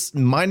those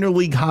minor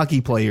league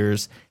hockey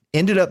players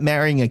ended up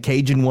marrying a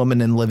Cajun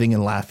woman and living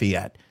in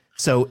Lafayette.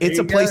 So it's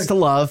a place to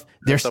love.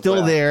 They're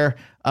still there.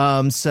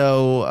 Just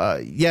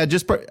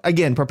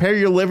again, prepare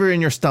your liver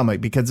and your stomach,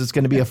 because it's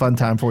going to be a fun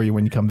time for you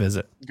when you come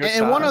visit.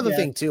 And one other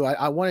thing too,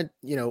 I wanted,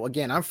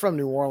 again, I'm from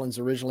New Orleans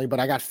originally, but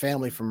I got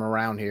family from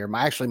around here.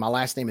 My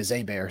last name is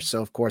Hebert,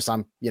 so of course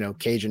I'm,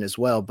 Cajun as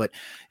well. But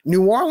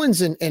New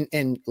Orleans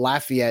and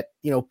Lafayette,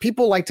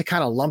 people like to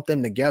kind of lump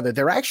them together.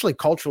 They're actually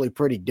culturally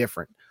pretty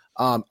different.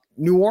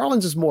 New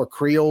Orleans is more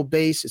Creole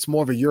based. It's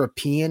more of a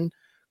European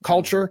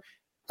culture,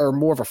 or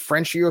more of a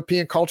French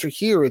European culture.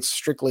 Here, it's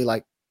strictly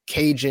like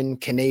Cajun,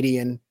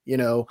 Canadian,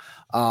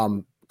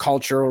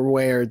 culture,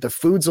 where the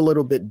food's a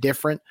little bit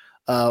different.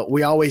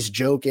 We always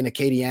joke in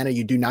Acadiana,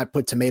 you do not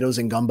put tomatoes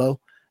in gumbo.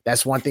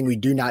 That's one thing we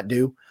do not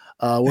do.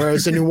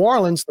 Whereas in New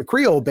Orleans, the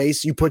Creole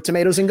base, you put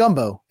tomatoes in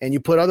gumbo, and you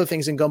put other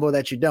things in gumbo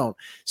that you don't.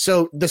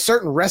 So the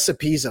certain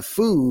recipes of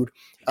food,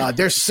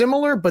 they're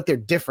similar, but they're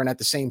different at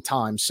the same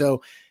time.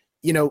 So,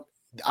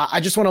 I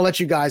just want to let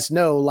you guys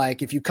know,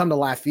 like, if you come to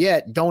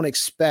Lafayette, don't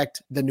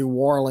expect the New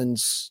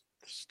Orleans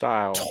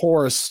style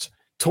tourist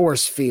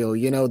feel, the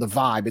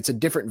vibe. It's a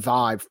different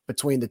vibe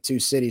between the two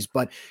cities,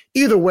 but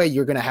either way,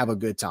 you're going to have a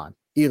good time.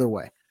 Either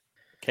way.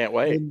 Can't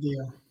wait.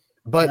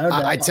 But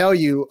I tell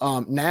you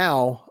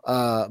now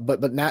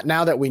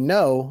that we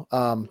know,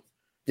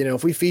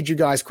 if we feed you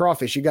guys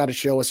crawfish, you got to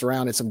show us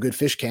around at some good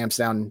fish camps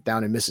down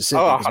in Mississippi.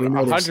 Oh,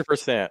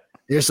 100%.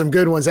 There's some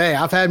good ones. Hey,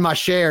 I've had my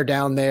share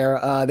down there.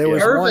 There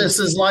was Purvis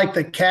is like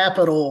the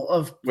capital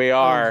of. We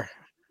are.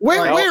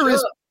 Where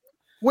is?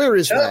 Where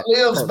is Chuck that?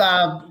 lives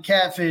by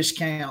catfish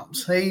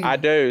camps. I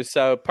do.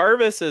 So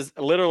Purvis is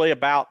literally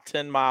about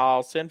 10,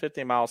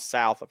 15 miles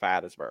south of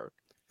Hattiesburg.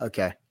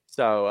 Okay.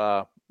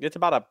 So it's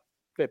about a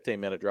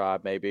 15-minute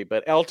drive maybe.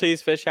 But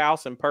LT's Fish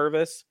House in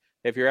Purvis,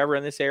 if you're ever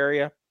in this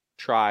area,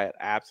 try it.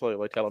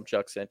 Absolutely. Tell them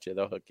Chuck sent you.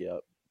 They'll hook you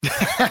up.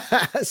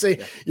 See,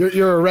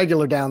 you're a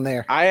regular down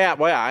there. I am.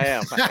 Well,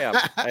 I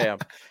am.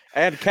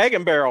 And Keg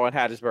and Barrel in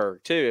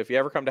Hattiesburg, too. If you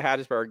ever come to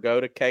Hattiesburg,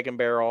 go to Keg and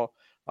Barrel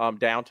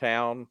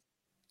downtown.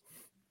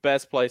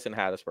 Best place in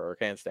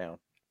Hattiesburg, hands down.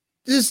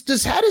 Does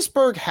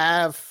Hattiesburg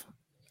have?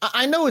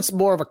 I know it's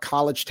more of a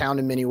college town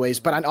in many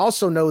ways, but I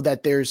also know that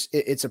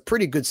it's a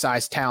pretty good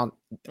sized town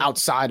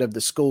outside of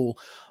the school.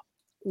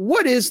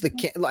 What is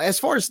as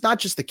far as not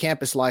just the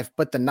campus life,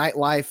 but the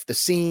nightlife, the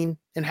scene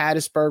in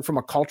Hattiesburg from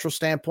a cultural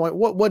standpoint?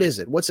 What is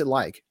it? What's it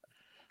like?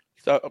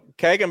 So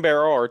Keg and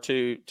Barrel are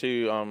two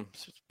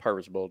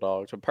Purvis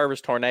Bulldogs,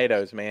 Purvis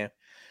Tornadoes, man.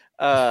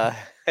 The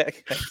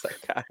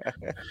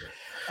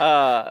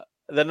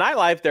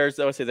nightlife, there's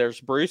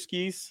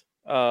Brewski's.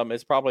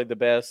 It's probably the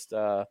best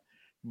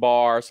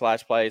bar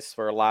 / place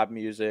for live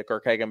music, or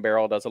Keg and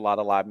Barrel does a lot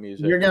of live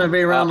music. You're going to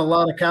be around a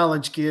lot of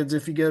college kids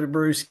if you go to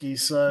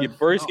Brewski's. So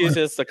Brewski's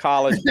is the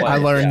college place. I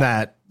learned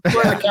that.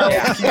 Where the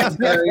college kids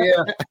go,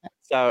 yeah.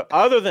 So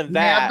other than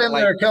that, I've been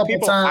there a couple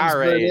times,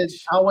 but I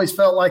always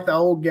felt like the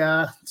old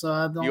guy. So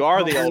I don't. You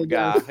are the old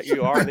guy.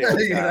 You are the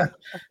old guy.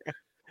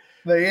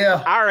 But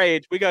yeah, our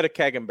age, we go to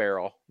Keg and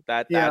Barrel.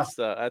 That's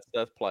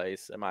the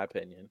place, in my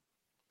opinion.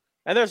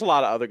 And there's a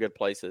lot of other good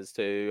places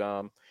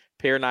too.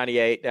 Pier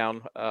 98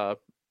 down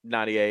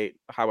 98,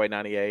 Highway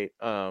 98.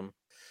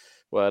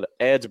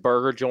 Ed's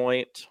Burger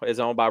Joint is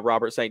owned by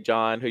Robert St.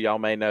 John, who y'all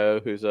may know,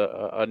 who's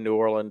a New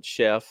Orleans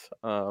chef.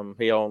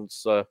 He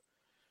owns,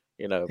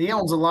 he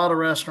owns a lot of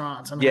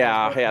restaurants. He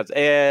has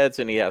Ed's,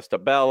 and he has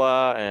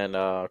Tabella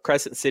and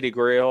Crescent City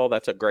Grill.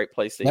 That's a great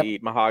place to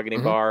eat. Mahogany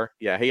Bar.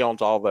 Yeah, he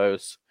owns all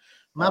those.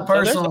 My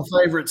personal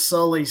favorite,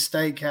 Sully's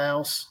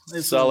Steakhouse.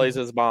 Sully's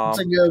is bomb. It's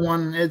a good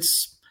one.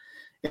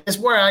 It's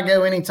where I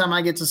go anytime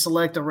I get to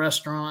select a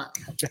restaurant.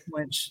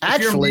 Which,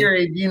 if you're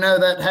married,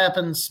 that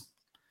happens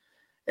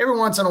every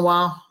once in a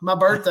while. My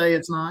birthday,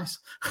 it's nice.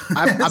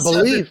 I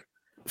believe.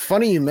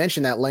 Funny you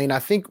mentioned that, Lane. I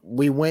think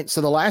we went.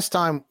 So the last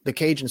time the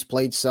Cajuns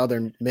played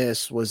Southern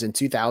Miss was in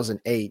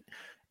 2008,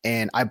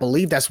 and I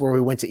believe that's where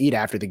we went to eat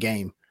after the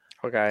game.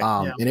 Okay.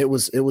 And it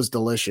was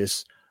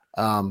delicious.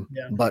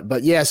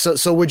 But yeah,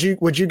 so would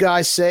you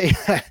guys say,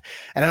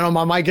 and I know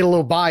I might get a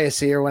little bias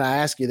here when I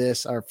ask you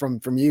this, or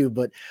from you,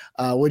 but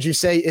would you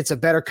say it's a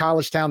better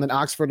college town than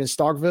Oxford and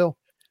Starkville?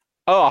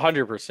 Oh,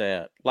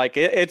 100%. Like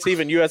it's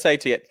even USA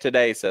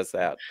Today says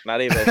that. It's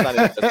not even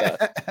just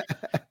that.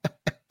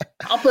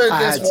 I'll put it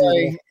this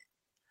way: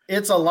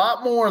 it's a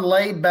lot more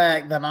laid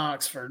back than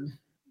Oxford,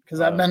 because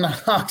I've been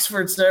to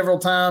Oxford several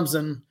times,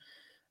 and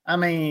I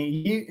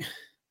mean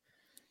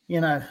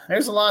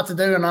there's a lot to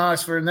do in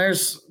Oxford, and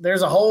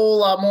there's a whole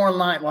lot more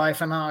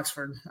nightlife in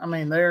Oxford. I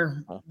mean,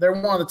 they're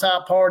one of the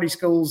top party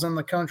schools in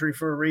the country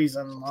for a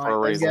reason.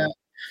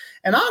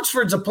 And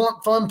Oxford's a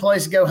fun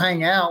place to go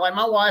hang out. Like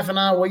my wife and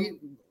I, we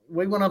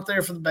went up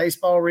there for the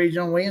baseball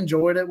regional. We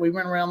enjoyed it. We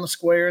went around the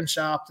square and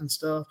shopped and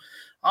stuff.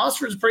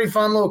 Oxford's a pretty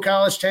fun little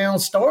college town.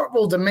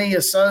 Starkville to me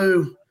is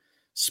so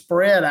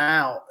spread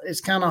out. It's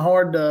kind of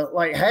hard to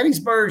like.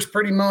 Hattiesburg's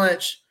pretty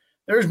much.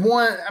 There's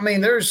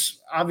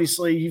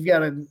obviously you've got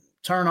to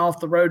turn off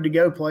the road to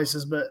go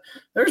places, but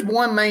there's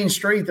one main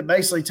street that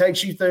basically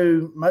takes you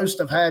through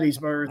most of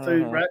Hattiesburg,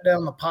 through right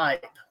down the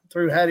pipe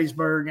through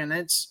Hattiesburg. And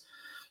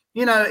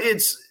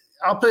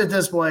I'll put it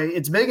this way.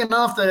 It's big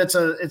enough that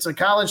it's a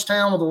college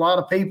town with a lot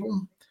of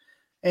people,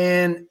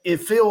 and it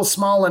feels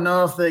small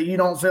enough that you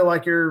don't feel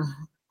like you're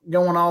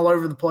going all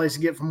over the place to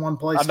get from one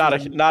place.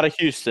 Not a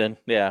Houston.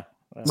 Yeah.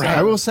 Right.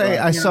 I will say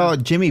I saw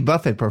Jimmy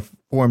Buffett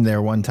perform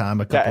there one time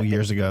a couple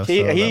years ago.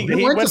 He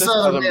went to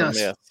Southern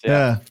Miss.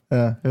 Yeah,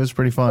 it was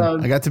pretty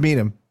fun. I got to meet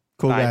him.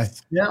 Cool guy.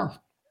 Yeah.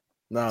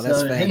 No,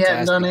 that's fantastic.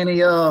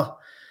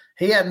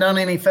 He hadn't done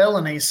any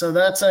felonies, so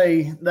that's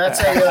a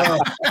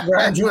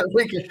graduate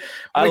we could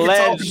talk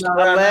about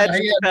right now.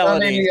 He hadn't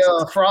done any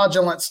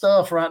fraudulent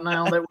stuff right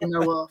now that we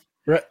know of.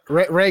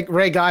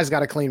 Ray Guy's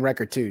got a clean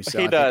record too. So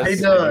he does.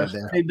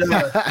 He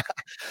does.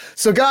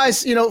 So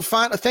guys,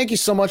 thank you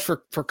so much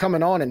for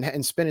coming on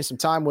and spending some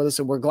time with us.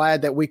 And we're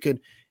glad that we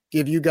could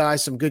give you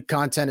guys some good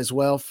content as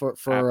well for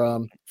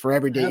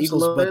Everyday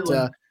Absolutely. Eagles.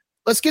 But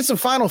let's get some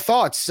final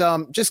thoughts.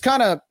 Just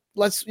kind of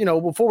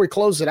before we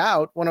close it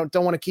out,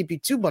 don't want to keep you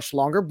too much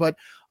longer, but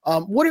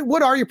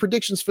what are your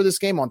predictions for this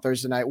game on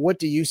Thursday night? What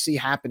do you see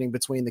happening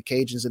between the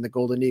Cajuns and the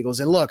Golden Eagles?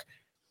 And look,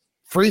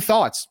 free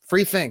thoughts,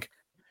 free think.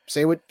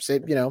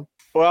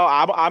 Well,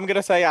 I'm going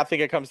to say I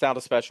think it comes down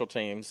to special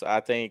teams. I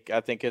think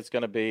it's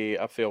going to be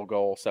a field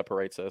goal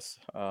separates us,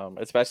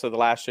 especially the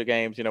last two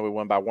games. We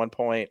won by 1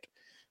 point,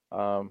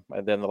 and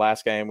then the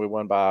last game we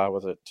won by,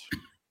 was it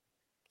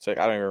 6?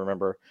 I don't even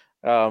remember.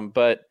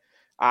 But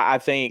I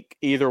think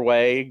either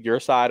way, your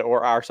side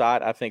or our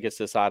side, I think it's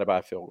decided by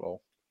a field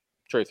goal,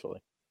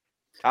 truthfully.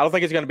 I don't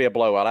think it's going to be a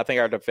blowout. I think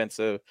our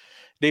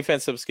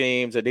defensive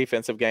schemes and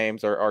defensive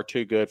games are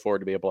too good for it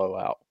to be a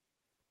blowout.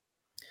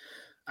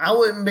 I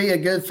wouldn't be a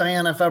good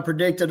fan if I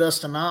predicted us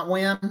to not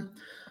win.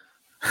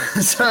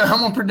 So I'm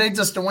going to predict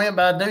us to win,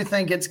 but I do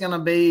think it's going to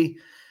be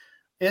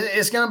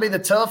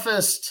the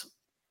toughest.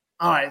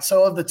 All right,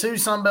 so of the two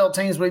Sun Belt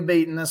teams we've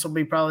beaten, this will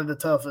be probably the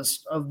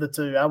toughest of the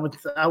two. I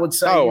would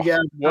say you guys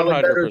are probably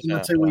better than the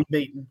two we've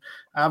beaten.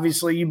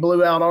 Obviously, you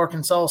blew out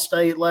Arkansas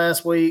State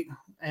last week,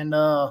 and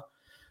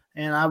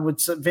I would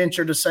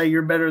venture to say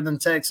you're better than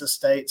Texas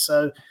State.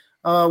 So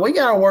we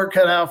got our work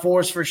cut out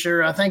for us for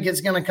sure. I think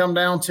it's going to come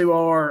down to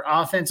our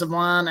offensive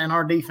line and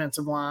our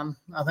defensive line.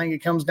 I think it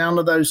comes down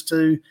to those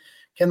two.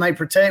 Can they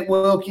protect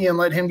Wilkie and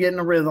let him get in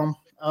a rhythm?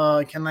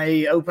 Can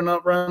they open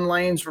up run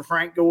lanes for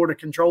Frank Gore to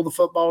control the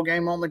football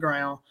game on the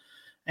ground?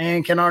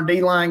 And can our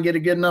D-line get a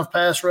good enough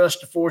pass rush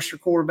to force your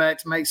quarterback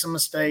to make some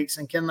mistakes?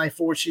 And can they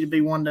force you to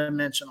be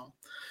one-dimensional?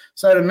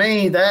 So to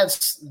me,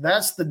 that's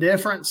the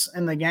difference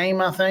in the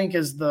game, I think,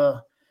 is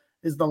the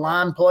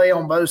line play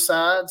on both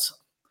sides.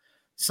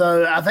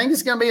 So I think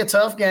it's going to be a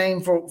tough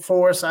game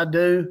for us. I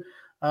do.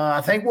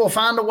 I think we'll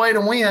find a way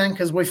to win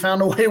because we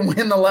found a way to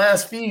win the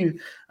last few.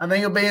 I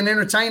think it'll be an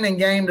entertaining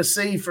game to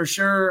see for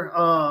sure.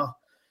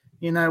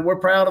 We're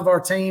proud of our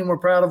team. We're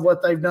proud of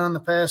what they've done the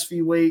past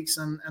few weeks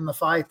and the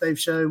fight they've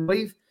showed.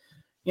 We've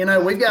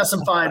got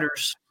some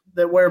fighters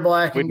that wear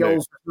black and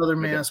gold for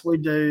Southern Miss. We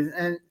do.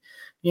 And,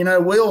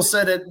 Will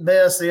said it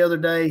best the other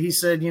day. He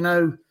said,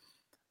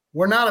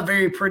 we're not a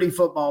very pretty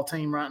football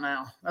team right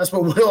now. That's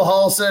what Will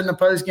Hall said in a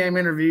post-game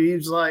interview. He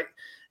was like,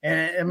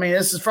 and I mean,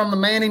 this is from the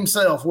man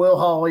himself, Will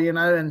Hall,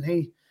 and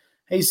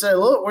he said,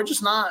 look,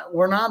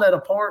 we're not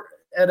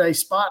at a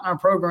spot in our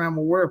program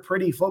where we're a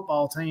pretty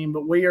football team,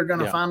 but we are going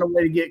to find a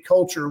way to get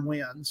culture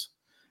wins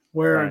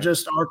where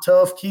just our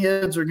tough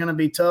kids are going to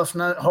be tough,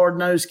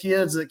 hard-nosed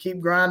kids that keep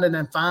grinding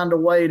and find a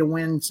way to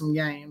win some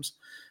games.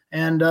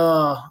 And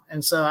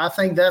so I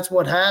think that's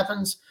what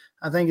happens.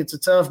 I think it's a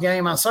tough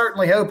game. I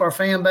certainly hope our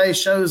fan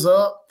base shows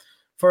up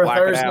for a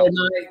Thursday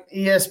night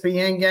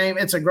ESPN game.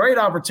 It's a great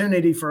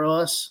opportunity for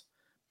us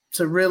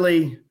to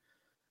really,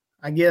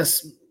 I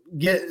guess,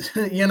 get,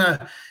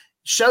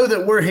 show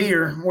that we're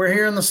here. We're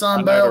here in the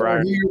Sun Belt.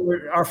 Right. We're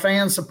here. Our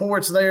fan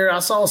support's there. I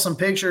saw some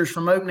pictures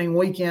from opening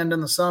weekend in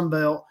the Sun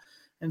Belt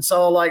and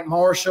saw like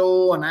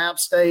Marshall and App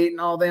State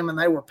and all them, and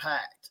they were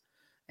packed.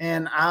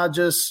 And I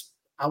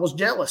was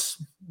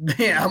jealous.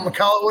 Yeah, I'm going to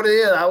call it what it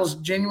is. I was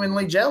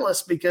genuinely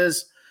jealous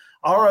because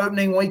our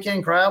opening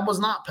weekend crowd was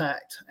not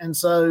packed. And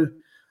so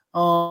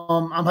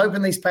I'm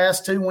hoping these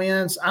past two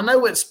wins, I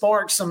know it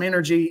sparks some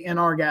energy in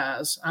our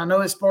guys. I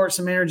know it sparks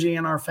some energy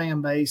in our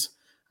fan base.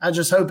 I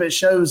just hope it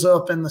shows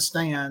up in the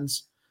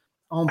stands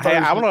on Thursday.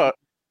 Hey,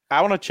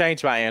 I want to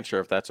change my answer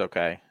if that's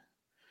okay.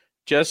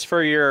 Just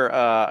for your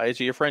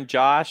is it your friend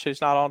Josh who's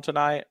not on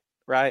tonight,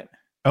 right?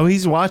 Oh,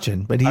 he's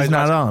watching, but he's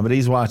not on, but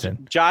he's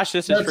watching. Josh,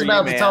 this is for you,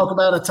 man. About to talk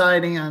about a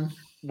tight end.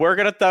 We're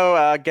going to throw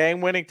a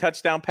game-winning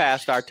touchdown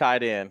pass to our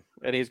tight end,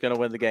 and he's going to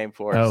win the game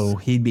for us. Oh,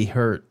 he'd be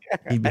hurt.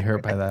 He'd be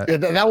hurt by that. Yeah,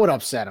 that would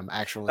upset him,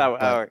 actually.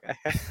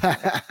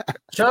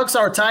 Chuck's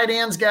our tight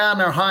ends guy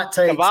and our hot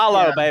takes.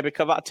 Cavallo, baby.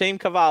 Team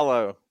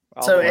Cavallo.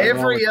 So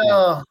every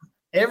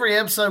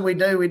episode we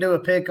do a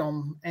pick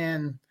 'em,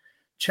 and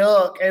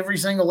Chuck every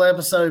single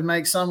episode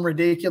makes some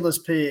ridiculous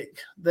pick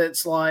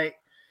that's like,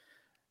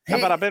 how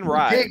about I've been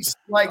right? Picks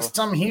like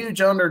some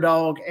huge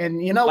underdog,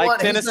 and you know like what?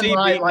 Tennessee he's been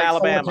right like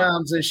Alabama 4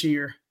 times this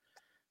year.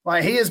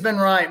 Like he has been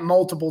right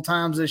multiple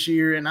times this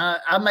year, and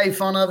I made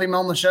fun of him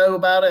on the show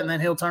about it, and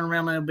then he'll turn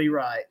around and he'll be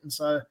right. And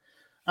so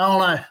I don't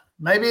know.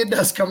 Maybe it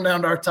does come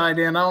down to our tight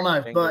end. I don't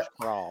know, but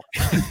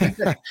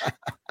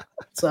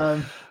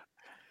so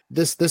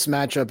this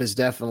matchup is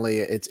definitely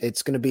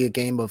it's going to be a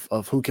game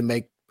of who can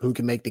make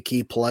the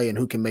key play and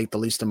who can make the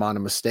least amount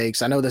of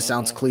mistakes. I know this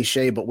sounds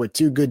cliche, but with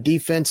two good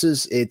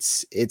defenses,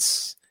 it's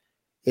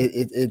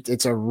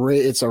a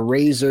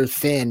razor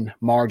thin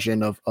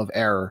margin of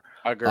error.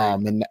 I agree.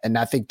 And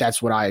I think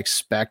that's what I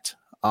expect.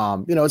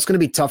 It's going to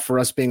be tough for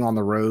us being on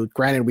the road.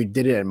 Granted, we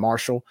did it at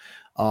Marshall.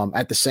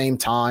 At the same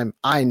time,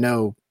 I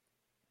know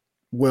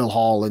Will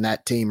Hall and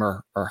that team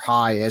are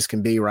high as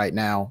can be right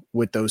now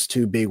with those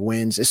two big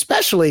wins.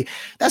 Especially,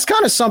 that's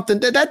kind of something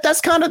that's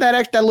kind of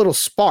that little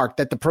spark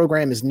that the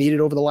program has needed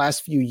over the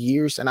last few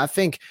years. And I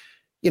think,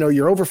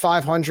 you're over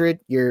 500.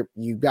 You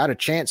got a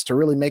chance to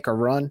really make a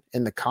run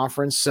in the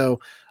conference. So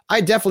I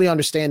definitely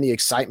understand the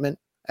excitement,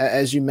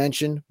 as you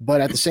mentioned,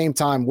 but at the same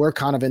time, we're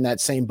kind of in that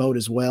same boat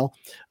as well.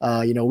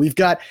 We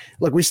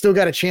still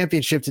got a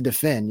championship to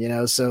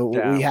defend, so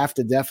we have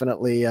to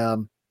definitely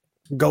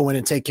go in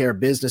and take care of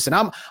business. And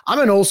I'm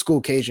an old school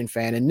Cajun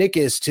fan, and Nick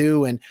is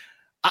too. And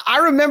I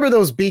remember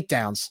those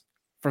beatdowns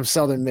from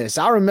Southern Miss.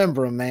 I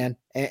remember them, man.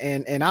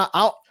 And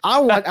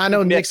I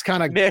know Nick's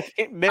kind of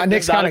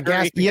Nick's kind of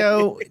gasping.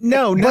 Yo,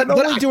 no, not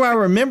only do I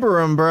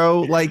remember him,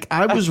 bro. Like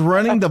I was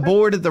running the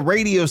board at the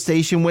radio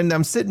station when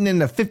I'm sitting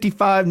in a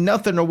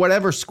 55-0 or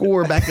whatever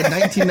score back in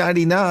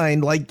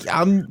 1999. Like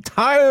I'm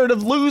tired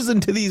of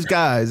losing to these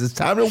guys. It's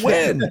time to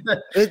win.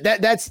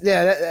 That's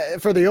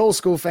for the old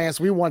school fans.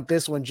 We want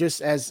this one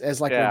just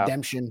as like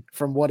redemption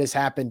from what has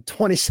happened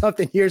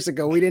 20-something years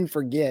ago. We didn't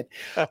forget,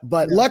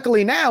 but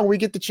luckily now we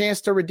get the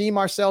chance to redeem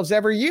ourselves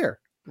every year.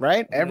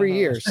 Right. Every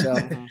year. So,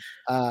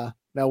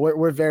 no,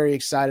 we're very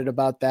excited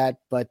about that.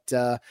 But,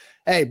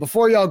 hey,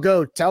 before y'all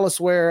go, tell us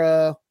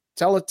where,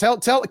 tell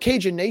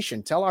Cajun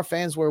Nation, tell our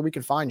fans where we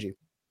can find you.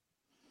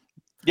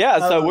 Yeah.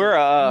 So we're,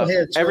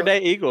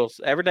 Everyday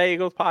Eagles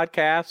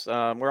podcast.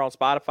 We're on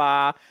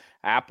Spotify,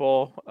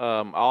 Apple,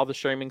 all the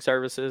streaming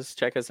services.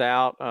 Check us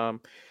out.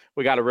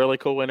 We got a really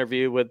cool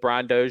interview with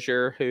Brian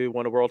Dozier, who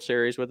won a World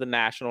Series with the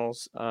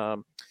Nationals.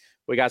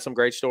 We got some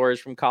great stories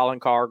from Colin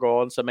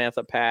Cargill and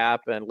Samantha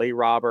Papp and Lee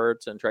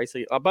Roberts and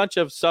Tracy, a bunch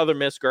of Southern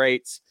Miss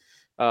greats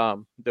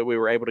that we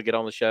were able to get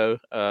on the show.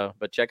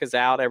 But check us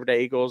out,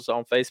 Everyday Eagles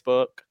on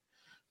Facebook,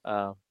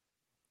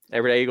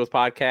 Everyday Eagles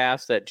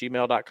podcast at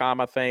gmail.com,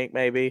 I think,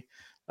 maybe.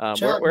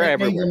 We're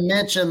everywhere. Even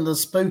mention the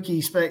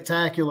Spooky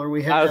Spectacular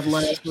we had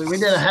last week. We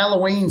did a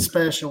Halloween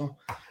special.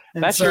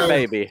 That's your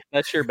baby.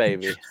 That's your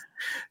baby.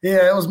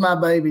 Yeah, it was my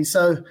baby.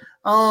 So,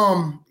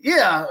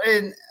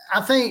 and I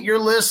think your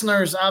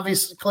listeners,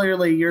 obviously,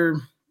 clearly, you're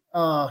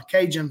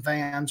Cajun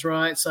fans,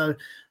 right? So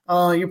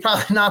you're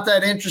probably not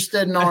that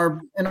interested in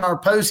our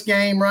post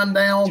game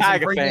rundowns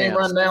and pre-game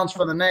rundowns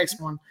for the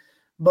next one.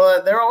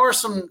 But there are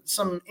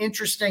some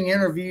interesting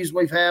interviews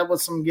we've had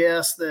with some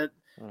guests that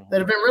have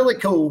been really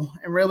cool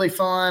and really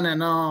fun,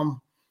 and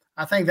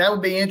I think that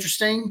would be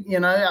interesting.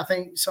 You know, I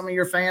think some of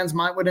your fans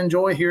would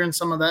enjoy hearing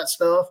some of that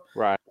stuff,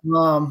 right?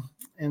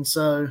 And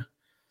so.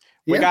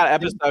 We got an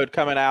episode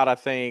coming out, I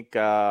think.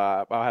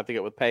 I'll have to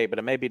get with Pate, but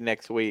it may be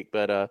next week.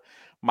 But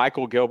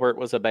Michael Gilbert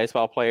was a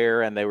baseball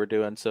player, and they were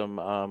doing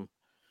some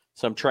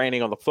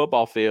training on the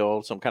football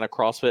field, some kind of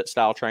CrossFit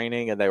style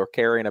training, and they were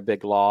carrying a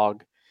big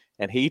log,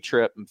 and he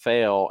tripped and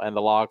fell, and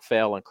the log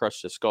fell and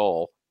crushed his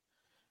skull.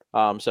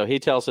 So he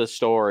tells his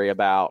story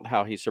about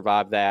how he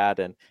survived that,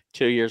 and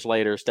 2 years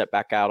later stepped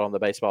back out on the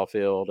baseball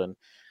field, and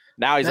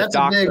now he's a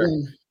doctor.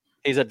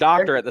 He's a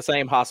doctor at the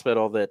same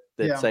hospital that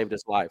saved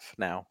his life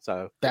now.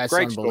 So that's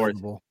great story.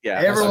 Yeah,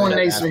 everyone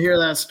needs to hear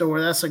that story.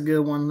 That's a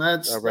good one.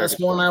 That's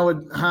one I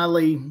would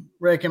highly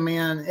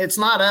recommend. It's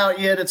not out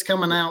yet. It's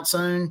coming out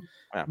soon,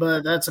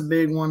 but that's a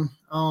big one.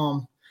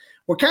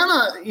 We're kind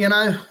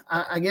of,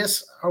 I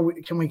guess,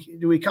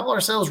 do we call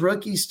ourselves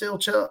rookies still,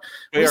 Chuck?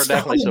 We are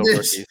definitely still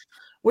rookies.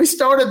 We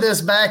started this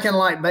back in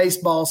like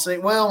baseball.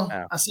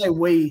 I say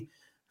we.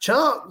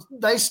 Chuck,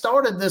 they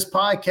started this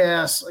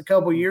podcast a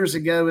couple years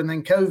ago, and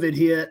then COVID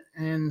hit,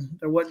 and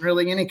there wasn't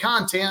really any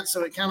content,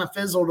 so it kind of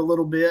fizzled a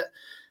little bit.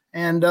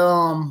 And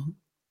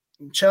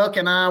Chuck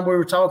and I, we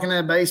were talking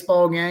at a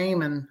baseball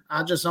game, and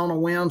I just on a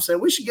whim said,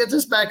 we should get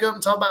this back up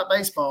and talk about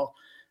baseball.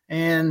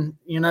 And,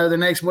 the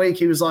next week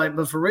he was like,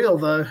 but for real,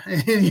 though,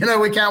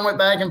 we kind of went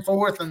back and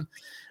forth, and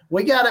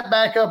we got it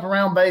back up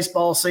around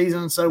baseball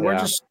season. So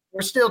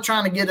we're still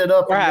trying to get it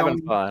up. We're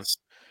having fun.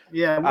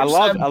 Yeah, I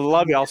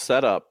love y'all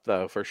setup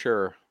though, for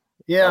sure.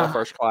 Yeah,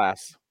 first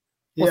class.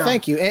 Well,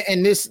 thank you.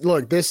 And this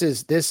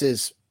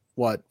is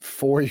what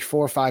 4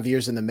 or 5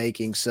 years in the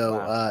making.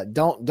 So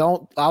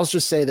don't. I'll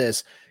just say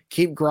this: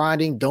 keep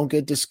grinding. Don't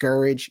get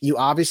discouraged. You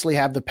obviously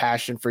have the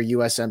passion for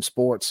USM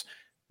sports.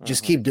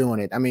 Just keep doing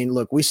it. I mean,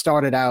 look, we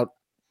started out,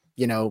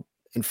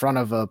 in front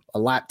of a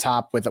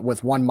laptop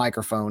with one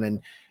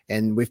microphone,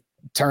 and we've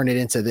turned it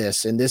into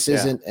this. And this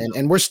isn't.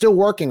 And we're still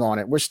working on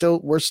it. We're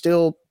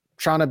still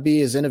trying to be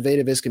as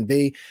innovative as can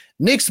be.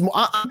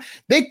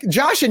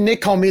 Josh and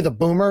Nick call me the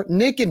boomer.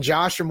 Nick and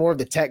Josh are more of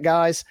the tech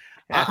guys.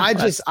 I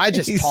just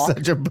He's talk.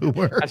 Such a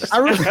boomer.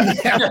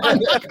 I'm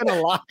not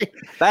gonna lie.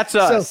 That's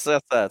us.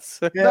 That's us.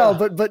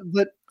 No,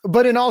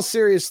 but in all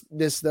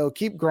seriousness, though,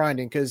 keep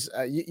grinding because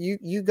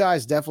you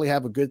guys definitely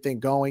have a good thing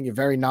going. You're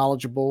very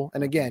knowledgeable,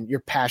 and again,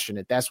 you're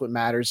passionate. That's what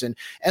matters. And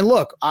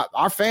look,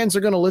 our fans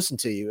are going to listen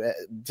to you.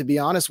 To be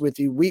honest with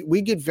you,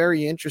 we get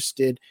very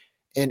interested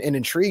and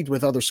intrigued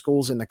with other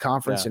schools in the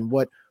conference and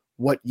what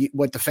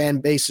the fan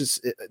base is,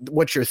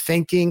 what you're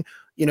thinking,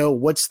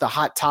 what's the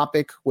hot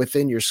topic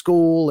within your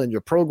school and your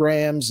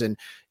programs. And,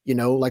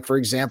 like, for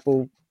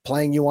example,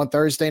 playing you on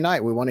Thursday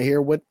night, we want to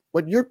hear what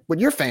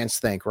your fans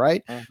think.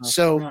 Right.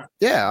 So,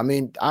 I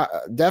mean,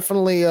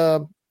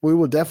 we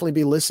will definitely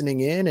be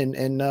listening in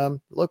and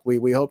look,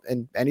 we hope,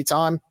 and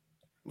anytime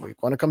we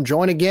want to come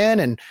join again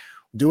and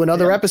do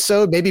another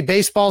episode, maybe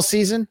baseball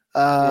season.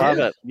 Love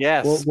it.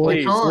 Yes,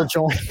 please. We'll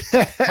join.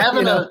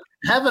 Having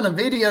a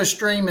video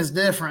stream is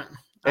different.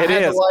 It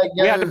is.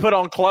 We had to put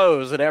on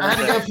clothes and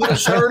everything. I had to go put a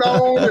shirt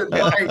on and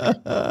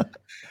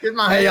get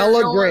my hair. Y'all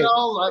look great.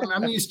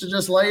 I'm used to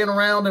just laying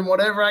around in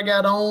whatever I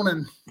got on,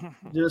 and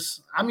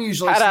I'm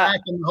usually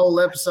snacking the whole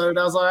episode.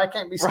 I was like, I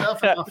can't be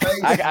stuffing my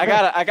face.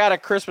 I got a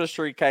Christmas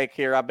tree cake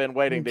here. I've been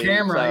waiting to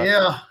camera. eat,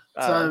 so.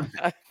 So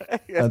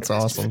That's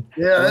awesome.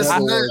 yeah,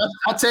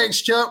 I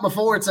text Chuck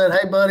before and said,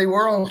 "Hey, buddy,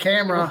 we're on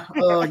camera.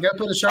 Go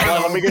put a shirt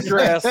on. Let me get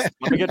dressed.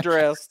 Let me get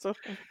dressed.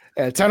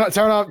 Yeah, turn off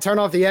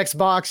the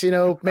Xbox. You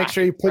know, make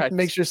sure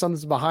make sure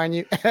something's behind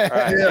you.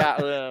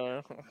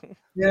 Right.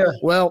 Yeah.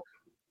 Well,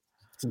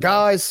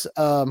 guys,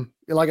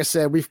 like I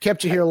said, we've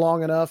kept you here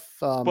long enough.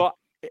 Well,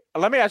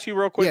 let me ask you a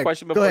real quick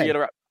question go before ahead. you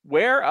interrupt.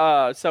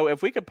 Where, so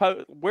if we could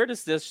post, where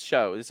does this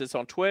show? Is this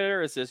on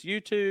Twitter? Is this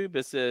YouTube?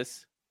 Is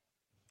this?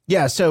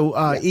 Yeah.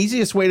 So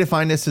easiest way to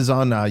find us is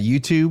on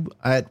YouTube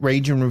at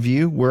Rage and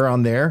Review. We're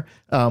on there.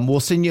 We'll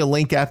send you a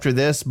link after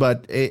this,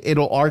 but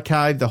it'll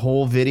archive the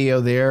whole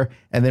video there,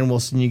 and then we'll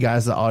send you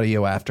guys the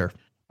audio after.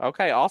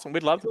 Okay, awesome.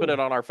 We'd love to put it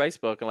on our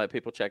Facebook and let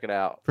people check it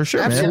out. For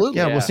sure, Absolutely.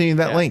 man. Yeah, we'll send you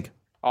that link.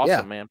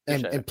 Awesome, man.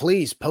 And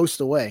please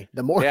post away.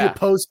 The more you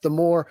post, the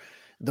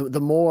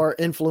more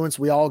influence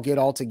we all get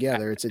all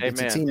together. It's a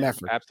team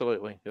effort.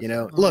 Absolutely. You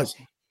know, look,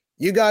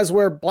 you guys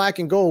wear black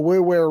and gold, we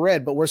wear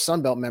red, but we're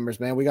Sunbelt members,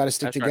 man. We got to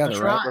stick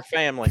together, right? We're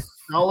family.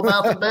 All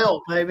about the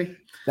belt, baby.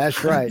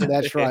 That's right.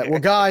 That's right. Well,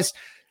 guys,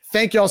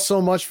 thank y'all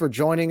so much for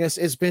joining us.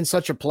 It's been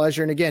such a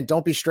pleasure. And again,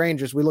 don't be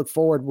strangers. We look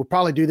forward. We'll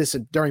probably do this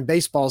during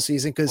baseball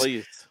season because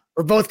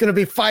we're both going to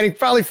be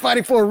probably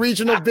fighting for a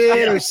regional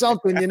bid or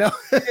something, you know?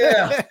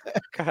 Yeah.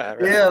 Yeah.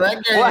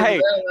 That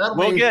game.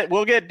 Well,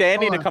 we'll get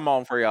Danny to come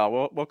on for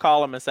y'all. We'll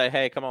call him and say,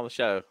 hey, come on the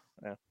show.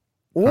 Yeah.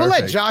 We'll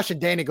let Josh and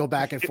Danny go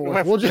back and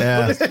forth. We'll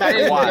just sit back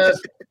and watch.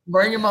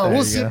 Bring him on.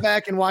 We'll sit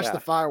back and watch the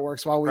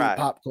fireworks while we eat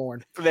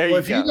popcorn.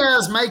 If you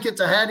guys make it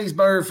to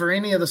Hattiesburg for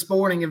any of the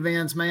sporting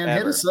events, man,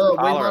 hit us up.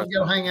 We'd love to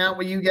go hang out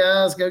with you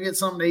guys, go get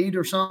something to eat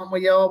or something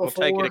with y'all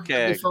before. We'll take it a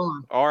keg. It'd be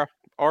fun.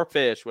 Or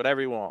fish, whatever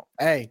you want.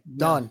 Hey,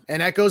 done.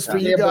 And that goes for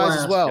you guys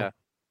as well. Yeah.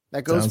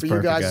 That goes for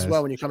you guys as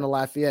well when you come to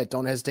Lafayette.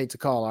 Don't hesitate to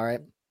call, all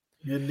right?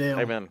 Good deal.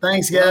 Amen.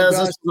 Thanks, guys. This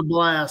was a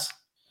blast.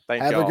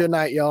 Have a good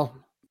night, y'all.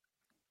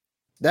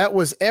 That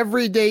was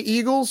Everyday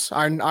Eagles,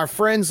 our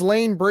friends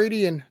Lane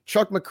Brady and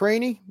Chuck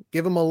McCraney.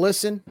 Give them a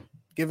listen.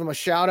 Give them a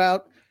shout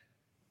out.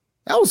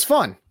 That was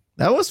fun.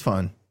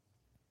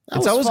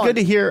 It's always good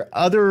to hear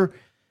other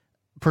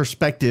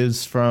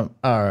perspectives from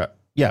other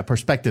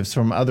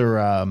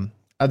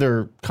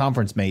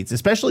conference mates,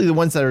 especially the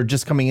ones that are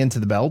just coming into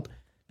the belt,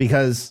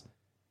 because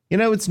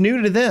it's new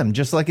to them,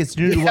 just like it's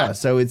new to us.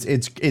 So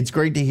it's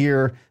great to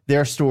hear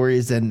their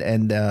stories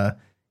and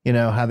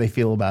how they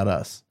feel about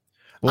us.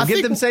 We'll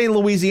get them saying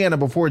Louisiana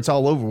before it's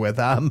all over with.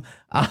 I'm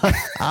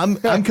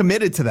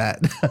committed to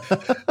that.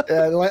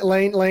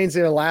 Lane's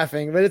here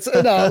laughing,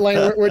 but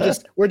Lane,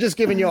 we're just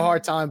giving you a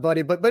hard time,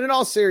 buddy. But in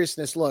all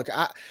seriousness, look,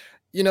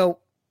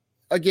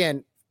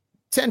 again,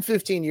 10,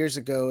 15 years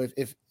ago,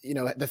 if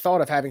the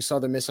thought of having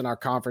Southern Miss in our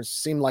conference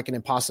seemed like an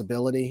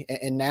impossibility,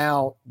 and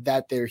now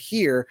that they're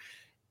here,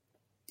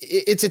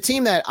 it's a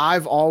team that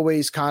I've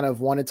always kind of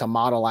wanted to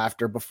model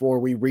after before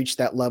we reached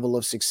that level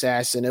of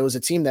success. And it was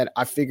a team that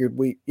I figured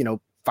we,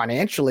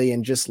 financially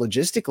and just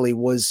logistically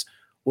was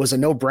a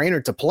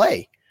no-brainer to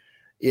play.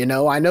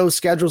 I know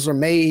schedules are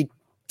made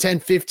 10,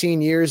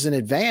 15 years in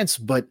advance,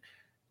 but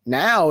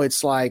now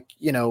it's like,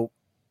 now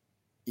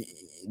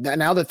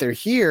that they're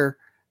here,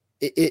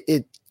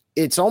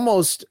 it's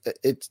almost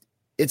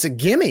it's a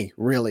gimme,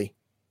 really.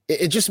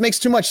 It just makes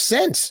too much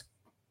sense.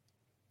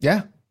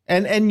 Yeah.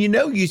 And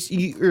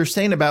you're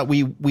saying about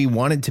we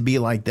wanted to be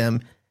like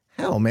them.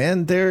 Hell,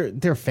 man,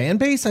 their fan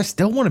base, I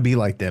still want to be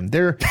like them.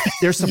 Their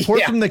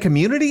support from the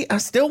community, I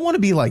still want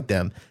to be like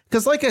them.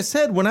 Because like I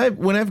said, when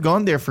I've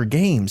gone there for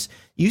games,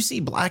 you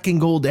see black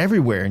and gold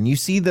everywhere, and you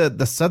see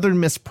the Southern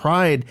Miss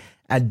pride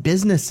at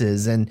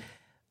businesses. And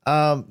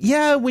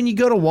when you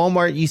go to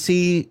Walmart, you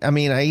see,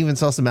 I even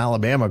saw some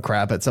Alabama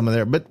crap at some of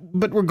their, but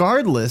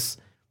regardless,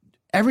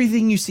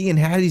 everything you see in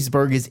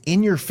Hattiesburg is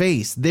in your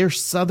face. They're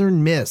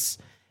Southern Miss,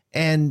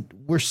 and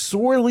we're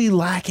sorely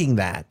lacking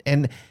that.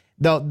 And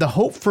the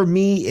hope for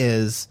me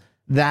is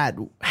that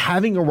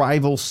having a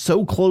rival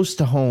so close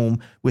to home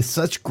with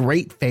such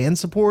great fan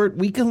support,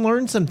 we can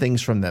learn some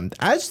things from them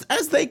as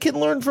they can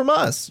learn from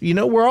us.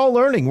 We're all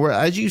learning.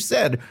 As you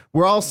said,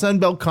 we're all Sun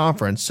Belt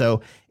Conference.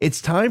 So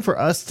it's time for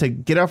us to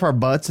get off our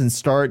butts and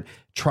start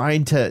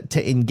trying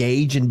to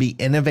engage and be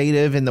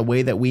innovative in the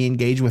way that we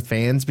engage with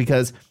fans,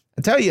 because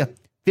I tell you,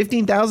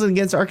 15,000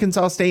 against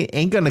Arkansas State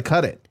ain't going to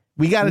cut it.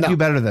 We got to do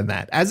better than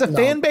that as a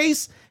fan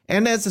base,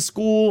 and as a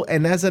school,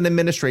 and as an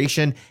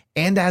administration,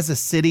 and as a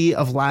city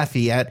of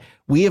Lafayette.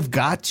 We have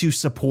got to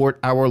support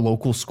our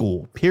local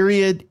school,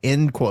 period,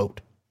 end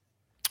quote.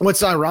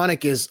 What's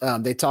ironic is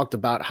they talked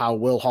about how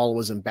Will Hall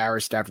was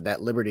embarrassed after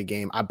that Liberty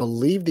game. I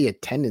believe the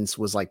attendance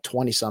was like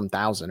 20-some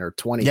thousand or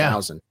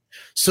 20,000. Yeah.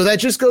 So that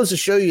just goes to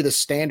show you the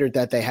standard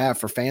that they have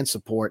for fan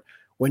support.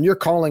 When you're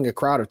calling a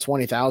crowd of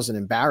 20,000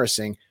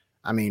 embarrassing,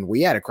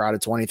 we had a crowd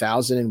of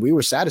 20,000 and we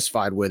were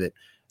satisfied with it.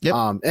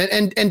 Yep.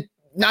 And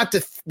not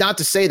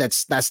to say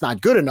that's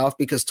not good enough,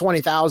 because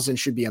 20,000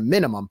 should be a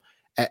minimum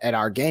at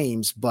our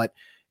games, but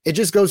it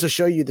just goes to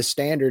show you the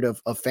standard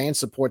of fan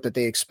support that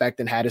they expect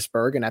in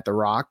Hattiesburg and at the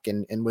Rock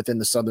and within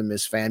the Southern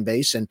Miss fan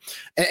base.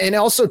 And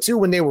also too,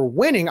 when they were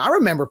winning, I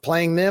remember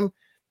playing them,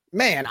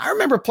 man, I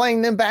remember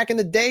playing them back in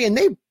the day, and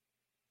they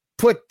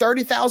put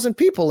 30,000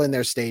 people in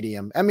their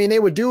stadium. I mean, they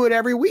would do it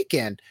every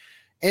weekend.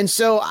 And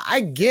so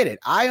I get it.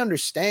 I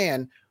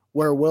understand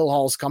where Will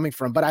Hall's coming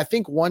from, but I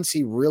think once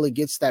he really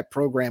gets that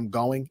program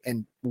going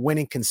and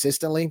winning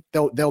consistently,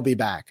 they'll be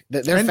back.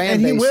 Their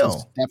fan base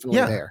is definitely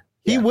there.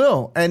 He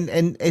will.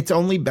 And it's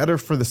only better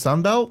for the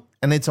Sun Belt,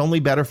 and it's only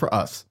better for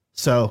us.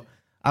 So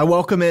I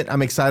welcome it.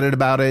 I'm excited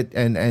about it,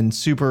 and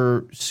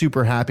super,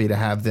 super happy to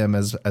have them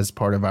as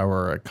part of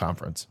our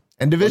conference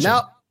and division.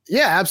 Well,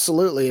 yeah,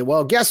 absolutely.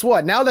 Well, guess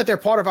what? Now that they're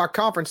part of our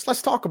conference,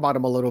 let's talk about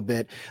them a little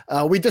bit.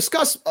 We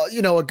discussed,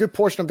 a good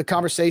portion of the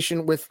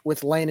conversation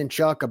with Lane and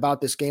Chuck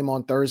about this game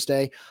on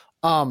Thursday.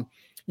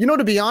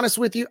 To be honest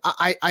with you,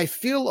 I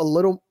feel a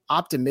little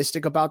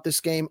optimistic about this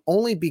game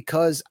only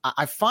because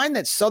I find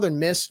that Southern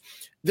Miss,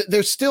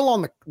 they're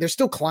still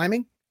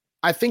climbing.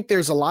 I think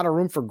there's a lot of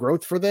room for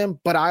growth for them,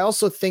 but I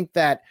also think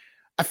that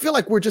I feel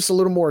like we're just a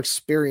little more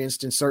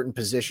experienced in certain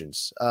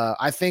positions.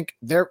 I think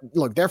their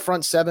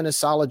front seven is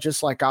solid,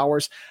 just like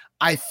ours.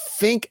 I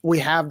think we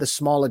have the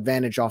small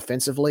advantage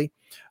offensively.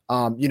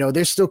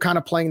 They're still kind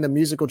of playing the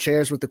musical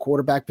chairs with the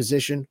quarterback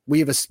position.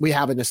 We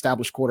have an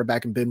established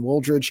quarterback in Ben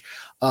Wooldridge.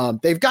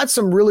 They've got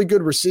some really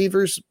good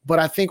receivers, but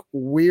I think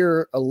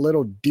we're a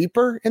little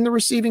deeper in the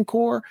receiving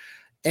core.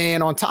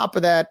 And on top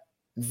of that,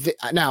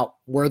 now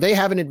where they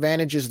have an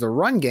advantage is the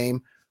run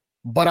game.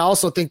 But I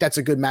also think that's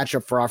a good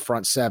matchup for our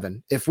front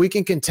seven. If we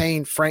can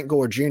contain Frank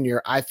Gore Jr.,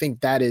 I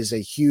think that is a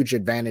huge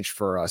advantage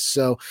for us.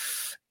 So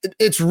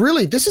this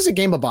is a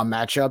game about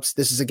matchups.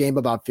 This is a game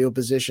about field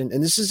position.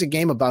 And this is a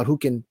game about who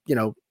can,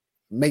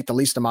 make the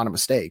least amount of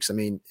mistakes. I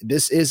mean,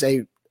 this is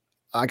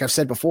like I've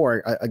said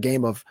before, a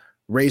game of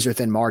razor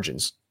thin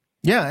margins.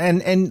 Yeah.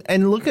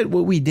 And look at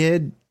what we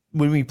did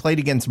when we played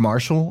against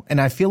Marshall.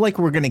 And I feel like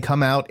we're going to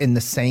come out in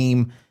the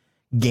same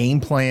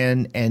game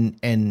plan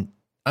and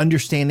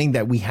understanding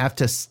that we have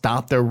to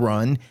stop their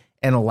run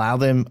and allow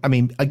them. I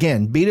mean,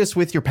 again, beat us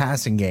with your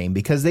passing game,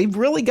 because they've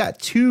really got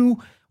two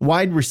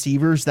wide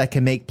receivers that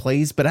can make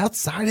plays. But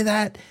outside of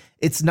that,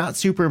 it's not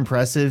super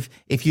impressive.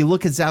 If you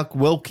look at Zach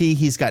Wilkie,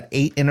 he's got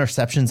 8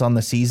 interceptions on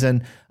the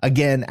season.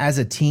 Again, as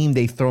a team,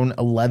 they've thrown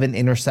 11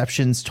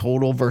 interceptions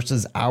total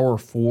versus our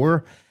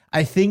 4.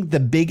 I think the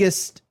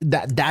biggest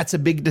that's a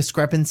big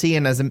discrepancy.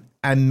 And as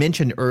I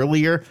mentioned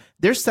earlier,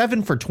 they're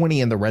 7 for 20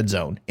 in the red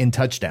zone in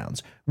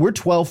touchdowns. We're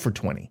 12 for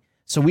 20.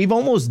 So we've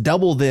almost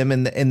doubled them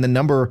in the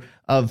number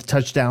of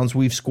touchdowns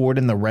we've scored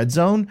in the red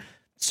zone.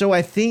 So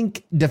I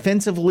think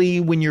defensively,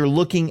 when you're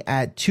looking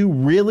at two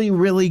really,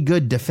 really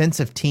good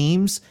defensive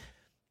teams,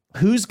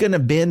 who's going to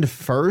bend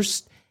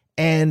first?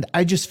 And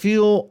I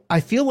feel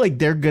like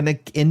they're going to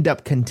end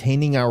up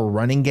containing our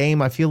running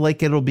game. I feel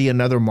like it'll be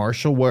another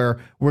Marshall where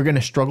we're going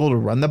to struggle to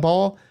run the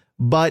ball.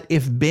 But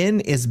if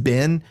Ben is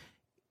Ben,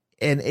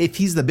 and if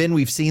he's the Ben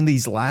we've seen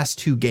these last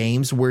 2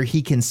 games where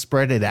he can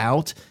spread it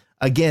out,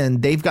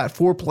 again, they've got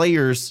 4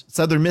 players,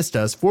 Southern Miss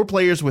does, 4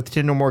 players with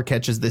 10 or more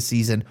catches this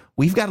season.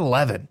 We've got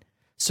 11.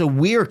 So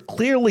we're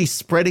clearly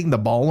spreading the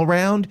ball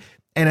around.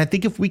 And I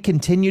think if we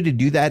continue to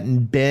do that,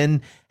 and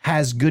Ben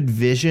has good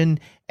vision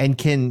and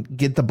can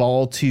get the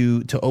ball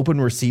to open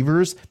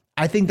receivers,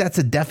 I think that's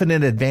a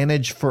definite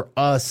advantage for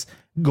us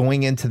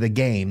going into the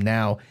game.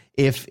 Now,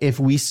 if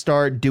we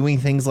start doing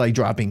things like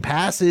dropping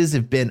passes,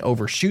 if Ben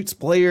overshoots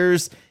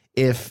players,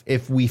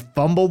 if we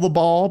fumble the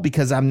ball,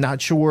 because I'm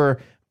not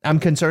sure, I'm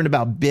concerned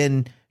about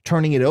Ben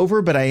turning it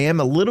over, but I am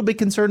a little bit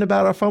concerned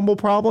about our fumble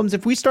problems.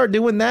 If we start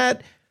doing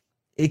that,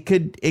 it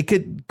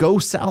could go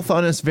south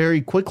on us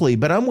very quickly.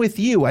 But I'm with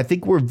you. I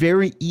think we're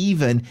very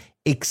even,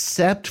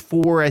 except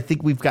for I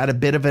think we've got a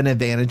bit of an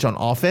advantage on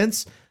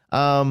offense.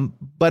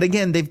 But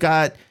again, they've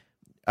got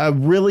a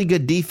really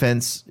good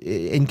defense.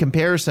 In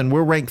comparison,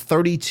 we're ranked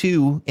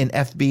 32 in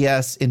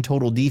FBS in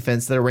total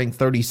defense. They're ranked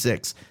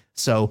 36.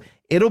 So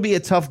it'll be a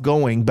tough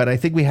going, but I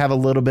think we have a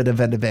little bit of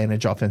an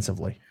advantage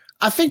offensively.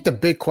 I think the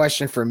big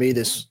question for me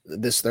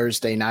this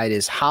Thursday night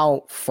is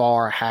how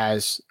far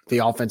has the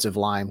offensive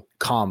line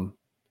come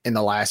in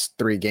the last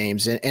 3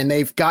 games? And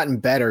they've gotten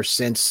better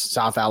since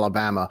South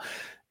Alabama.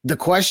 The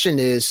question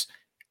is,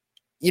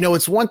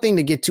 it's one thing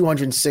to get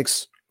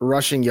 206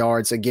 rushing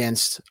yards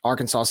against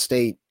Arkansas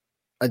State,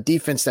 a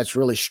defense that's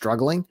really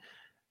struggling.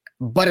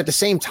 But at the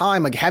same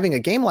time, like, having a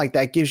game like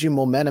that gives you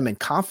momentum and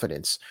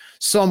confidence.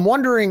 So I'm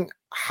wondering,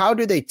 how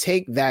do they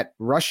take that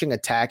rushing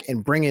attack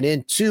and bring it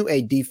into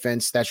a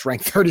defense that's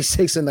ranked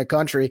 36 in the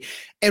country?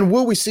 And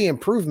will we see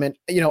improvement?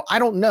 I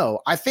don't know.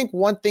 I think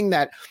one thing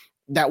that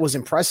was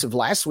impressive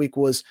last week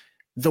was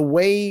the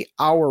way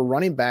our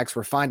running backs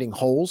were finding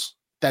holes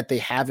that they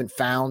haven't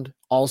found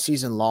all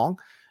season long,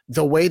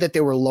 the way that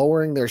they were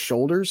lowering their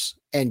shoulders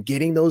and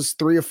getting those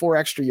 3 or 4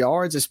 extra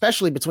yards,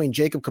 especially between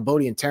Jacob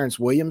Cabote and Terrence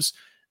Williams.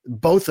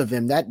 Both of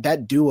them,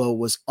 that duo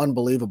was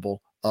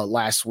unbelievable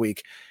last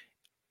week.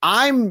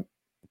 I'm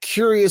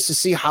curious to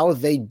see how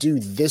they do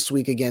this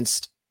week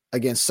against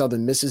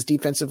Southern Miss's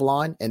defensive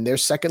line and their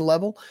second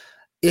level.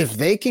 If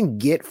they can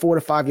get 4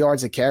 to 5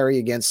 yards a carry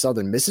against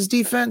Southern Miss's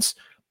defense,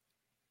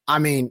 I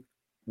mean,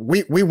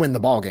 we win the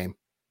ball game.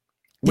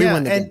 We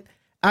win the game.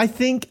 I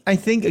think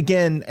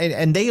again,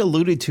 and they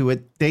alluded to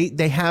it.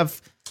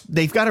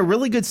 They've got a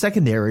really good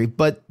secondary,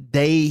 but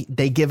they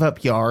give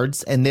up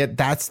yards, and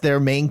that's their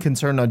main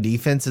concern on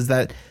defense. Is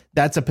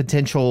that's a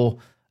potential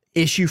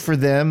issue for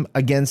them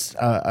against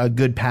a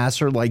good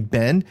passer like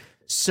Ben.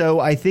 So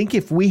I think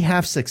if we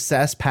have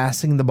success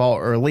passing the ball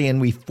early and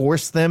we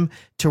force them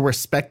to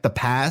respect the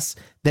pass,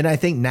 then I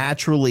think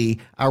naturally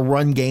our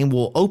run game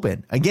will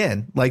open.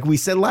 Again, like we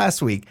said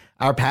last week,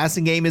 our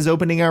passing game is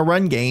opening our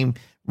run game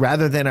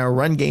rather than our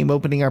run game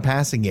opening our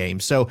passing game.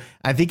 So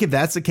I think if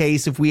that's the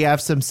case, if we have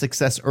some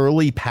success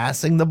early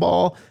passing the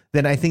ball,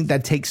 then I think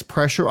that takes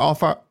pressure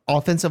off our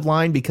offensive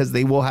line because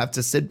they will have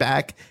to sit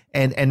back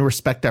and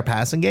respect our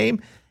passing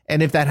game.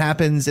 And if that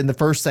happens in the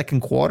first,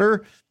 second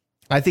quarter,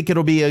 I think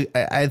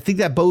I think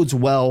that bodes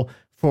well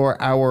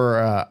for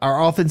our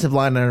offensive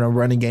line and our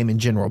running game in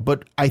general.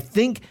 But I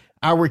think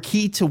our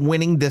key to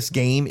winning this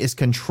game is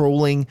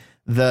controlling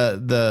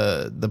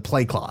the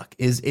play clock,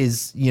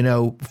 is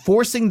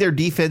forcing their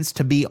defense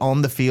to be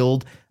on the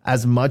field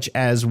as much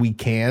as we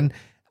can.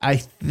 I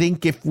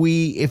think if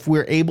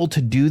we're able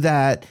to do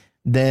that,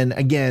 then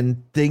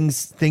again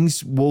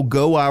things will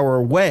go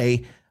our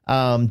way.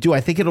 Do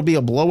I think it'll be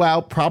a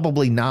blowout?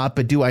 Probably not.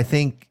 But do I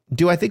think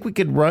we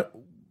could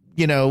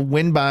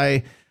win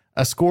by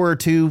a score or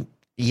two?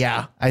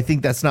 Yeah, I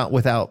think that's not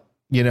without,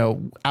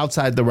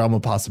 outside the realm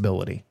of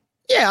possibility.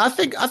 Yeah, I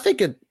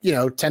think it,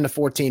 10 to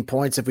 14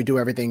 points if we do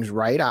everything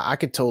right. I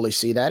could totally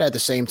see that. At the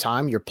same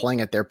time, you're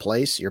playing at their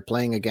place. You're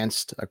playing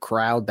against a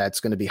crowd that's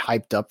going to be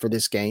hyped up for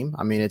this game.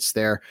 I mean, it's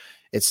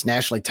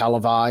nationally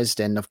televised.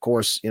 And of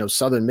course,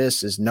 Southern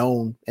Miss is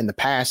known in the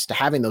past to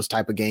having those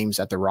type of games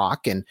at the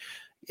Rock. And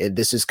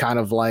this is kind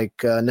of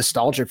like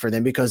nostalgic for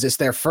them because it's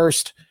their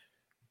first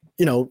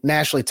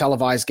nationally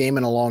televised game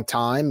in a long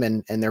time,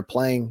 and they're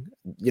playing,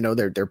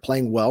 they're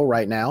playing well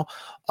right now.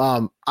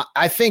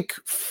 I think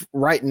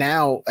right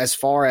now, as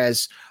far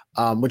as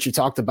what you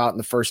talked about in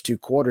the first two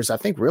quarters, I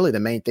think really the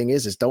main thing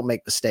is don't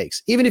make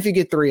mistakes. Even if you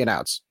get 3 and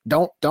outs,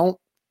 don't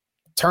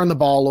turn the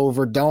ball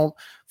over, don't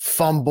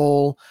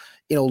fumble.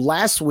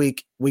 Last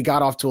week we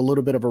got off to a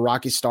little bit of a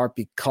rocky start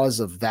because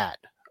of that.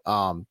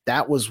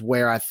 That was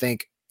where I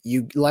think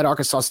you let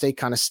Arkansas State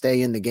kind of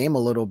stay in the game a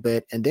little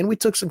bit, and then we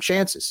took some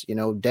chances.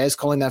 Dez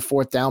calling that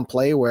 4th down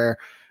play where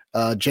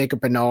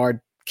Jacob Bernard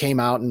came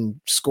out and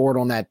scored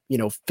on that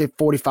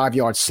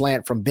 45-yard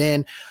slant from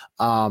Ben.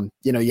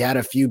 You had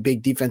a few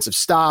big defensive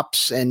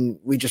stops, and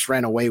we just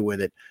ran away with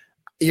it.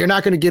 You're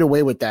not going to get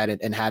away with that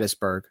in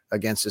Hattiesburg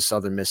against the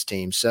Southern Miss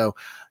team. So,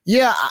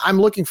 yeah, I'm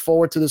looking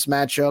forward to this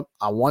matchup.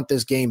 I want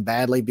this game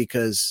badly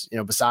because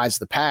besides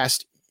the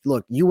past,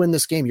 look, you win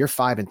this game, you're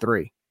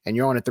 5-3. And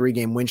you're on a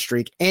 3-game win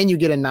streak, and you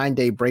get a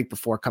 9-day break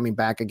before coming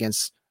back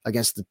against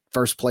the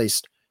first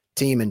place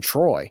team in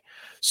Troy.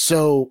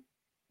 So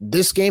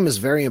this game is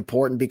very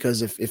important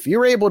because if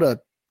you're able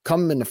to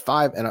come in a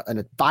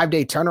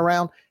 5-day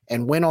turnaround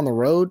and win on the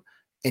road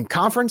in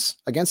conference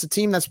against a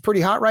team that's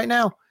pretty hot right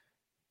now,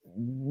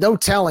 no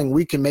telling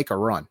we can make a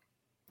run.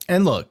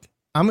 And look,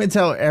 I'm going to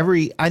tell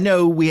I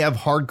know we have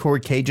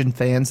hardcore Cajun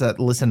fans that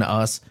listen to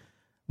us,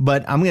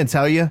 but I'm going to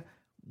tell you,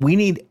 we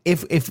need,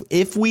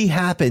 if we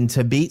happen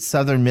to beat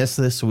Southern Miss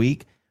this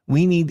week,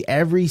 we need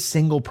every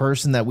single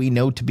person that we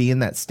know to be in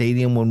that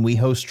stadium when we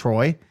host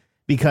Troy,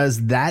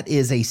 because that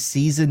is a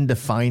season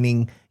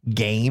defining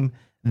game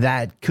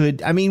that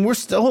could, we're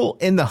still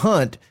in the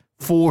hunt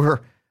for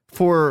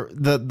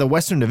the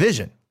Western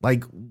Division.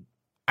 Like,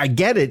 I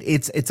get it.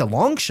 It's a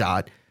long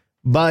shot,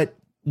 but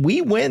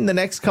we win the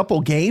next couple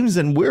games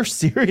and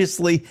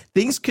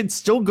things could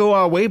still go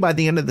our way by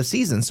the end of the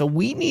season. So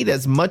we need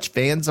as much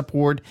fan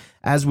support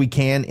as we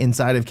can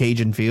inside of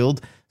Cajun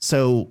Field.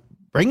 So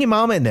bring your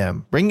mom and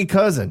them, bring your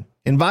cousin,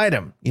 invite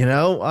them.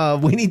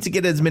 We need to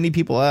get as many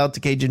people out to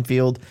Cajun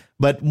Field,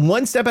 but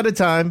one step at a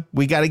time.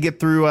 We got to get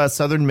through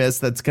Southern Miss.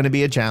 That's going to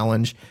be a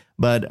challenge,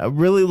 but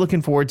really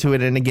looking forward to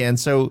it. And again,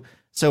 so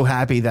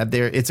happy that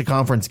it's a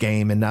conference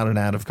game and not an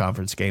out of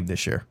conference game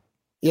this year.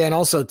 Yeah, and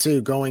also,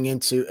 too, going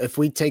into, if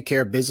we take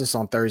care of business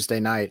on Thursday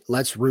night,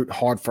 let's root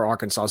hard for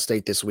Arkansas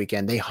State this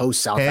weekend. They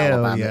host South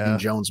Alabama in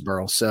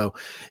Jonesboro. So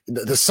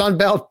the Sun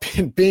Belt,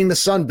 being the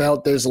Sun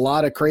Belt, there's a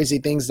lot of crazy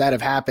things that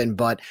have happened.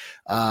 But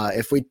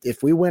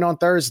if we win on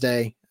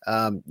Thursday,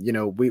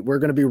 we're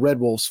going to be Red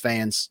Wolves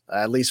fans,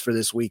 at least for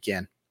this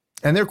weekend.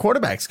 And their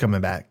quarterback's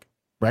coming back,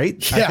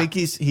 right? Yeah. I think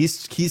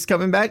he's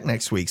coming back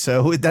next week.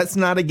 So that's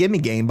not a gimme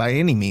game by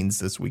any means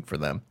this week for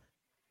them.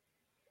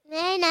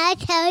 Then I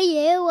tell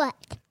you what.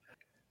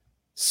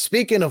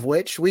 Speaking of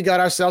which, we got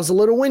ourselves a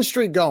little win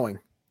streak going.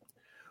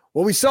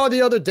 What we saw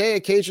the other day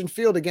at Cajun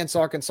Field against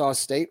Arkansas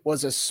State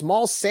was a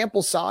small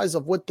sample size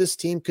of what this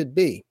team could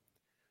be.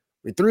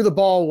 We threw the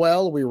ball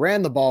well, we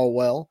ran the ball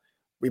well,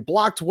 we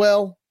blocked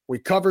well, we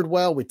covered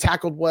well, we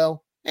tackled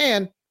well,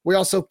 and we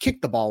also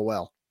kicked the ball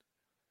well.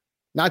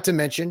 Not to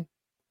mention,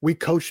 we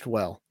coached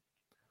well.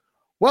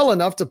 Well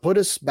enough to put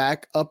us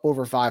back up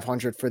over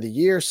 500 for the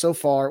year so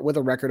far with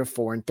a record of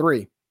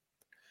 4-3.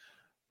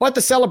 But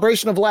the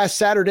celebration of last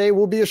Saturday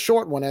will be a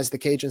short one as the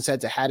Cajuns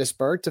head to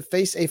Hattiesburg to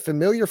face a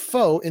familiar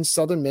foe in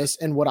Southern Miss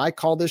in what I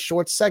call this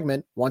short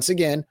segment, once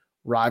again,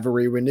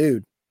 rivalry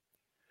renewed.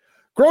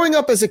 Growing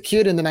up as a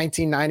kid in the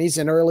 1990s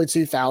and early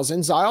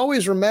 2000s, I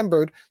always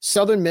remembered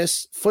Southern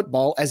Miss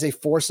football as a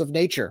force of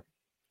nature.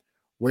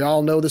 We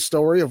all know the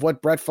story of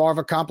what Brett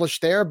Favre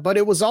accomplished there, but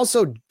it was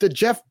also the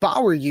Jeff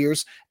Bauer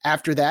years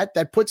after that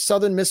that put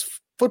Southern Miss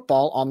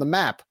football on the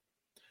map.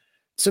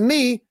 To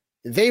me,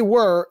 they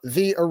were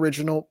the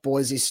original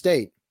Boise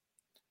State,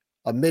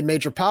 a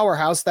mid-major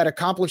powerhouse that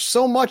accomplished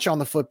so much on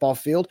the football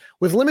field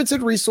with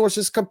limited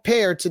resources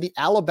compared to the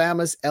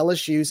Alabamas,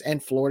 LSUs,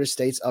 and Florida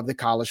States of the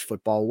college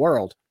football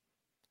world,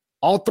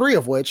 all three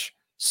of which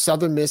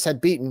Southern Miss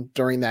had beaten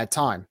during that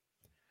time.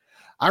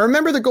 I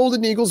remember the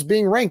Golden Eagles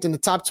being ranked in the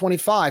top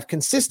 25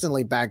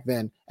 consistently back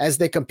then as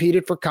they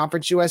competed for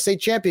Conference USA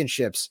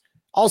championships,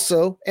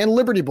 also and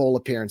Liberty Bowl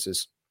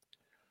appearances.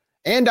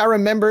 And I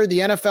remember the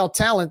NFL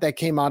talent that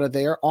came out of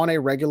there on a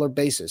regular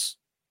basis.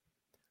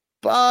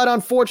 But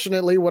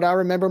unfortunately, what I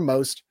remember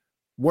most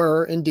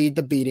were indeed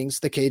the beatings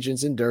the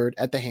Cajuns endured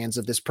at the hands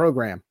of this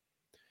program.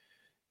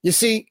 You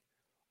see,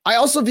 I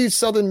also viewed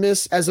Southern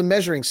Miss as a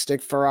measuring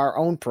stick for our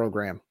own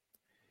program.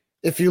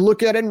 If you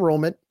look at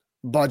enrollment,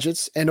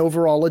 budgets, and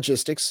overall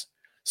logistics,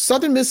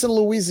 Southern Miss and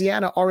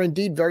Louisiana are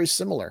indeed very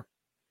similar.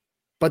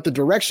 But the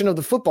direction of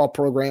the football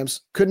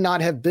programs could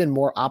not have been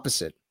more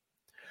opposite.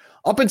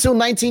 Up until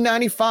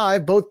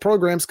 1995, both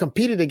programs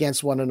competed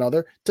against one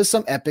another to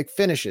some epic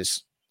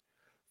finishes.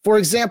 For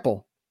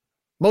example,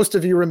 most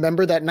of you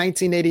remember that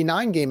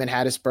 1989 game in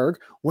Hattiesburg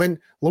when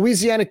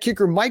Louisiana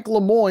kicker Mike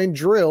Lemoyne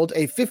drilled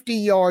a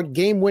 50-yard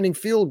game-winning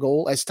field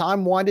goal as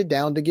time winded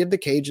down to give the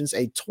Cajuns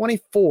a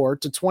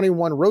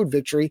 24-21 road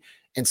victory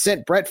and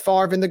sent Brett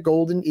Favre and the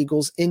Golden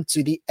Eagles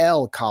into the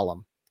L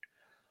column.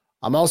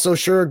 I'm also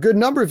sure a good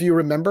number of you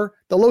remember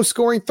the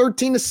low-scoring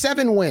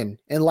 13-7 win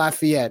in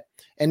Lafayette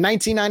in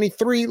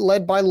 1993,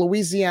 led by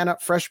Louisiana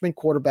freshman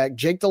quarterback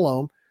Jake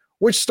Delhomme,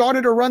 which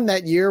started a run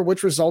that year,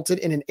 which resulted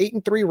in an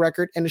 8-3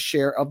 record and a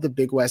share of the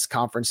Big West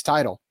Conference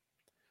title.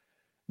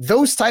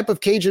 Those type of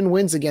Cajun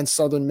wins against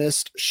Southern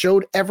Miss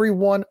showed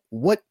everyone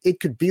what it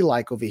could be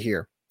like over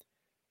here.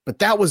 But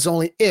that was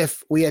only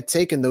if we had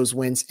taken those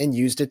wins and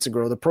used it to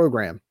grow the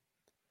program.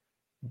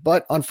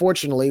 But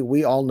unfortunately,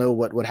 we all know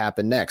what would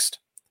happen next.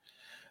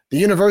 The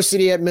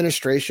university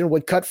administration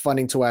would cut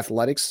funding to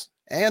athletics,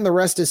 and the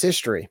rest is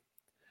history.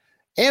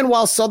 And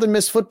while Southern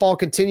Miss football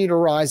continued to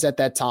rise at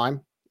that time,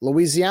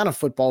 Louisiana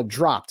football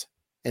dropped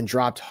and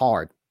dropped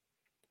hard.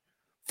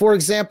 For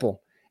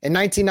example, in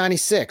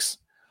 1996,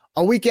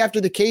 a week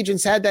after the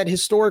Cajuns had that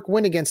historic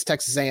win against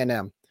Texas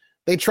A&M,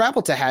 they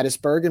traveled to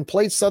Hattiesburg and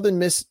played Southern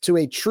Miss to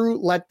a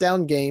true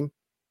letdown game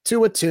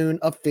to a tune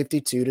of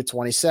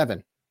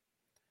 52-27.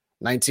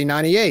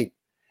 1998,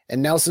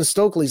 in Nelson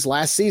Stokely's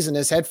last season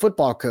as head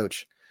football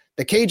coach,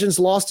 the Cajuns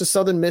lost to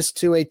Southern Miss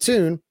to a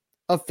tune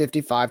of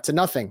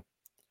 55-0.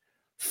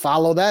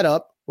 Follow that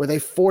up with a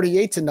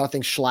 48-0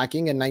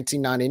 shellacking in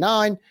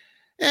 1999,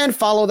 and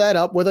follow that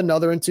up with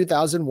another in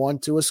 2001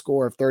 to a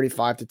score of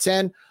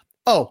 35-10.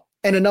 Oh,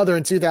 and another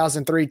in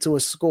 2003 to a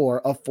score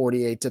of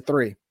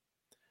 48-3.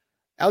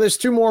 Now, there's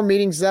two more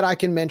meetings that I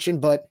can mention,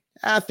 but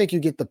I think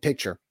you get the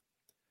picture.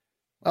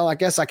 Well, I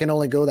guess I can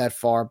only go that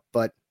far,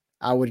 but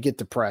I would get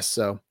depressed,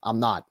 so I'm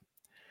not.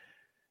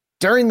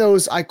 During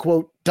those, I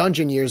quote,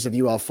 dungeon years of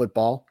UL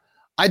football,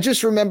 I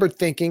just remembered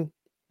thinking,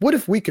 what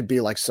if we could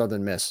be like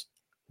Southern Miss?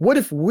 What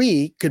if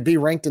we could be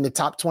ranked in the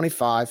top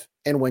 25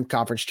 and win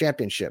conference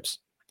championships?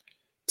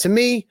 To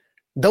me,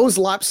 those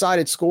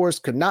lopsided scores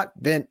could not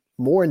have been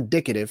more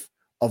indicative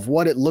of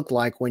what it looked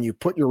like when you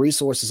put your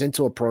resources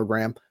into a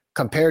program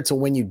compared to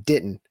when you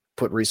didn't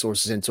put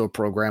resources into a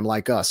program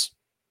like us.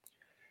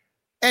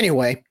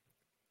 Anyway,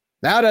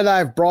 now that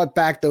I've brought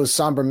back those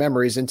somber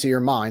memories into your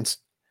minds,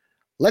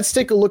 let's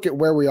take a look at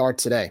where we are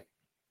today.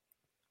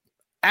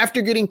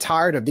 After getting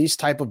tired of these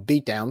type of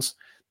beatdowns,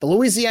 the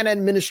Louisiana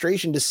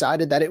administration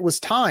decided that it was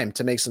time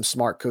to make some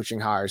smart coaching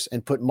hires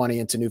and put money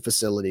into new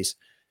facilities,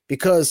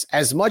 because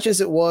as much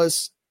as it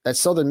was that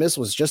Southern Miss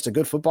was just a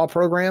good football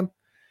program,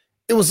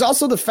 it was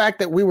also the fact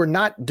that we were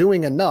not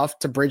doing enough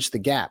to bridge the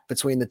gap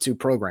between the two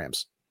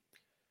programs.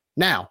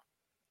 Now,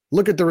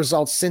 look at the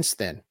results since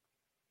then.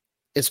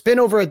 It's been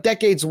over a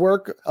decade's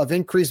work of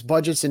increased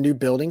budgets and new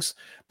buildings,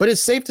 but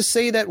it's safe to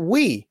say that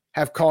we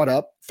have caught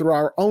up through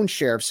our own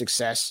share of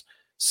success,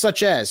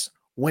 such as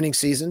winning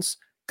seasons,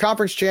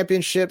 conference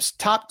championships,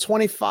 top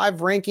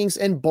 25 rankings,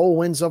 and bowl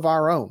wins of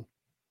our own.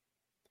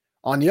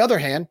 On the other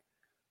hand,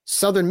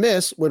 Southern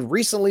Miss would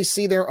recently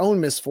see their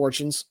own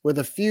misfortunes with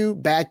a few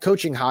bad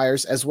coaching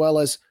hires as well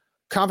as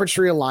conference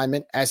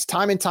realignment, as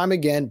time and time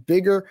again,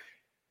 bigger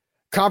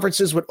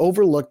conferences would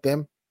overlook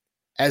them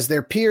as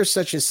their peers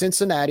such as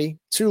Cincinnati,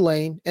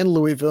 Tulane, and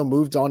Louisville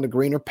moved on to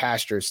greener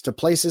pastures to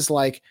places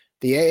like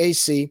the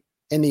AAC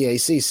and the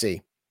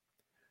ACC.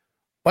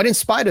 But in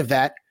spite of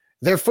that,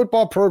 their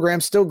football program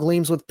still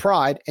gleams with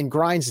pride and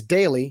grinds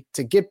daily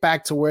to get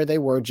back to where they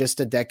were just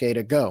a decade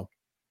ago.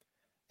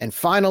 And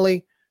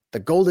finally, the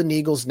Golden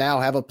Eagles now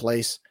have a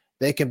place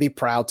they can be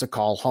proud to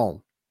call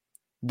home,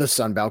 the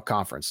Sun Belt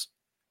Conference.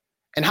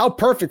 And how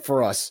perfect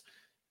for us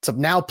to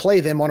now play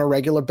them on a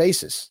regular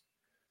basis.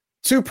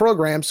 Two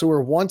programs who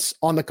were once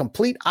on the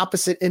complete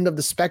opposite end of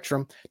the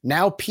spectrum,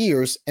 now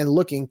peers and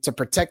looking to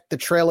protect the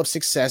trail of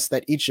success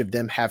that each of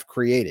them have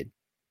created.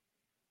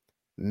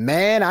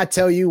 Man, I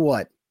tell you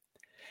what,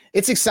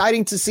 it's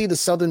exciting to see the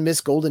Southern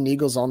Miss Golden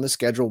Eagles on the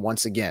schedule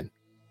once again.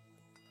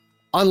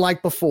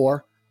 Unlike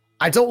before,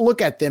 I don't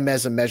look at them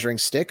as a measuring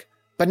stick,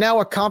 but now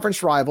a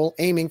conference rival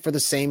aiming for the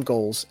same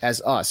goals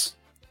as us.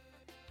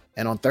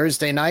 And on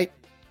Thursday night,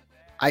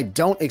 I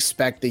don't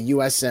expect the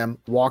USM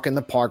walk in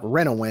the park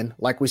win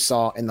like we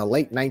saw in the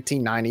late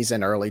 1990s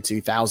and early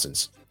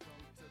 2000s.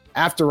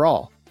 After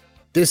all,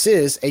 this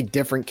is a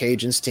different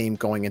Cajuns team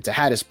going into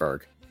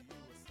Hattiesburg.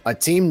 A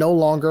team no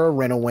longer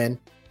a win,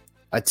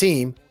 a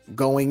team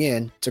going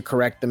in to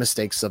correct the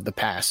mistakes of the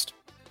past.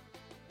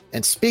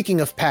 And speaking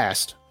of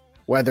past,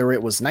 whether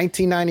it was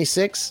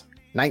 1996,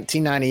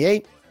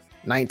 1998,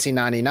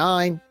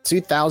 1999,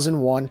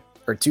 2001,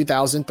 or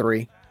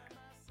 2003,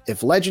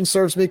 if legend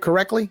serves me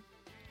correctly,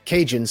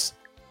 Cajuns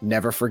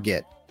never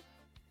forget.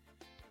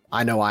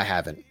 I know I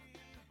haven't.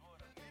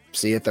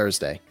 See you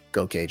Thursday.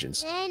 Go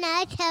Cajuns. And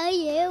I tell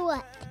you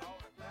what.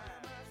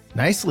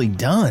 Nicely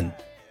done.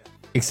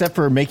 Except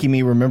for making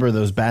me remember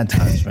those bad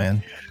times,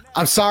 man.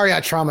 I'm sorry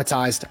I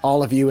traumatized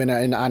all of you and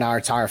our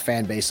entire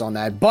fan base on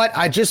that, but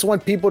I just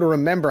want people to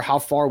remember how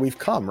far we've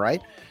come,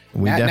 right?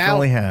 We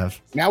definitely have.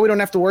 Now we don't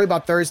have to worry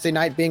about Thursday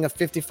night being a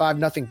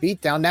 55-0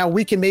 beatdown. Now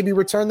we can maybe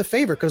return the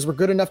favor because we're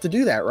good enough to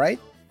do that, right?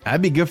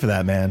 I'd be good for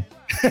that, man.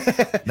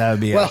 That would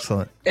be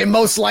excellent. It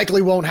most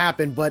likely won't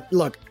happen, but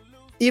look,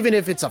 even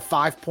if it's a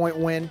 5-point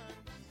win,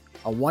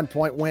 a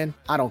 1-point win,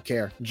 I don't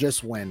care.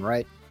 Just win,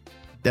 right?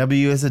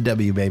 W is a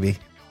W, baby.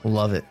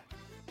 Love it.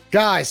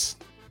 Guys,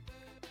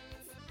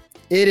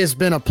 it has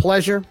been a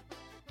pleasure.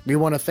 We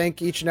want to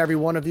thank each and every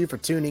one of you for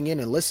tuning in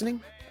and listening.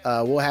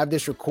 We'll have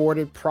this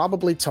recorded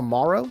probably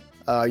tomorrow.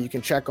 You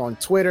can check on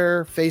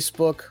Twitter,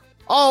 Facebook,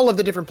 all of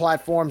the different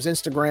platforms,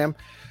 Instagram.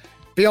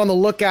 Be on the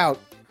lookout.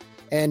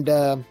 And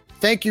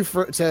thank you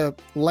to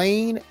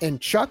Lane and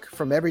Chuck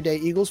from Everyday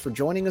Eagles for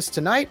joining us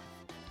tonight.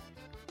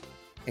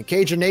 And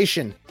Cajun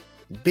Nation,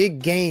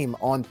 big game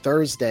on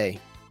Thursday,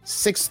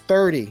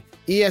 6:30,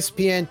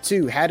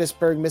 ESPN2,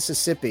 Hattiesburg,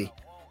 Mississippi.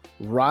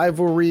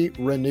 Rivalry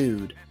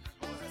renewed.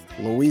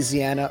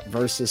 Louisiana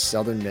versus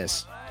Southern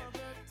Miss.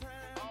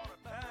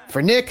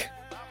 For Nick,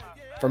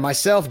 for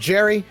myself,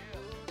 Jerry,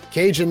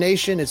 Cajun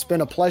Nation, it's been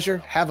a pleasure.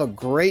 Have a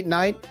great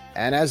night.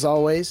 And as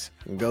always,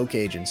 go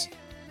Cajuns.